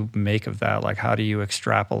do you make of that? Like, how do you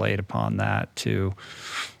extrapolate upon that to,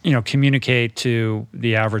 communicate to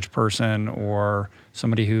the average person or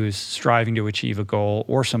somebody who's striving to achieve a goal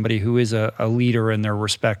or somebody who is a leader in their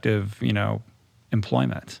respective,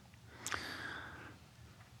 employment?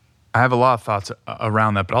 I have a lot of thoughts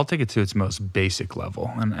around that, but I'll take it to its most basic level.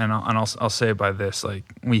 And I'll say it by this, like,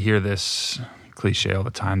 we hear this cliche all the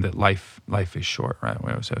time that life is short, right?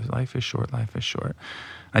 We always say life is short, life is short.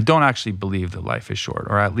 I don't actually believe that life is short,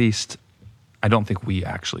 or at least I don't think we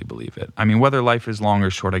actually believe it. I mean, whether life is long or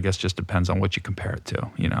short, I guess just depends on what you compare it to,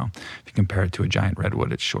 If you compare it to a giant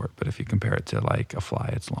redwood, it's short. But if you compare it to like a fly,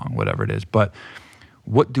 it's long, whatever it is. But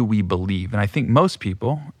what do we believe? And I think most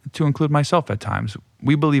people, to include myself at times,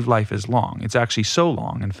 we believe life is long. It's actually so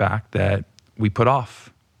long, in fact, that we put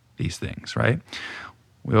off these things, right?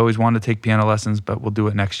 We always want to take piano lessons, but we'll do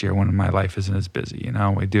it next year when my life isn't as busy.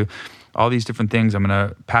 We do all these different things. I'm going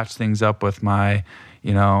to patch things up with my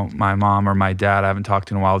mom or my dad I haven't talked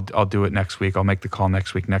to in a while. I'll do it next week. I'll make the call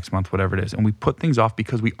next week, next month, whatever it is. And we put things off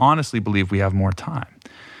because we honestly believe we have more time.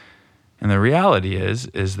 And the reality is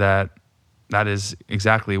that is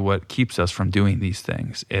exactly what keeps us from doing these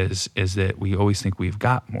things, is that we always think we've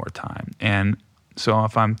got more time. And so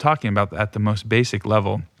if I'm talking about at the most basic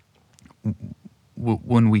level,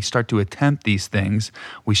 when we start to attempt these things,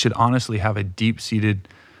 we should honestly have a deep-seated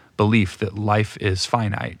belief that life is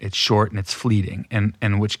finite, it's short, and it's fleeting, and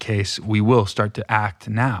in which case we will start to act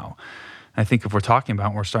now. I think if we're talking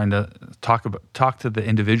about, we're starting to talk to the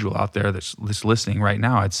individual out there that's listening right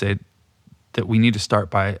now, I'd say that we need to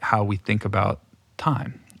start by how we think about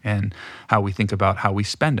time and how we think about how we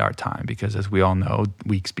spend our time, because as we all know,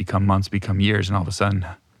 weeks become months, become years, and all of a sudden,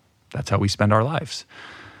 that's how we spend our lives.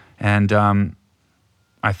 And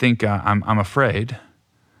I think I'm afraid,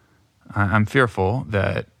 I'm fearful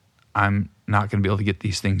that I'm not going to be able to get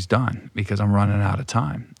these things done because I'm running out of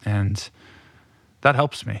time, and that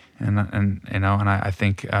helps me. And I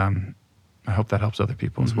think I hope that helps other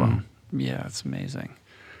people as well. Yeah, it's amazing.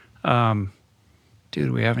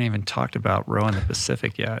 Dude, we haven't even talked about rowing the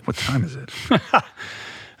Pacific yet. What time is it?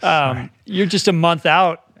 You're just a month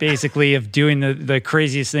out, basically, of doing the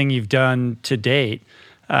craziest thing you've done to date.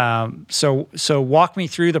 So walk me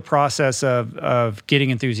through the process of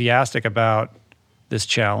getting enthusiastic about this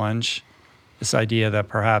challenge, this idea that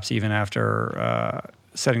perhaps even after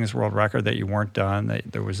setting this world record that you weren't done, that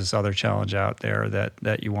there was this other challenge out there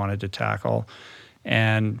that you wanted to tackle,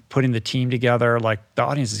 and putting the team together. Like, the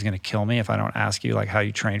audience is going to kill me if I don't ask you like how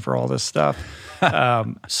you train for all this stuff.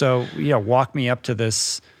 So walk me up to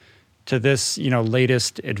this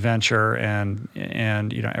latest adventure and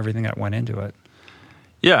everything that went into it.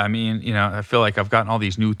 Yeah, I mean, I feel like I've gotten all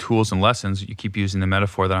these new tools and lessons. You keep using the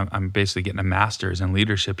metaphor that I'm basically getting a master's in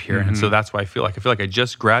leadership here. Mm-hmm. And so that's why I feel like I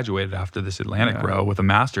just graduated after this Atlantic row with a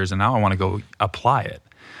master's, and now I want to go apply it.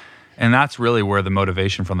 And that's really where the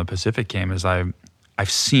motivation from the Pacific came, is I've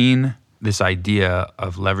seen this idea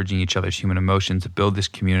of leveraging each other's human emotions to build this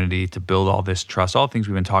community, to build all this trust, all the things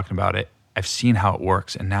we've been talking about. I've seen how it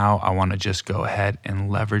works, and now I want to just go ahead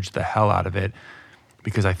and leverage the hell out of it,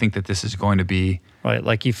 because I think that this is going to be... Right,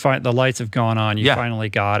 like you find the lights have gone on, you finally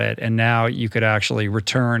got it, and now you could actually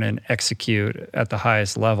return and execute at the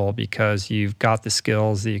highest level because you've got the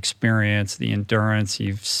skills, the experience, the endurance,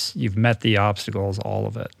 you've met the obstacles, all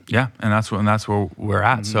of it. Yeah, and that's where we're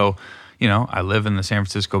at. Mm-hmm. So, I live in the San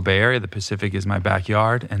Francisco Bay Area. The Pacific is my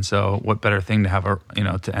backyard, and so what better thing to have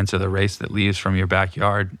to enter the race that leaves from your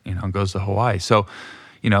backyard, and goes to Hawaii. So,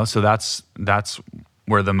 so that's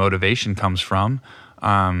where the motivation comes from.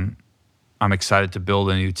 I'm excited to build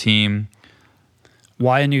a new team.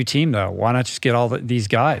 Why a new team, though? Why not just get all these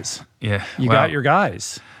guys? Yeah, you got your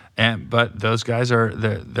guys. But those guys are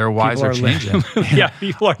their wives are changing.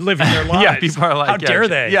 People are living their lives. Yeah, people are like, how dare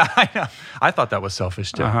they? Yeah, I know. I thought that was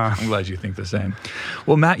selfish too. Uh-huh. I'm glad you think the same.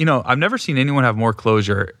 Well, Matt, I've never seen anyone have more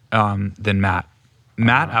closure than Matt.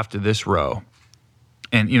 Matt, after this row,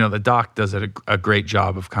 and the doc does a great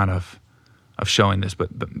job of kind of showing this,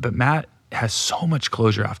 but Matt has so much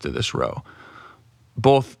closure after this row,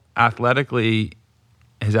 both athletically,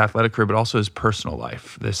 his athletic career, but also his personal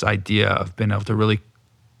life. This idea of being able to really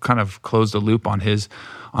kind of close the loop on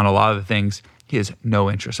a lot of the things. He has no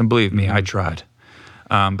interest, and believe me, I tried,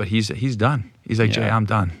 but he's done. He's like, Jay, I'm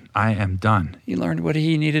done. I am done. He learned what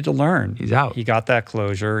he needed to learn. He's out. He got that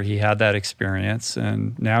closure. He had that experience,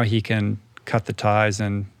 and now he can cut the ties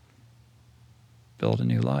and build a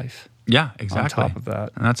new life. Yeah, exactly. On top of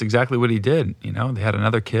that. And that's exactly what he did. They had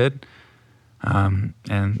another kid, and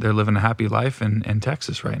they're living a happy life in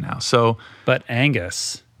Texas right now. So, but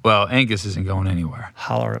Angus, Well, Angus isn't going anywhere.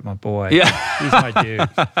 Holler at my boy. Yeah. He's my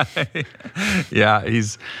dude. Yeah,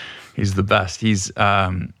 he's the best. He's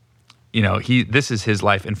this is his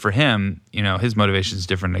life, and for him, his motivation is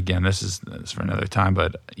different. Again, this is for another time,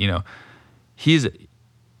 but he's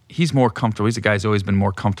more comfortable. He's a guy who's always been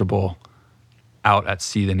more comfortable out at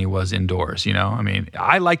sea than he was indoors. I mean,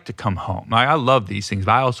 I like to come home. I love these things,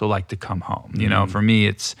 but I also like to come home. For me,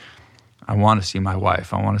 it's I want to see my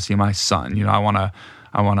wife. I want to see my son. I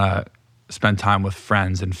want to spend time with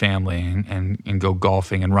friends and family and go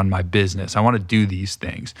golfing and run my business. I want to do these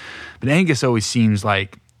things. But Angus always seems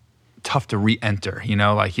like tough to re-enter,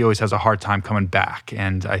 like he always has a hard time coming back.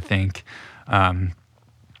 And I think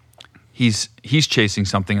he's chasing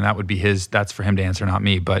something, and that would be that's for him to answer, not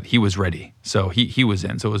me, but he was ready. So he was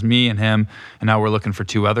in. So it was me and him, and now we're looking for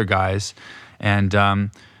 2 other guys. And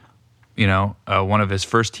one of his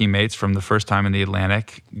first teammates from the first time in the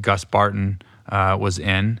Atlantic, Gus Barton, was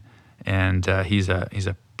in, and he's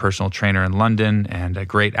a personal trainer in London and a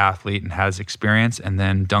great athlete and has experience. And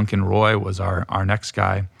then Duncan Roy was our next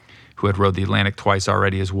guy, who had rowed the Atlantic twice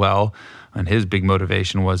already as well. And his big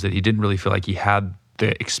motivation was that he didn't really feel like he had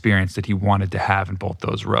the experience that he wanted to have in both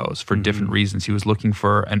those rows for different reasons. He was looking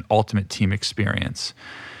for an ultimate team experience.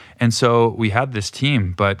 And so we had this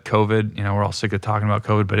team, but COVID, we're all sick of talking about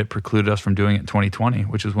COVID, but it precluded us from doing it in 2020,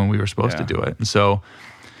 which is when we were supposed to do it. And so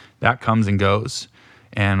that comes and goes.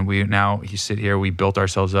 And you sit here, we built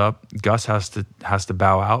ourselves up. Gus has to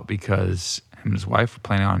bow out because him and his wife are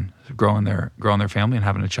planning on growing their family and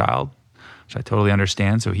having a child, which I totally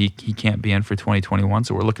understand. So he can't be in for 2021.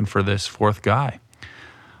 So we're looking for this 4th guy.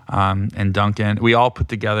 And Duncan, we all put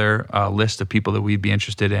together a list of people that we'd be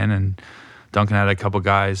interested in, and Duncan had a couple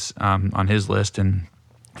guys on his list, and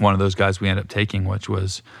one of those guys we ended up taking, which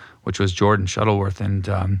was Jordan Shuttleworth.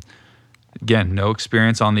 And again, no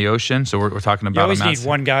experience on the ocean, so we're talking about. You always need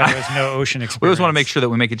one guy who has no ocean experience. We always want to make sure that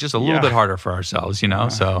we make it just a little bit harder for ourselves,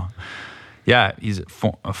 So, yeah, he's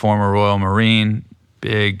a former Royal Marine,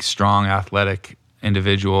 big, strong, athletic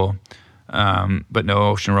individual, but no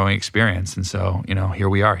ocean rowing experience. And so, here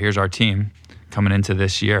we are. Here's our team coming into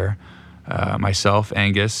this year. Myself,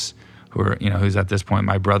 Angus, who's at this point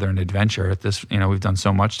my brother in adventure. At this, we've done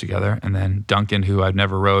so much together. And then Duncan, who I've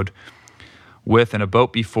never rowed with in a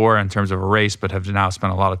boat before in terms of a race, but have now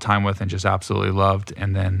spent a lot of time with and just absolutely loved.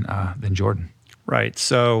 And then Jordan. Right.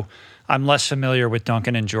 So I'm less familiar with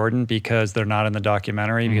Duncan and Jordan because they're not in the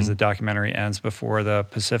documentary, because the documentary ends before the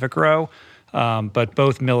Pacific row. But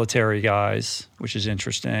both military guys, which is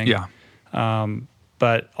interesting. Yeah.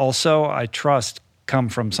 But also, I trust, come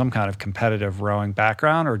from some kind of competitive rowing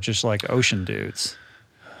background, or just like ocean dudes?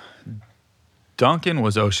 Duncan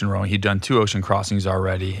was ocean rowing. He'd done 2 ocean crossings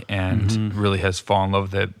already and really has fallen in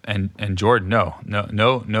love with it. And Jordan,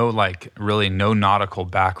 no, like really no nautical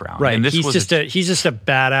background. Right. And he's just a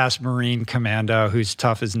badass Marine commando who's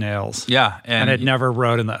tough as nails. Yeah. And had never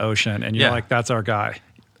rowed in the ocean. And you're like, that's our guy.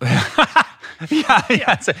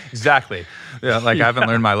 Yeah, exactly. Yeah, like I haven't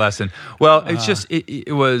learned my lesson. Well, it's just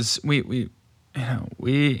it was we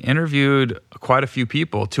interviewed quite a few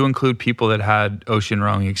people, to include people that had ocean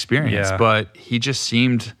rowing experience. But he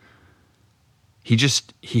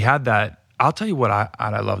had that. I'll tell you what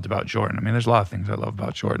I loved about Jordan. I mean, there's a lot of things I love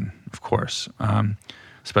about Jordan, of course,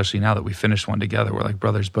 especially now that we finished one together. We're like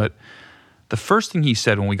brothers. But the first thing he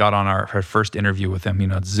said when we got on our first interview with him,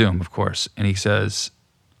 it's Zoom, of course, and he says,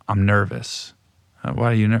 "I'm nervous."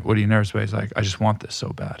 What are you nervous about? He's like, "I just want this so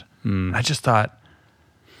bad." I just thought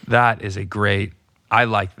that is a great. I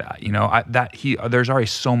like that. There's already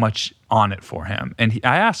so much on it for him. And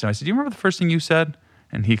I asked him. I said, "Do you remember the first thing you said?"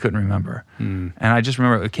 And he couldn't remember. And I just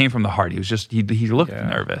remember it came from the heart. He was just he looked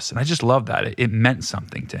nervous, and I just loved that. It meant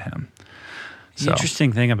something to him. The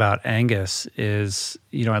interesting thing about Angus is,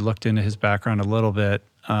 I looked into his background a little bit.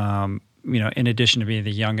 In addition to being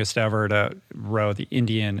the youngest ever to row the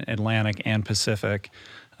Indian, Atlantic, and Pacific,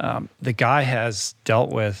 the guy has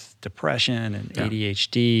dealt with depression and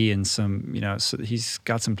ADHD and some, so he's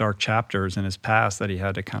got some dark chapters in his past that he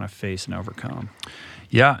had to kind of face and overcome.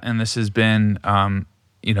 Yeah, and this has been,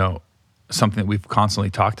 something that we've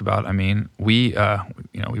constantly talked about. I mean, we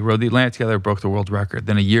rowed the Atlantic together, broke the world record.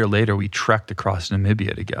 Then a year later, we trekked across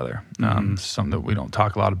Namibia together. Something that we don't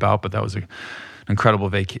talk a lot about, but that was an incredible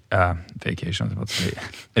vacation. I was about to say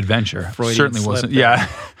adventure. Freudian certainly wasn't. Yeah,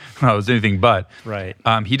 no, it was anything but. Right.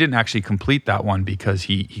 He didn't actually complete that one because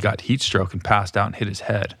he got heat stroke and passed out and hit his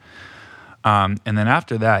head. And then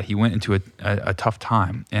after that, he went into a tough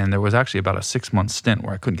time, and there was actually about a 6-month stint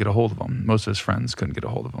where I couldn't get a hold of him. Most of his friends couldn't get a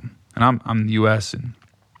hold of him, and I'm in the U.S. and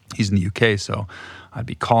He's in the UK, so I'd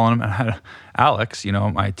be calling him. And I had Alex, our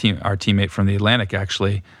teammate from the Atlantic,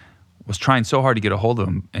 actually was trying so hard to get a hold of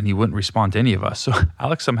him, and he wouldn't respond to any of us. So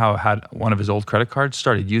Alex somehow had one of his old credit cards,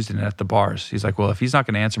 started using it at the bars. He's like, well, if he's not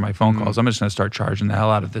going to answer my phone calls, I'm just going to start charging the hell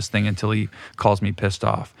out of this thing until he calls me pissed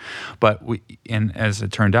off. But and as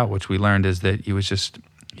it turned out, which we learned is that he was just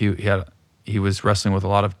he was wrestling with a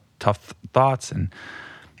lot of tough thoughts,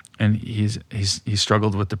 and he's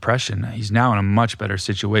struggled with depression. He's now in a much better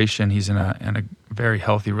situation. He's in a very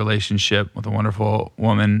healthy relationship with a wonderful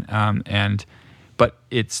woman, but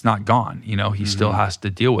it's not gone. He still has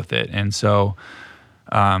to deal with it. And so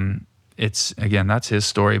it's, again, that's his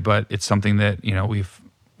story, but it's something that,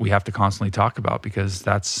 we have to constantly talk about, because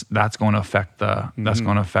that's going to affect that's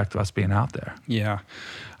going to affect us being out there. Yeah.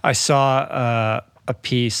 I saw a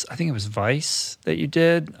piece, I think it was Vice that you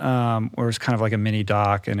did, where it was kind of like a mini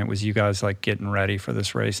doc, and it was you guys like getting ready for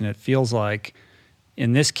this race. And it feels like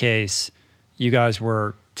in this case, you guys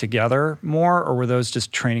were together more, or were those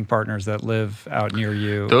just training partners that live out near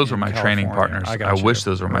you? Those were my California? training partners. I wish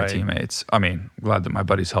those were my teammates. I mean, glad that my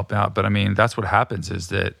buddies helped out. But I mean, that's what happens, is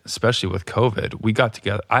that, especially with COVID, we got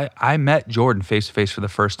together. I met Jordan face to face for the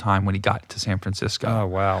first time when he got to San Francisco. Oh,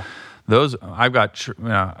 wow. I've got San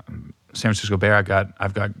Francisco Bay. I've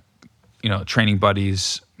got training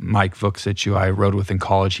buddies. Mike Vuksic, who I rode with in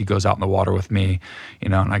college, he goes out in the water with me.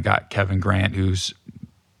 And I got Kevin Grant, who's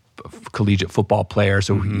collegiate football player,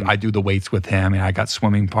 so I do the weights with him, and I got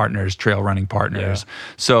swimming partners, trail running partners. Yeah.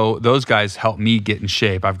 So those guys help me get in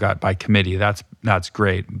shape. I've got by committee. That's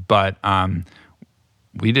great, but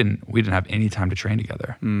we didn't have any time to train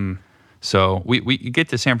together. So we get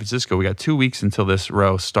to San Francisco. We got 2 weeks until this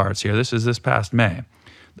row starts here. This is this past May.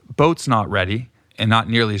 Boat's not ready, and not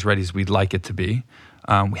nearly as ready as we'd like it to be.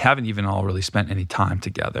 We haven't even all really spent any time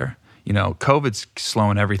together. COVID's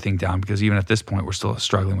slowing everything down, because even at this point, we're still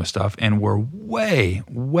struggling with stuff, and we're way,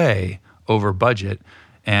 way over budget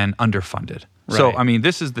and underfunded. Right. So, I mean,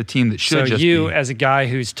 this is the team that should just be. So you, as a guy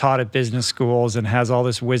who's taught at business schools and has all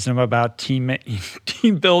this wisdom about team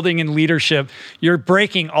building and leadership, you're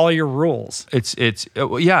breaking all your rules.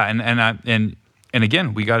 Yeah, and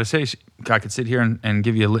again, we got to say, I could sit here and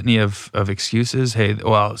give you a litany of excuses. Hey,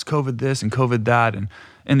 well, it's COVID this and COVID that, and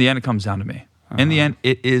in the end, it comes down to me. In the end,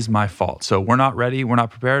 it is my fault. So we're not ready. We're not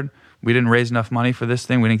prepared. We didn't raise enough money for this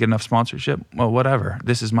thing. We didn't get enough sponsorship. Well, whatever.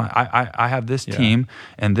 This is I have this team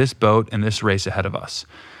and this boat and this race ahead of us.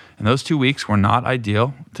 And those 2 weeks were not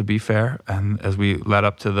ideal, to be fair. And as we led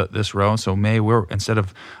up to this row, so May, I was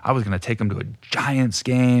going to take them to a Giants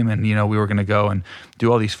game, and we were going to go and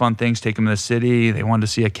do all these fun things, take them to the city. They wanted to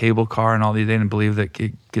see a cable car and all these. They didn't believe that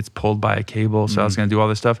it gets pulled by a cable. So I was going to do all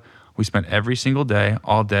this stuff. We spent every single day,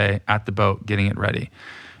 all day at the boat getting it ready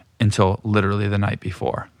until literally the night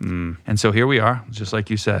before. And so here we are, just like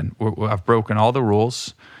you said. I've broken all the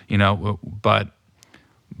rules, but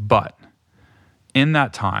in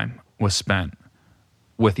that time was spent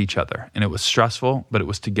with each other. And it was stressful, but it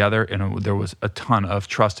was together, and there was a ton of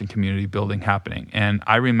trust and community building happening. And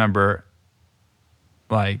I remember,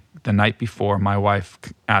 like, the night before, my wife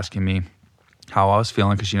asking me how I was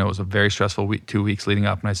feeling, because it was a very stressful 2 weeks leading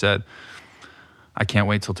up, and I said, I can't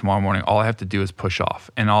wait till tomorrow morning. All I have to do is push off,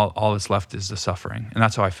 and all that's left is the suffering. And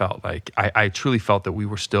that's how I felt. Like I truly felt that we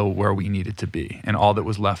were still where we needed to be, and all that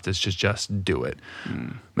was left is just do it.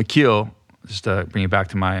 McKeel, just to bring it back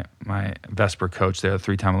to my Vesper coach there, the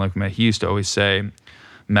 3-time Olympic, he used to always say,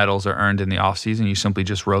 medals are earned in the off season. You simply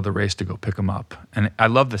just row the race to go pick them up. And I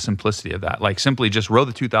love the simplicity of that. Like, simply just row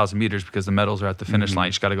the 2,000 meters, because the medals are at the finish line.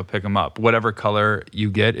 You just got to go pick them up. Whatever color you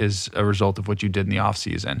get is a result of what you did in the off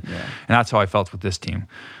season. Yeah. And that's how I felt with this team.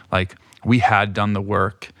 Like, we had done the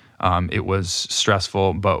work. It was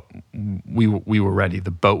stressful, but we were ready.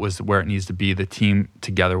 The boat was where it needs to be. The team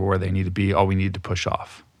together were where they need to be. All we needed to push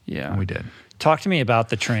off. Yeah. And we did. Talk to me about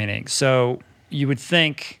the training. So you would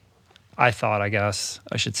think, I guess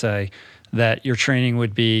I should say, that your training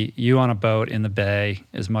would be you on a boat in the bay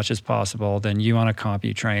as much as possible, then you on a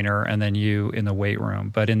compu trainer, and then you in the weight room.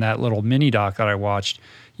 But in that little mini doc that I watched,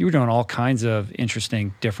 you were doing all kinds of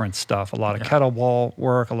interesting, different stuff. A lot of kettlebell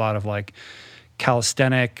work, a lot of like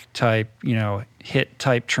calisthenic type, HIIT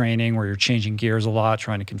type training where you're changing gears a lot,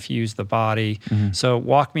 trying to confuse the body. So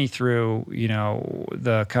walk me through,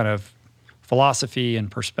 the kind of philosophy and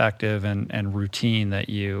perspective and routine that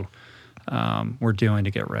you we're doing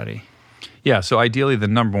to get ready. Yeah, so ideally the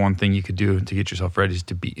number one thing you could do to get yourself ready is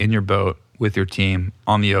to be in your boat with your team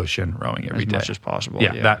on the ocean rowing every day. As much as possible.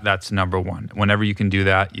 Yeah. That's number one. Whenever you can do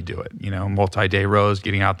that, you do it. Multi-day rows,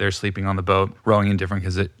 getting out there, sleeping on the boat, rowing in different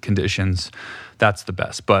conditions, that's the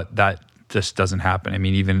best. But that just doesn't happen. I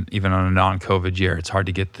mean, even on a non-COVID year, it's hard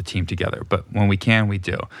to get the team together. But when we can, we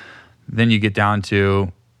do. Then you get down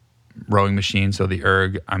to rowing machine, so the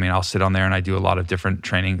erg. I mean, I'll sit on there and I do a lot of different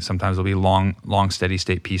training. Sometimes there'll be long steady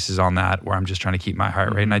state pieces on that where I'm just trying to keep my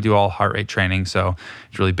heart rate. And I do all heart rate training, so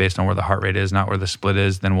it's really based on where the heart rate is, not where the split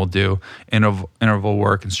is. Then we'll do interval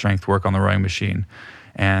work and strength work on the rowing machine.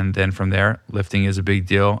 And then from there, lifting is a big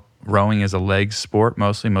deal. Rowing is a leg sport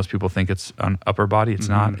mostly. Most people think it's an upper body. It's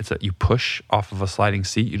not. It's you push off of a sliding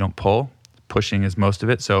seat. You don't pull. Pushing is most of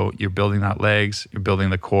it. So you're building that legs, you're building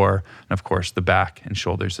the core, and of course the back and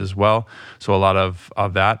shoulders as well. So a lot of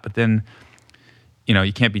that. But then,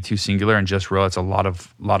 you can't be too singular and just row. It's a lot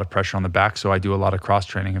of pressure on the back. So I do a lot of cross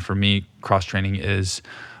training. And for me, cross training is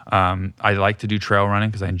I like to do trail running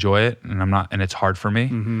because I enjoy it, and it's hard for me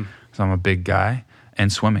because I'm a big guy.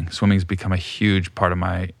 And swimming's become a huge part of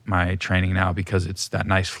my training now because it's that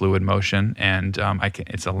nice fluid motion, and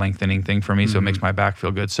it's a lengthening thing for me. So it makes my back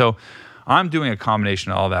feel good. So I'm doing a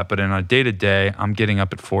combination of all that, but in a day-to-day, I'm getting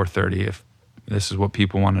up at 4:30. If this is what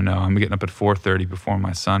people want to know, I'm getting up at 4:30 before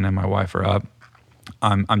my son and my wife are up.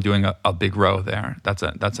 I'm doing a big row there. That's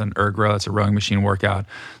an erg row. That's a rowing machine workout.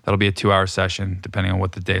 That'll be a 2-hour session, depending on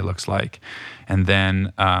what the day looks like. And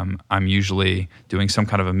then I'm usually doing some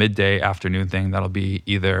kind of a midday afternoon thing. That'll be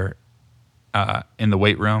either in the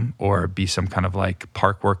weight room or be some kind of like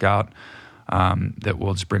park workout. That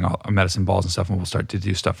we'll just bring all medicine balls and stuff, and we'll start to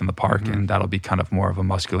do stuff in the park, and that'll be kind of more of a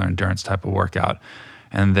muscular endurance type of workout.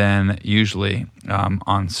 And then usually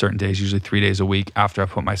on certain days, usually 3 days a week, after I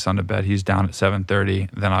put my son to bed, he's down at 7:30,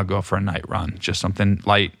 then I'll go for a night run, just something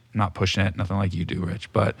light, not pushing it, nothing like you do,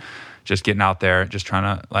 Rich, but just getting out there, just trying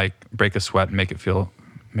to like break a sweat and make it feel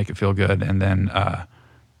good. And then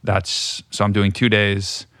so I'm doing 2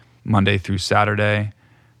 days, Monday through Saturday.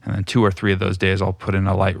 And then 2 or 3 of those days, I'll put in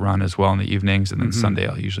a light run as well in the evenings. And then Sunday,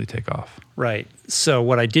 I'll usually take off. Right. So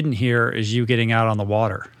what I didn't hear is you getting out on the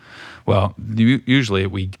water. Well, usually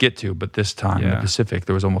we get to, but this time in the Pacific,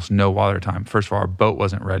 there was almost no water time. First of all, our boat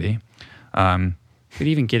wasn't ready. But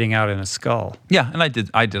even getting out in a scull. Yeah, and I did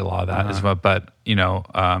a lot of that as well. But,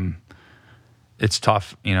 it's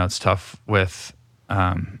tough. It's tough with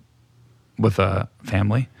a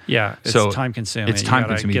family. Yeah, it's time consuming. It's time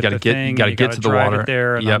consuming. You got to get to the water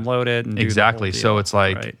there and unload it. And exactly. So it's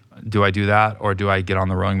like, do I do that or do I get on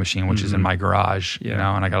the rowing machine, which is in my garage? And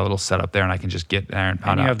I got a little setup there, and I can just get there and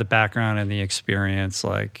pound out. And you have the background and the experience,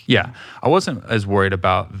 I wasn't as worried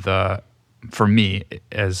about for me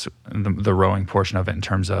as the rowing portion of it in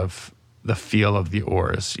terms of the feel of the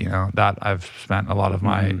oars. That I've spent a lot of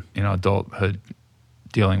my adulthood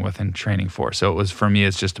dealing with and training for. So it was, for me,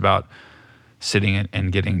 it's just about sitting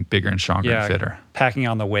and getting bigger and stronger and fitter. Packing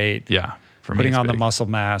on the weight. Yeah. For putting me, on the muscle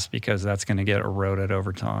mass, because that's going to get eroded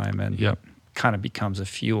over time and kind of becomes a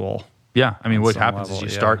fuel. Yeah. I mean, what happens is you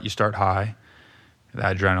start high, the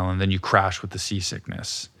adrenaline, then you crash with the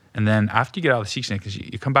seasickness. And then after you get out of the seasickness,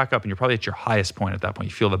 you come back up and you're probably at your highest point at that point.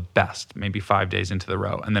 You feel the best, maybe 5 days into the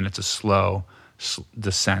row. And then it's a slow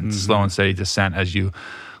descent, slow and steady descent as you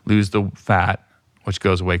lose the fat, which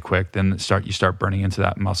goes away quick. Then you start burning into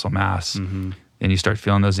that muscle mass. Then you start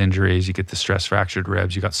feeling those injuries. You get the stress fractured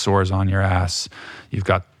ribs. You got sores on your ass. You've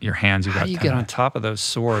got your hands. How do you get on top of those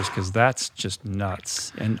sores? Because that's just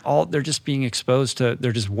nuts. And they're just being exposed to.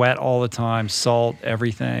 They're just wet all the time. Salt,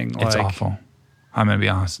 everything. It's awful. I'm gonna be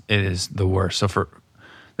honest. It is the worst. So for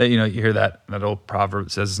that, you hear that old proverb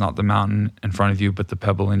that says it's not the mountain in front of you, but the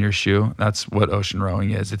pebble in your shoe. That's what ocean rowing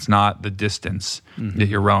is. It's not the distance that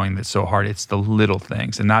you're rowing that's so hard. It's the little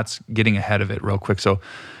things, and that's getting ahead of it real quick. So,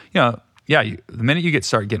 the minute you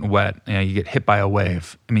start getting wet, you get hit by a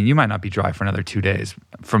wave. I mean, you might not be dry for another 2 days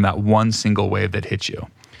from that one single wave that hits you.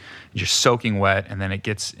 You're soaking wet, and then it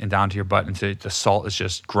gets down to your butt, and the salt is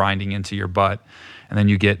just grinding into your butt, and then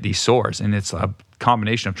you get these sores. And it's a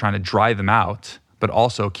combination of trying to dry them out, but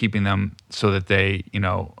also keeping them so that they,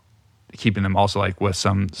 keeping them also like with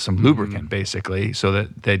some lubricant, basically, so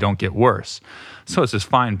that they don't get worse. So it's this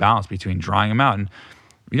fine balance between drying them out. And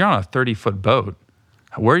you're on a 30-foot boat.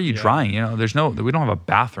 Where are you drying? We don't have a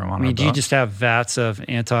bathroom on our boat. Do you just have vats of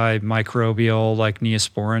antimicrobial, like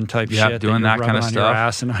Neosporin type shit? Doing that kind of stuff. On your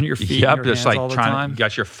ass and on your feet. Yep, and your just hands like all the trying time? You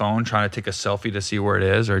got your phone trying to take a selfie to see where it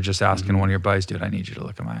is, or just asking one of your buddies, dude, I need you to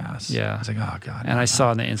look at my ass. Yeah. I was like, oh God. And I saw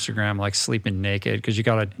on the Instagram, like sleeping naked, because you're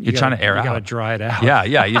trying to air out. You got to dry it out. Yeah.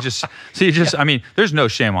 I mean, there's no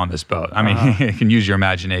shame on this boat. I mean, you can use your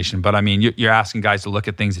imagination, but I mean, you're asking guys to look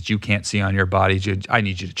at things that you can't see on your body. I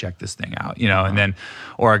need you to check this thing out, and then,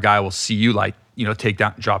 or a guy will see you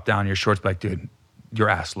drop down your shorts, like, dude, your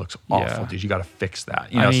ass looks awful, dude. You got to fix that.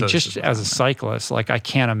 Just as a cyclist, like I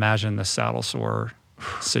can't imagine the saddle sore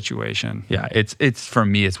situation. Yeah, it's for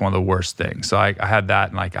me, it's one of the worst things. So I had that,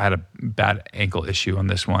 and like I had a bad ankle issue on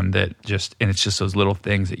this one and it's just those little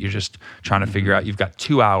things that you're just trying to figure out. You've got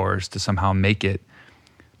 2 hours to somehow make it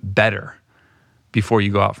better before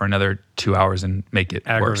you go out for another 2 hours and make it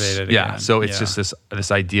aggravated worse. Yeah, again. so it's just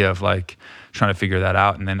this idea of like trying to figure that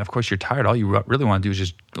out. And then of course you're tired. All you really want to do is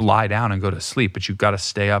just lie down and go to sleep, but you've got to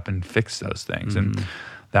stay up and fix those things. And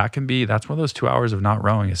that's one of those 2 hours of not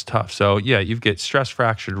rowing is tough. So yeah, you get stress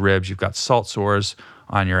fractured ribs, you've got salt sores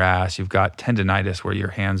on your ass, you've got tendonitis where your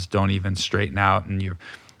hands don't even straighten out, and you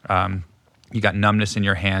got numbness in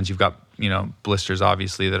your hands, you've got, blisters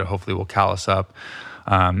obviously that hopefully will callus up.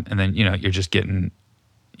 And then, you're just getting,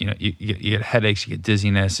 you get headaches, you get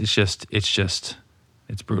dizziness.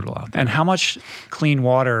 It's brutal out there. And how much clean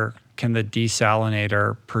water can the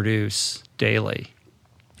desalinator produce daily?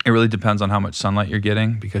 It really depends on how much sunlight you're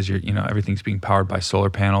getting, because everything's being powered by solar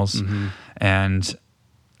panels, and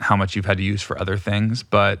how much you've had to use for other things.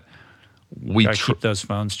 But we keep those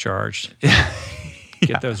phones charged.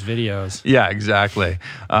 Get those videos. Yeah, exactly.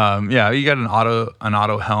 You got an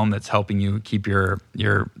auto helm that's helping you keep your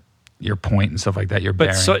point and stuff like that. Your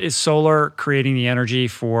bearing. But is solar creating the energy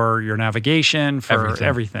for your navigation, for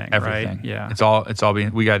everything, right? Yeah. It's all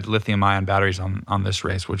being. We got lithium-ion batteries on this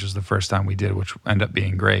race, which was the first time we did, which ended up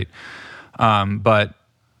being great. But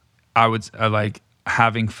I would like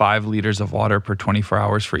having 5 liters of water per 24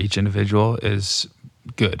 hours for each individual is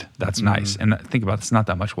good. That's nice. And think about it, it's not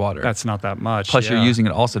that much water. That's not that much. Plus you're using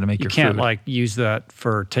it also to make your food. You can't like use that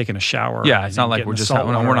for taking a shower. Yeah, it's not like we're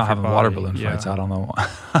not having water balloon fights out on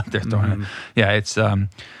the they're throwing it. Yeah,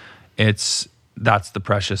 that's the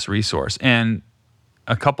precious resource. And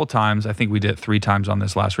a couple times, I think we did it 3 times on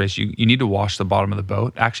this last race, you need to wash the bottom of the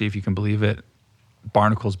boat. Actually, if you can believe it,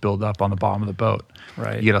 barnacles build up on the bottom of the boat.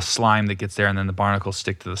 Right. You get a slime that gets there, and then the barnacles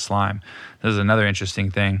stick to the slime. This is another interesting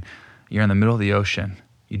thing. You're in the middle of the ocean,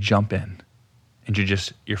 you jump in, and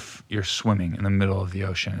you're swimming in the middle of the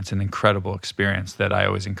ocean. It's an incredible experience that I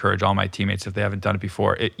always encourage all my teammates, if they haven't done it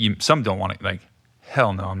before. Some don't want to, like,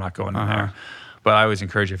 hell no, I'm not going in there. But I always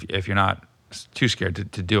encourage, if you're not too scared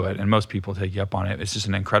to do it, and most people take you up on it, it's just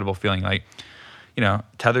an incredible feeling, like,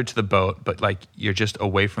 tethered to the boat, but like you're just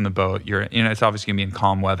away from the boat. It's obviously gonna be in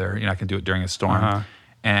calm weather. You're not gonna do it during a storm.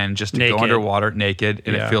 And just to go underwater naked,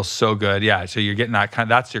 and it feels so good. Yeah, so you're getting that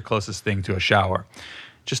that's your closest thing to a shower.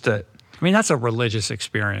 That's a religious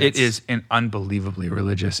experience. It is unbelievably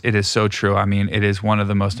religious. It is so true. It is one of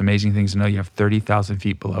the most amazing things to know. You have 30,000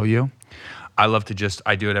 feet below you. I love to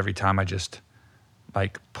I do it every time. I just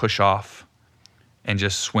like push off and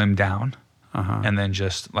just swim down. And then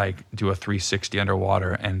just like do a 360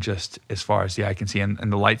 underwater, and just as far as the eye can see, and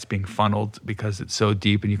the light's being funneled because it's so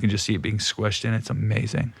deep, and you can just see it being squished in. It's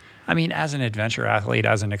amazing. As an adventure athlete,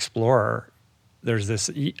 as an explorer, there's this,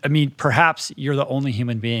 perhaps you're the only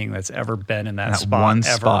human being that's ever been in that spot one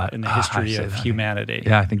ever spot in the history of humanity.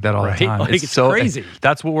 Yeah, I think that all the time. Like, it's so crazy.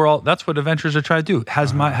 That's what adventurers are trying to do.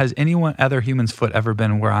 Has anyone, other human's foot ever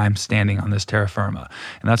been where I'm standing on this terra firma?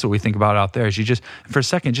 And that's what we think about out there, is you just, for a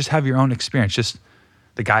second, just have your own experience. Just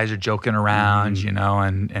the guys are joking around,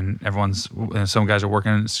 and everyone's, some guys are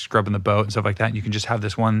working, scrubbing the boat and stuff like that. And you can just have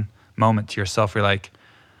this one moment to yourself where you're like,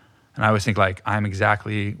 and I always think like, I'm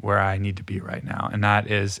exactly where I need to be right now. And that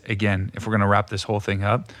is, again, if we're going to wrap this whole thing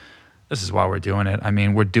up, this is why we're doing it.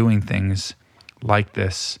 We're doing things like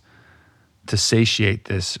this to satiate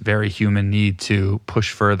this very human need to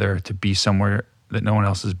push further, to be somewhere that no one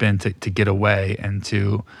else has been, to get away and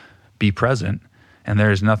to be present. And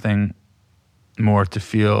there is nothing more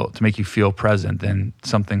to make you feel present than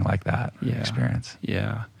something like that experience.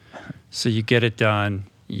 Yeah. So you get it done.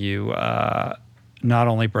 You, not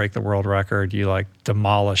only break the world record, you like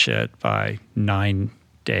demolish it by 9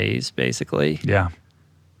 days, basically. Yeah.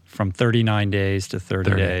 From 39 days to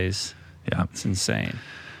 30 days. Yeah. It's insane.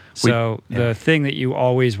 So the thing that you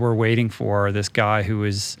always were waiting for, this guy who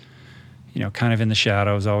was, kind of in the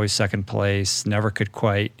shadows, always second place, never could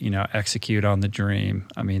quite, execute on the dream.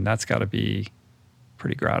 That's got to be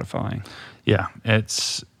pretty gratifying. Yeah.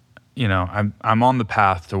 It's, I'm on the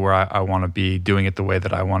path to where I want to be, doing it the way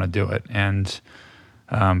that I want to do it. And,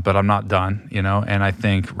 but I'm not done, and I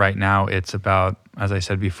think right now it's about, as I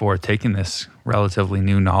said before, taking this relatively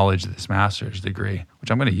new knowledge, this master's degree,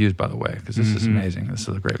 which I'm going to use, by the way, because this is amazing. This is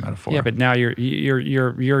a great metaphor. Yeah, but now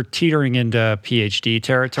you're teetering into PhD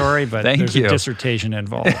territory, but there's a dissertation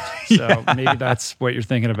involved. So maybe that's what you're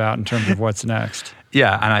thinking about in terms of what's next.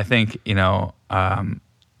 Yeah, and I think,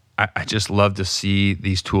 I just love to see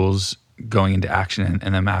these tools going into action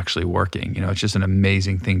and them actually working. It's just an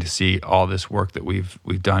amazing thing to see all this work that we've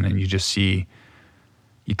done, and you just see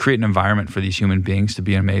you create an environment for these human beings to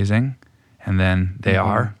be amazing, and then they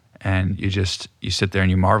are, and you sit there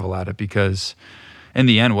and you marvel at it, because in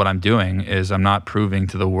the end, what I'm doing is I'm not proving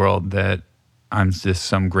to the world that I'm just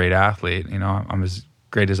some great athlete. I'm as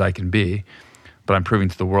great as I can be, but I'm proving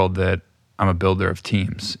to the world that I'm a builder of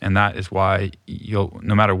teams, and that is why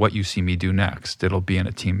no matter what you see me do next, it'll be in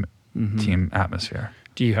a team atmosphere.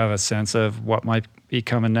 Do you have a sense of what might be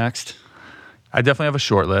coming next? I definitely have a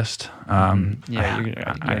short list. You're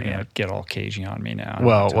gonna get all cagey on me now.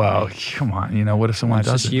 Well, come on. What if someone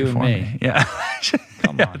does it before me? Yeah,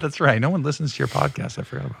 come on. That's right. No one listens to your podcast. I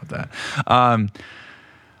forgot about that.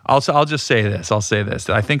 I'll just say this. I'll say this.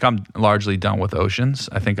 I think I'm largely done with oceans.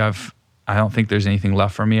 I don't think there's anything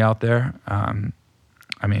left for me out there. I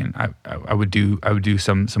would do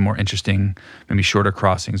some more interesting, maybe shorter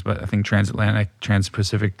crossings, but I think transatlantic,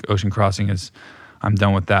 trans-Pacific ocean crossing I'm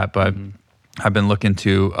done with that. But I've been looking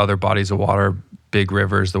to other bodies of water, big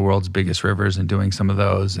rivers, the world's biggest rivers, and doing some of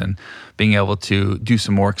those, and being able to do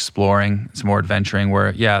some more exploring, some more adventuring,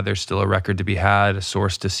 where there's still a record to be had, a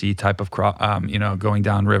source to sea type of going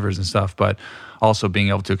down rivers and stuff, but also being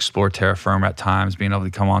able to explore terra firma at times, being able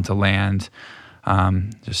to come onto land,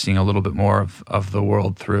 just seeing a little bit more of the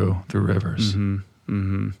world through rivers. But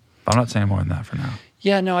I'm not saying more than that for now.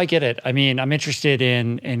 Yeah, no, I get it. I mean, I'm interested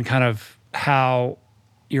in kind of how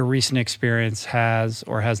your recent experience has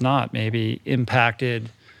or has not maybe impacted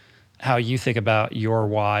how you think about your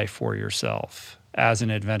why for yourself as an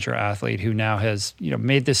adventure athlete who now has,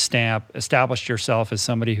 made this stamp, established yourself as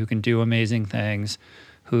somebody who can do amazing things,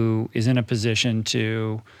 who is in a position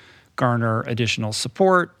to garner additional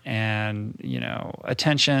support and,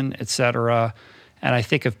 attention, et cetera. And I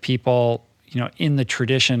think of people, in the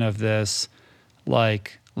tradition of this,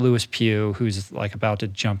 like Lewis Pugh, who's like about to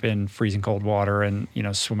jump in freezing cold water and,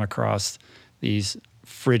 swim across these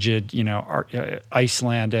frigid,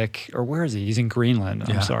 Icelandic, or where is he? He's in Greenland.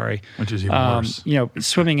 I'm sorry. Which is even worse.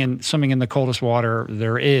 Swimming in the coldest water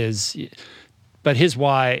there is, but his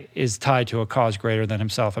why is tied to a cause greater than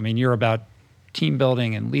himself. I mean, you're about team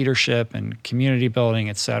building and leadership and community building,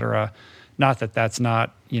 et cetera. Not that that's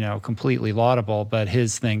not, completely laudable, but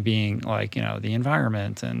his thing being like, the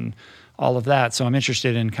environment and all of that. So I'm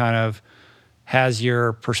interested in kind of, has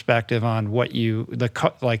your perspective on what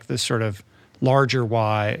the sort of larger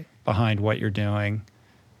why behind what you're doing,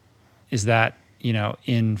 is that,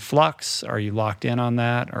 in flux? Are you locked in on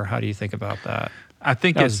that? Or how do you think about that? I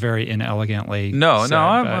think that was very inelegantly said,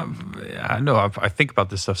 I think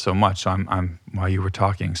about this stuff so much. So I'm while you were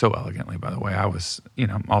talking so elegantly, by the way, I was,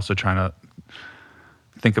 also trying to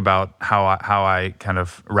think about how I kind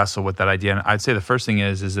of wrestle with that idea. And I'd say the first thing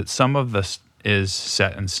is that some of this is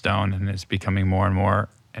set in stone and it's becoming more and more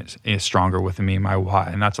is stronger within me, my why.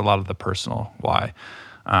 And that's a lot of the personal why.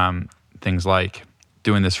 Things like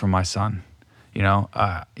doing this for my son. He'll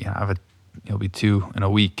be 2 in a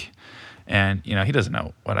week. And, he doesn't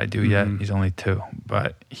know what I do yet. He's only 2.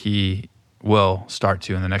 But he will start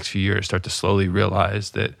to, in the next few years, start to slowly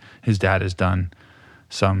realize that his dad has done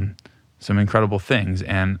some incredible things.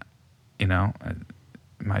 And,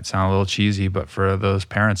 it might sound a little cheesy, but for those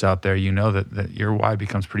parents out there, that your why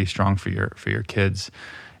becomes pretty strong for your kids.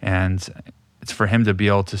 And it's for him to be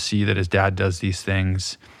able to see that his dad does these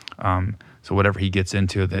things. So whatever he gets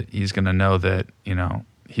into, that he's going to know that,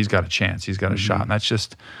 he's got a chance, he's got a shot. And that's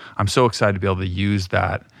just, I'm so excited to be able to use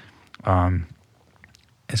that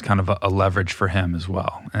as kind of a leverage for him as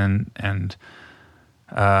well. And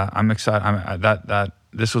I'm excited. That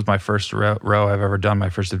this was my first row I've ever done, my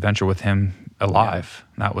first adventure with him alive.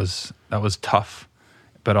 Yeah. That was tough,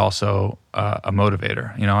 but also a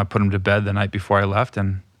motivator. I put him to bed the night before I left,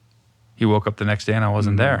 and he woke up the next day and I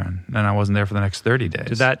wasn't there. And then I wasn't there for the next 30 days.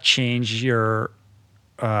 Did that change your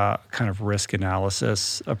kind of risk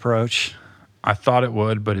analysis approach? I thought it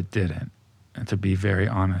would, but it didn't, and to be very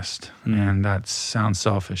honest. And that sounds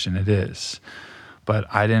selfish, and it is. But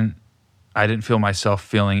I didn't feel myself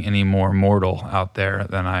feeling any more mortal out there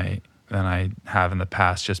than I have in the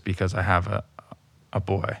past, just because I have a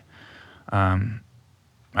boy.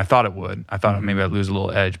 I thought it would. I thought maybe I'd lose a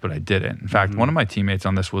little edge, but I didn't. In fact, one of my teammates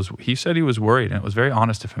on this he said he was worried, and it was very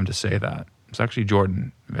honest of him to say that. It was actually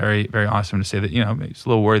Jordan, very, very honest of him to say that, he's a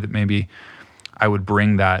little worried that maybe I would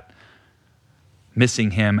bring that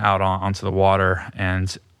missing him out onto the water.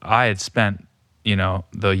 And I had spent,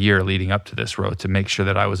 the year leading up to this road to make sure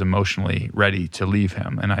that I was emotionally ready to leave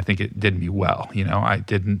him. And I think it did me well. I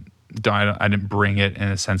didn't bring it in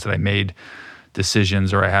a sense that I made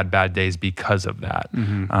decisions or I had bad days because of that.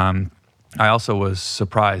 I also was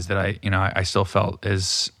surprised that I still felt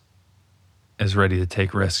as as ready to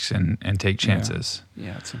take risks and take chances.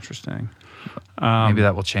 Yeah, it's interesting. Maybe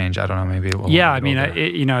that will change. I don't know. Maybe it will. Yeah, I mean,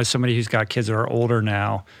 as somebody who's got kids that are older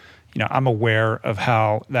now, I'm aware of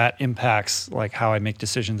how that impacts like how I make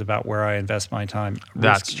decisions about where I invest my time.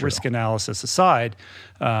 That's true. Risk analysis aside,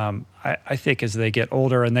 I think as they get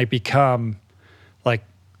older and they become like,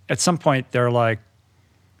 at some point they're like,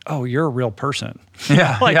 oh, you're a real person.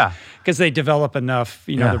 Yeah, Because they develop enough,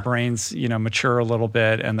 their brains, mature a little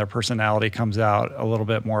bit and their personality comes out a little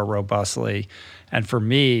bit more robustly. And for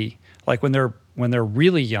me, like when they're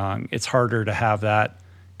really young, it's harder to have that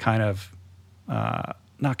kind of,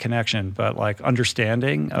 not connection, but like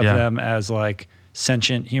understanding of them as like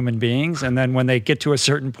sentient human beings. And then when they get to a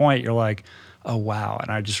certain point, you're like, oh, wow.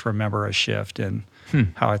 And I just remember a shift in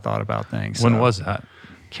how I thought about things. When was that?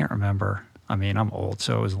 Can't remember. I mean, I'm old,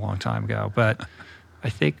 so it was a long time ago. But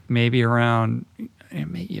I think maybe around, I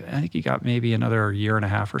think you got maybe another year and a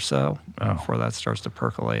half or so before that starts to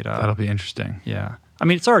percolate up. That'll be interesting. Yeah. I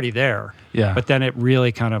mean, it's already there. Yeah. But then it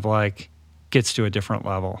really kind of like gets to a different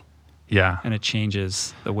level. Yeah. And it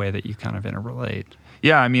changes the way that you kind of interrelate.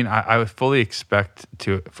 Yeah, I mean, I would fully expect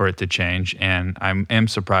for it to change, and I am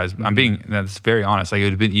surprised. That's very honest. Like, it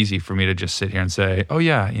would have been easy for me to just sit here and say, oh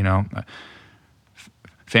yeah,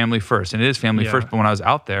 family first. And it is family first, but when I was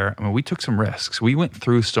out there, I mean, we took some risks. We went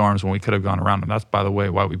through storms when we could have gone around them. That's, by the way,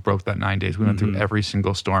 why we broke that 9 days. We went through every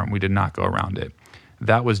single storm. We did not go around it.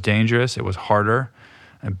 That was dangerous. It was harder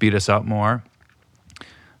and beat us up more.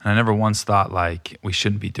 And I never once thought, like, we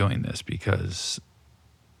shouldn't be doing this because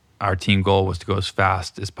our team goal was to go as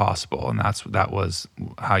fast as possible, and that was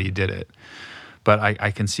how you did it. But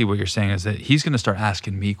I can see what you're saying is that he's going to start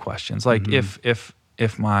asking me questions. Like, if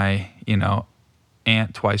my,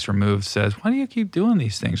 aunt twice removed says, why do you keep doing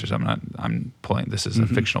these things or something? I'm pulling, this is a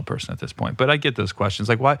fictional person at this point, but I get those questions.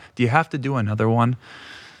 Like, why do you have to do another one?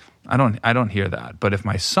 I don't hear that. But if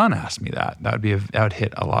my son asked me that would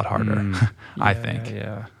hit a lot harder, I think.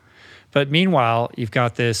 Yeah. But meanwhile, you've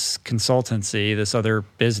got this consultancy, this other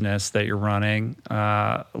business that you're running,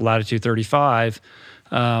 Latitude 35.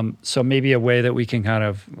 So maybe a way that we can kind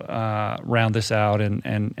of round this out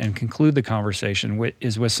and conclude the conversation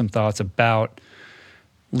is with some thoughts about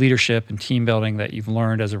leadership and team building that you've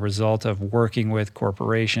learned as a result of working with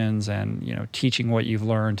corporations and teaching what you've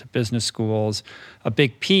learned to business schools. A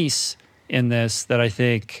big piece in this that I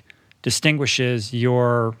think distinguishes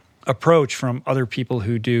your approach from other people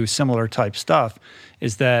who do similar type stuff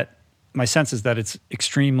is that my sense is that it's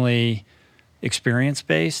extremely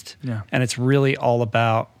experience-based, and it's really all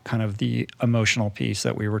about kind of the emotional piece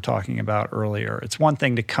that we were talking about earlier. It's one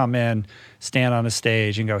thing to come in, stand on a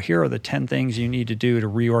stage and go, here are the 10 things you need to do to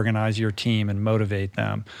reorganize your team and motivate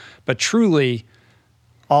them. But truly,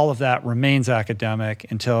 all of that remains academic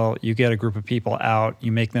until you get a group of people out,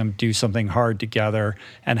 you make them do something hard together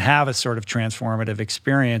and have a sort of transformative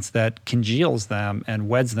experience that congeals them and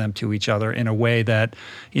weds them to each other in a way that,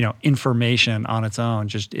 information on its own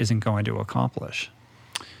just isn't going to accomplish.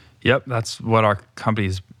 Yep, that's what our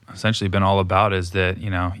company's essentially been all about is that,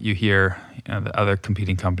 you hear the other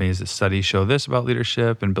competing companies, the studies show this about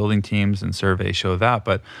leadership and building teams and surveys show that.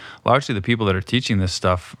 But largely the people that are teaching this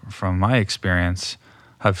stuff, from my experience,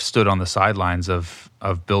 have stood on the sidelines of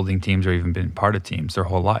building teams or even been part of teams their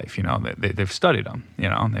whole life. They've studied them,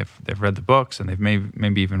 they've read the books and they've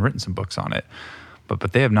maybe even written some books on it,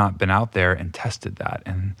 but they have not been out there and tested that.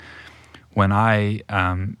 And when I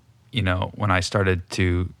started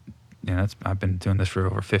to, I've been doing this for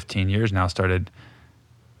over 15 years now, started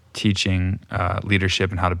teaching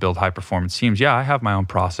leadership and how to build high performance teams. Yeah, I have my own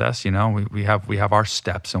process. We have our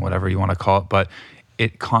steps and whatever you want to call it, but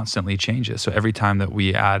it constantly changes. So every time that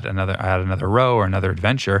we add another row or another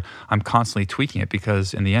adventure, I'm constantly tweaking it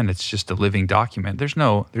because in the end, it's just a living document. There's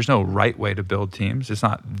no right way to build teams. It's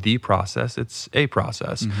not the process. It's a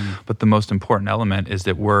process. But the most important element is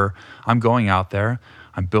that I'm going out there.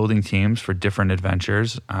 I'm building teams for different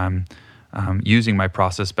adventures. I'm using my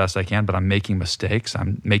process best I can, but I'm making mistakes.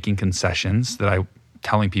 I'm making concessions that I'm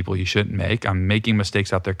telling people you shouldn't make. I'm making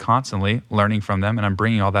mistakes out there constantly, learning from them, and I'm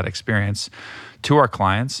bringing all that experience to our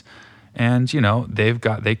clients. And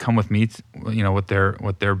they come with me, with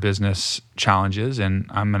their business challenges, and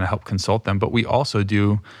I'm going to help consult them. But we also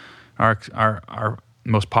do our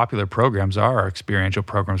most popular programs are our experiential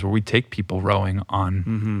programs where we take people rowing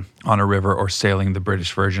on a river or sailing the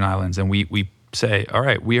British Virgin Islands, and we say, all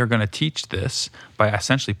right, we are going to teach this by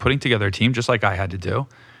essentially putting together a team just like I had to do,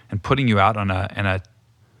 and putting you out in a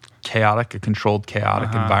controlled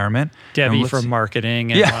chaotic environment. Debbie from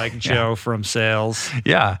marketing and Joe from sales.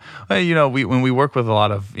 Yeah. Well, when we work with a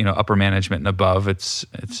lot of, upper management and above, it's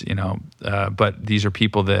but these are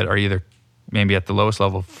people that are either maybe at the lowest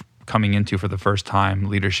level coming into for the first time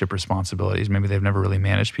leadership responsibilities. Maybe they've never really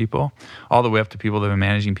managed people, all the way up to people that have been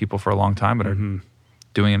managing people for a long time but are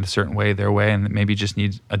doing it a certain way, their way, and maybe just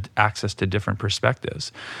need access to different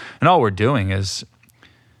perspectives. And all we're doing is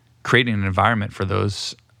creating an environment for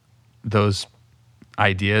those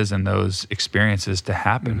ideas and those experiences to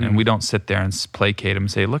happen. And we don't sit there and placate them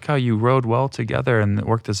and say, look how you rode well together and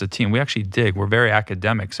worked as a team. We actually dig. We're very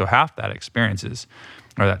academic. So half that experiences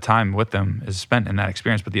or that time with them is spent in that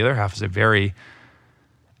experience, but the other half is a very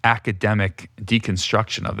academic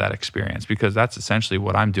deconstruction of that experience, because that's essentially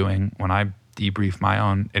what I'm doing when I debrief my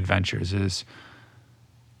own adventures is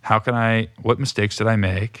what mistakes did I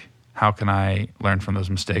make? How can I learn from those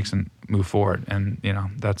mistakes and move forward? And,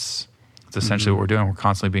 that's essentially what we're doing. We're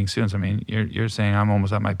constantly being students. I mean, you're saying I'm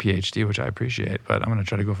almost at my PhD, which I appreciate, but I'm going to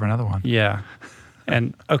try to go for another one. Yeah.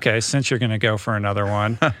 And okay, since you're going to go for another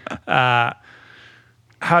one,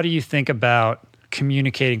 how do you think about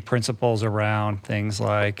communicating principles around things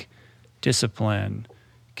like discipline,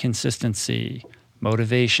 consistency,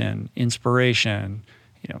 motivation, inspiration,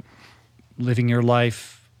 living your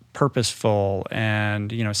life purposeful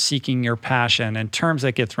and, seeking your passion, and terms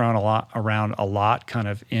that get thrown around a lot kind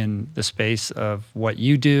of in the space of what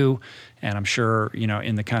you do. And I'm sure,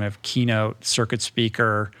 in the kind of keynote circuit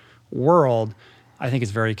speaker world, I think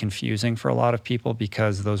it's very confusing for a lot of people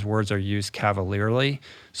because those words are used cavalierly.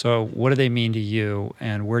 So what do they mean to you,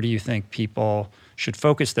 and where do you think people should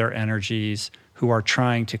focus their energies who are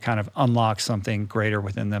trying to kind of unlock something greater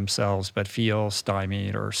within themselves but feel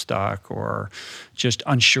stymied or stuck or just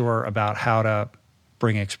unsure about how to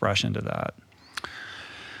bring expression to that?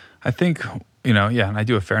 I think, and I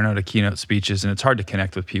do a fair amount of keynote speeches, and it's hard to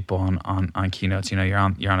connect with people on keynotes. You're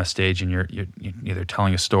on a stage and you're either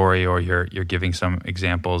telling a story or you're giving some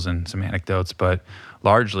examples and some anecdotes, but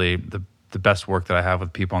largely the best work that I have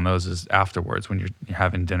with people on those is afterwards when you're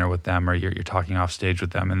having dinner with them or you're talking off stage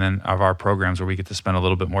with them. And then of our programs where we get to spend a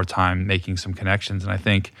little bit more time making some connections. And I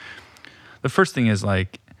think the first thing is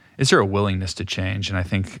is there a willingness to change? And I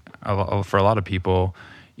think for a lot of people,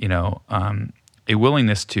 a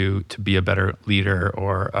willingness to be a better leader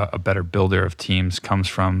or a better builder of teams comes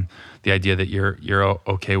from the idea that you're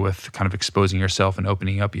okay with kind of exposing yourself and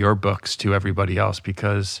opening up your books to everybody else.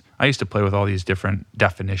 Because I used to play with all these different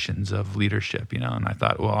definitions of leadership, and I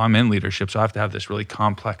thought, well, I'm in leadership, so I have to have this really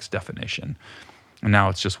complex definition. And now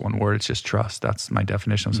it's just one word, it's just trust. That's my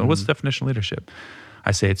definition. So what's the definition of leadership?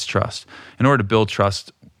 I say it's trust. In order to build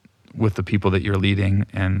trust with the people that you're leading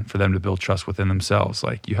and for them to build trust within themselves,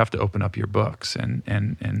 you have to open up your books and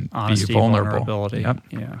honesty, be vulnerable. Vulnerability. Yep.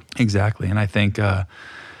 Yeah. Exactly. And I think, I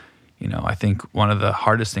think one of the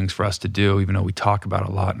hardest things for us to do, even though we talk about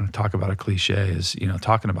a lot and talk about a cliche, is,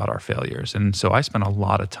 talking about our failures. And so I spend a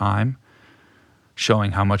lot of time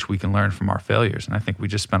showing how much we can learn from our failures. And I think we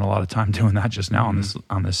just spent a lot of time doing that just now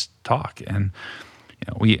on this talk. And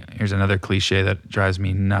here's another cliche that drives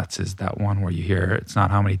me nuts, is that one where you hear, it's not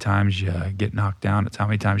how many times you get knocked down, it's how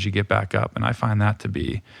many times you get back up. And I find that to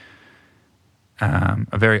be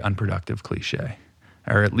a very unproductive cliche,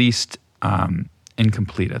 or at least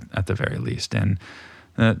incomplete at the very least. And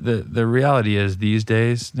the reality is these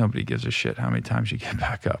days, nobody gives a shit how many times you get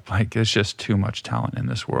back up. There's just too much talent in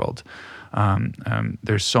this world.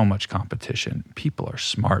 There's so much competition. People are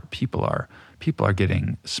smart. People are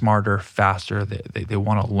getting smarter, faster. They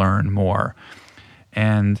want to learn more.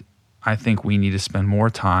 And I think we need to spend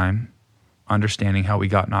more time understanding how we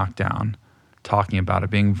got knocked down, talking about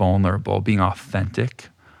it, being vulnerable, being authentic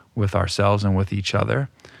with ourselves and with each other,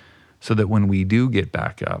 so that when we do get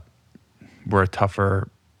back up, we're a tougher,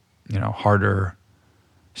 harder,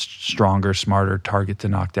 stronger, smarter target to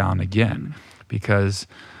knock down again. Because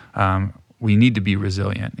we need to be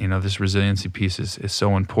resilient. This resiliency piece is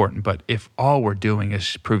so important. But if all we're doing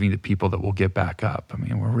is proving to people that we'll get back up,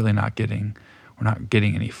 we're really not getting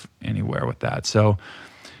anywhere with that. So,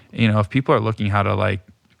 if people are looking how to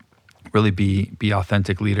really be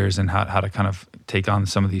authentic leaders and how to kind of take on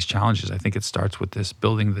some of these challenges, I think it starts with this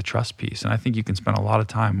building the trust piece. And I think you can spend a lot of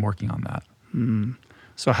time working on that.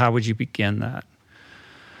 So how would you begin that?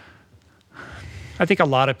 I think a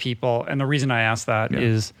lot of people, and the reason I ask that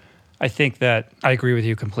is, I think that I agree with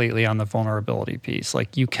you completely on the vulnerability piece.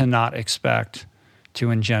 You cannot expect to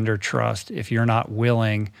engender trust if you're not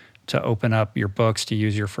willing to open up your books, to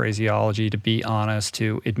use your phraseology, to be honest,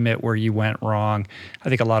 to admit where you went wrong. I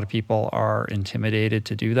think a lot of people are intimidated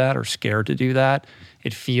to do that or scared to do that.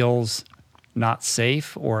 It feels not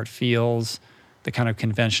safe, or it feels the kind of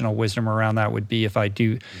conventional wisdom around that would be, if I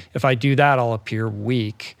do that, I'll appear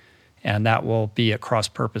weak. And that will be at cross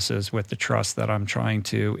purposes with the trust that I'm trying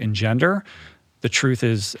to engender. the truth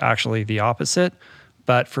is actually the opposite.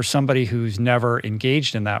 But for somebody who's never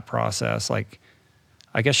engaged in that process, like,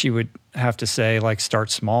 I guess you would have to say, like, start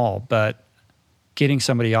small, but getting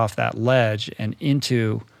somebody off that ledge and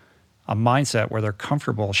into a mindset where they're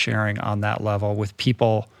comfortable sharing on that level with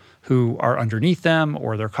people who are underneath them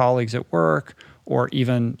or their colleagues at work or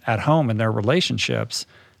even at home in their relationships,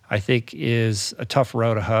 I think is a tough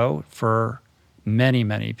row to hoe for many,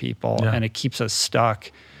 many people. Yeah. And it keeps us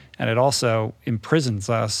stuck. And it also imprisons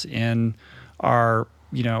us in our,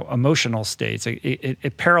 emotional states.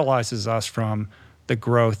 It paralyzes us from the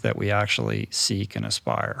growth that we actually seek and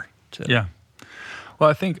aspire to. Yeah. Well,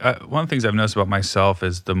 I think one of the things I've noticed about myself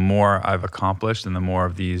is the more I've accomplished and the more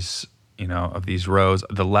of these, of these rows,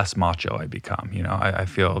 the less macho I become. I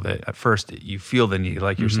feel that at first you feel the need,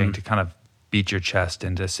 like you're saying, to kind of beat your chest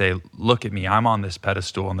and to say, look at me, I'm on this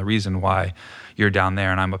pedestal, and the reason why you're down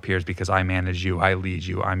there and I'm up here is because I manage you, I lead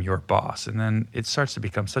you, I'm your boss. And then it starts to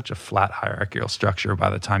become such a flat hierarchical structure. By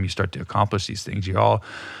the time you start to accomplish these things, you all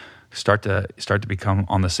start to become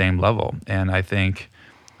on the same level. And I think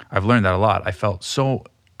I've learned that a lot. I felt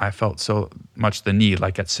so much the need,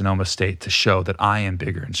 like at Sonoma State, to show that I am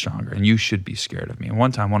bigger and stronger, and you should be scared of me. And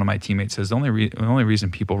one time, one of my teammates says, the only reason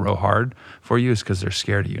people row hard for you is because they're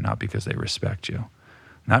scared of you, not because they respect you.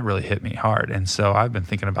 And that really hit me hard. And so I've been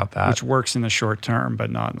thinking about that. Which works in the short term,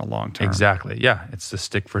 but not in the long term. Exactly. Yeah. It's the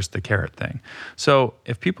stick versus the carrot thing. So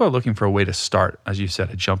if people are looking for a way to start, as you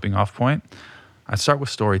said, a jumping off point, I'd start with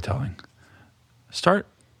storytelling. Start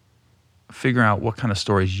figuring out what kind of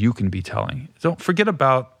stories you can be telling. Don't forget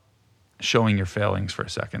about showing your failings for a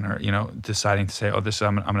second, or deciding to say,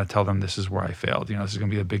 I'm going to tell them this is where I failed. This is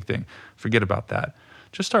going to be a big thing. Forget about that.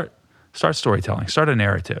 Just start storytelling. Start a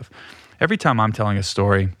narrative. Every time I'm telling a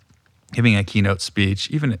story, giving a keynote speech,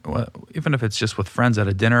 even if it's just with friends at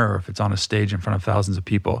a dinner or if it's on a stage in front of thousands of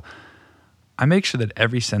people, I make sure that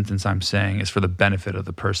every sentence I'm saying is for the benefit of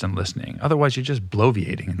the person listening. Otherwise, you're just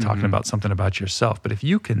bloviating and talking about something about yourself. But if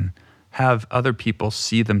you can have other people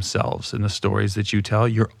see themselves in the stories that you tell,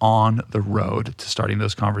 you're on the road to starting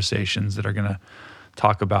those conversations that are going to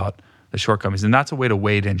talk about the shortcomings. And that's a way to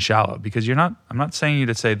wade in shallow, because I'm not saying you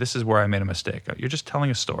to say, this is where I made a mistake. You're just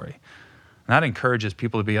telling a story. And that encourages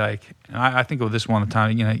people to be like, and I think of this one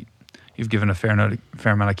time, you've given a fair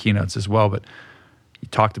amount of keynotes as well, but you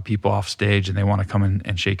talk to people off stage and they want to come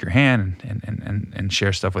and shake your hand and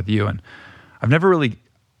share stuff with you. And I've never really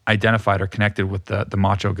identified or connected with the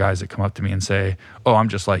macho guys that come up to me and say, "Oh, I'm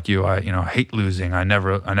just like you. I hate losing. I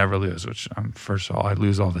never lose." Which, first of all, I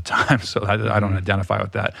lose all the time, so I don't identify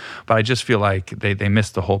with that. But I just feel like they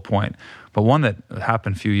missed the whole point. But one that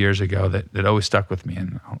happened a few years ago that always stuck with me,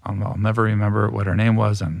 and I'll never remember what her name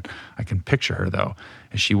was, and I can picture her though,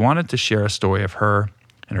 is she wanted to share a story of her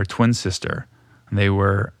and her twin sister, and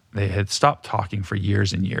they had stopped talking for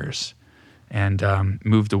years and years, and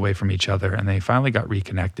moved away from each other, and they finally got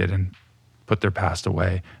reconnected and put their past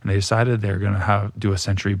away, and they decided they're going to do a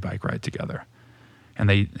century bike ride together.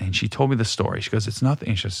 And she told me the story. She goes, "It's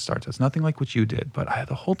nothing." She starts, "It's nothing like what you did, but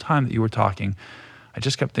the whole time that you were talking, I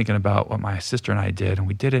just kept thinking about what my sister and I did, and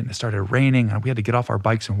we did it, and it started raining, and we had to get off our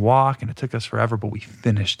bikes and walk, and it took us forever, but we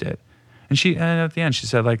finished it." And at the end, she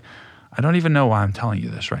said, like, "I don't even know why I'm telling you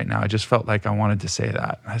this right now. I just felt like I wanted to say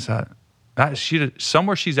that." And I thought,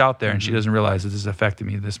 somewhere she's out there and she doesn't realize that this has affected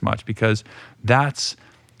me this much, because that's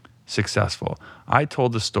successful. I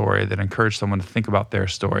told the story that encouraged someone to think about their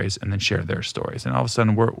stories and then share their stories. And all of a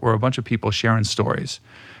sudden we're a bunch of people sharing stories,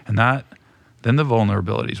 and then the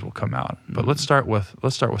vulnerabilities will come out. But let's start with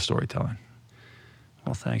storytelling.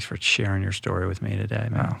 Well, thanks for sharing your story with me today,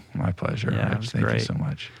 man. Oh, my pleasure. Yeah, Rich. Thank you so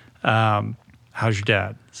much. How's your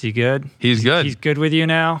dad? Is he good? He's good. He's good with you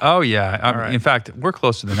now? Oh, yeah. Right. In fact, we're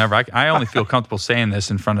closer than ever. I only feel comfortable saying this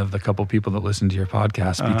in front of the couple people that listen to your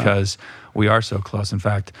podcast because we are so close. In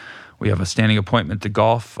fact, we have a standing appointment to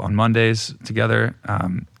golf on Mondays together.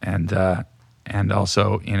 And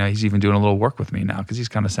also, he's even doing a little work with me now because he's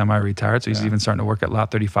kind of semi-retired. So he's even starting to work at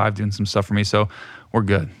Lot 35 doing some stuff for me. So we're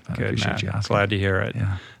good. Good, I appreciate man. you asking. Glad to hear it.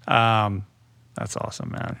 Yeah. That's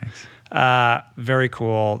awesome, man. Thanks. Very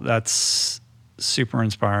cool. That's super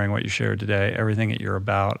inspiring what you shared today. Everything that you're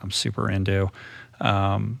about, I'm super into.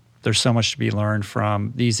 There's so much to be learned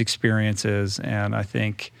from these experiences, and I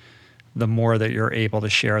think the more that you're able to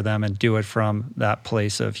share them and do it from that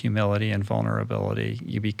place of humility and vulnerability,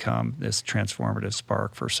 you become this transformative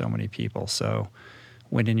spark for so many people. So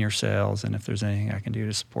wind in your sails, and if there's anything I can do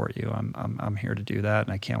to support you, I'm here to do that,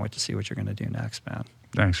 and I can't wait to see what you're going to do next, man.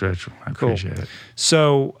 Thanks, Rich. I appreciate it.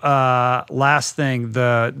 So last thing,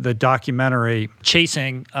 the documentary,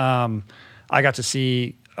 Chasing, I got to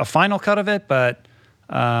see a final cut of it, but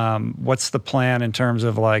What's the plan in terms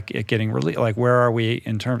of like it getting released? Like, where are we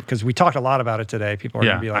in terms? Because we talked a lot about it today. People are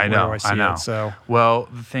going to be like, where do I see it? So, well,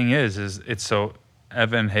 the thing is it's so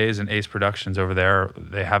Evan Hayes and Ace Productions over there,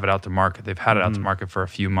 they have it out to market. They've had it out to market for a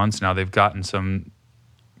few months now. They've gotten some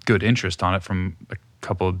good interest on it from a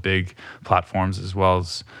couple of big platforms as well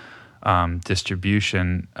as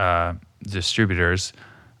distributors.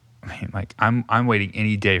 I mean, like I'm waiting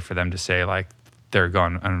any day for them to say like they're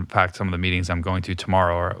gone. And in fact, some of the meetings I'm going to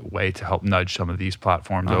tomorrow are a way to help nudge some of these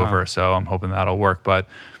platforms over. So I'm hoping that'll work. But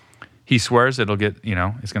he swears it'll get,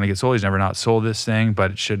 it's going to get sold. He's never not sold this thing,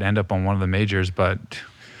 but it should end up on one of the majors. But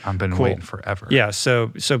I've been waiting forever. Yeah.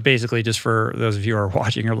 So basically, just for those of you who are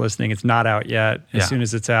watching or listening, it's not out yet. As soon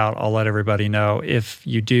as it's out, I'll let everybody know. If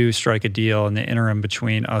you do strike a deal in the interim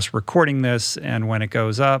between us recording this and when it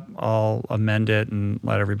goes up, I'll amend it and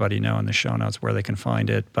let everybody know in the show notes where they can find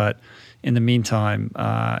it. But in the meantime,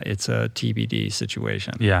 it's a TBD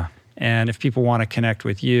situation. Yeah. And if people want to connect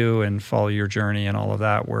with you and follow your journey and all of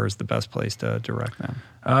that, where's the best place to direct them?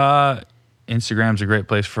 Instagram's a great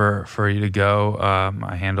place for you to go.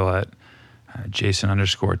 I handle at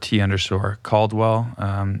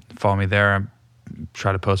Jason_T_Caldwell. Follow me there. I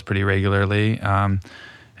try to post pretty regularly. And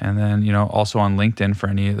then, also on LinkedIn for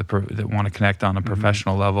any that want to connect on a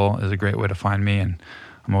professional level is a great way to find me. And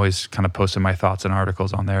I'm always kind of posting my thoughts and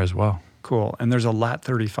articles on there as well. Cool. And there's a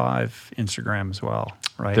Lat35 Instagram as well,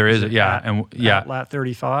 right? There is, At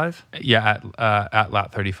Lat35? Yeah, at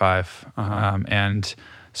Lat35. And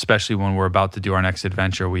especially when we're about to do our next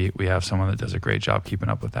adventure, we have someone that does a great job keeping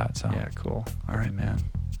up with that. So yeah, cool. All right, man.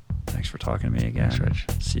 Thanks for talking to me again. Thanks,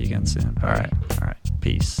 Rich. See you again soon. All right.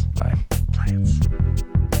 Peace. Bye. Plants.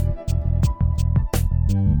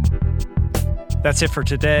 That's it for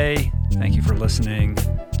today. Thank you for listening.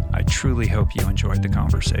 I truly hope you enjoyed the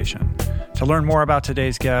conversation. To learn more about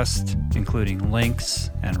today's guest, including links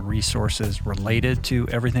and resources related to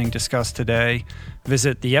everything discussed today,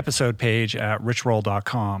 visit the episode page at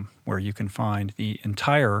richroll.com, where you can find the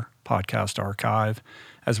entire podcast archive,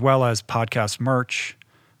 as well as podcast merch,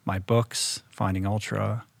 my books, Finding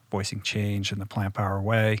Ultra, Voicing Change in the Plant Power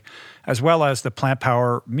Way, as well as the Plant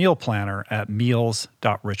Power Meal Planner at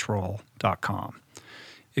meals.richroll.com.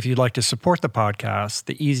 If you'd like to support the podcast,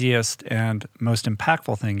 the easiest and most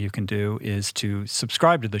impactful thing you can do is to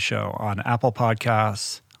subscribe to the show on Apple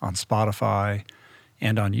Podcasts, on Spotify,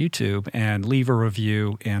 and on YouTube, and leave a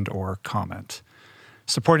review and or comment.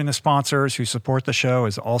 Supporting the sponsors who support the show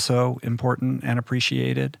is also important and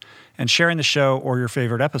appreciated. And sharing the show or your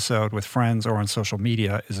favorite episode with friends or on social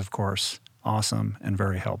media is, of course, awesome and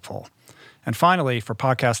very helpful. And finally, for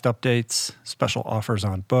podcast updates, special offers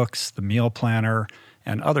on books, the meal planner,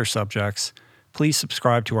 and other subjects, please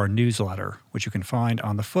subscribe to our newsletter, which you can find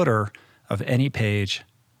on the footer of any page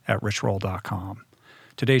at richroll.com.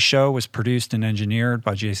 Today's show was produced and engineered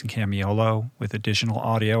by Jason Camiolo, with additional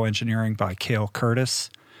audio engineering by Cale Curtis.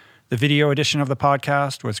 The video edition of the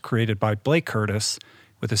podcast was created by Blake Curtis,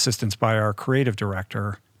 with assistance by our creative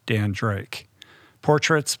director, Dan Drake.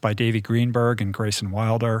 Portraits by Davey Greenberg and Grayson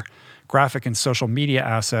Wilder. Graphic and social media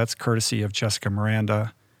assets courtesy of Jessica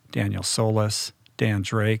Miranda, Daniel Solis, Dan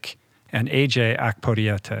Drake, and AJ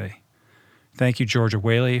Akpodiete. Thank you, Georgia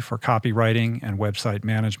Whaley, for copywriting and website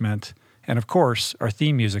management. And of course, our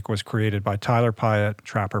theme music was created by Tyler Pyatt,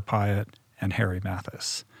 Trapper Pyatt, and Harry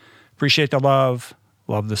Mathis. Appreciate the love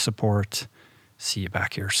the support. See you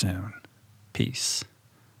back here soon. Peace.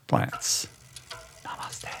 Plants.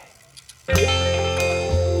 Namaste.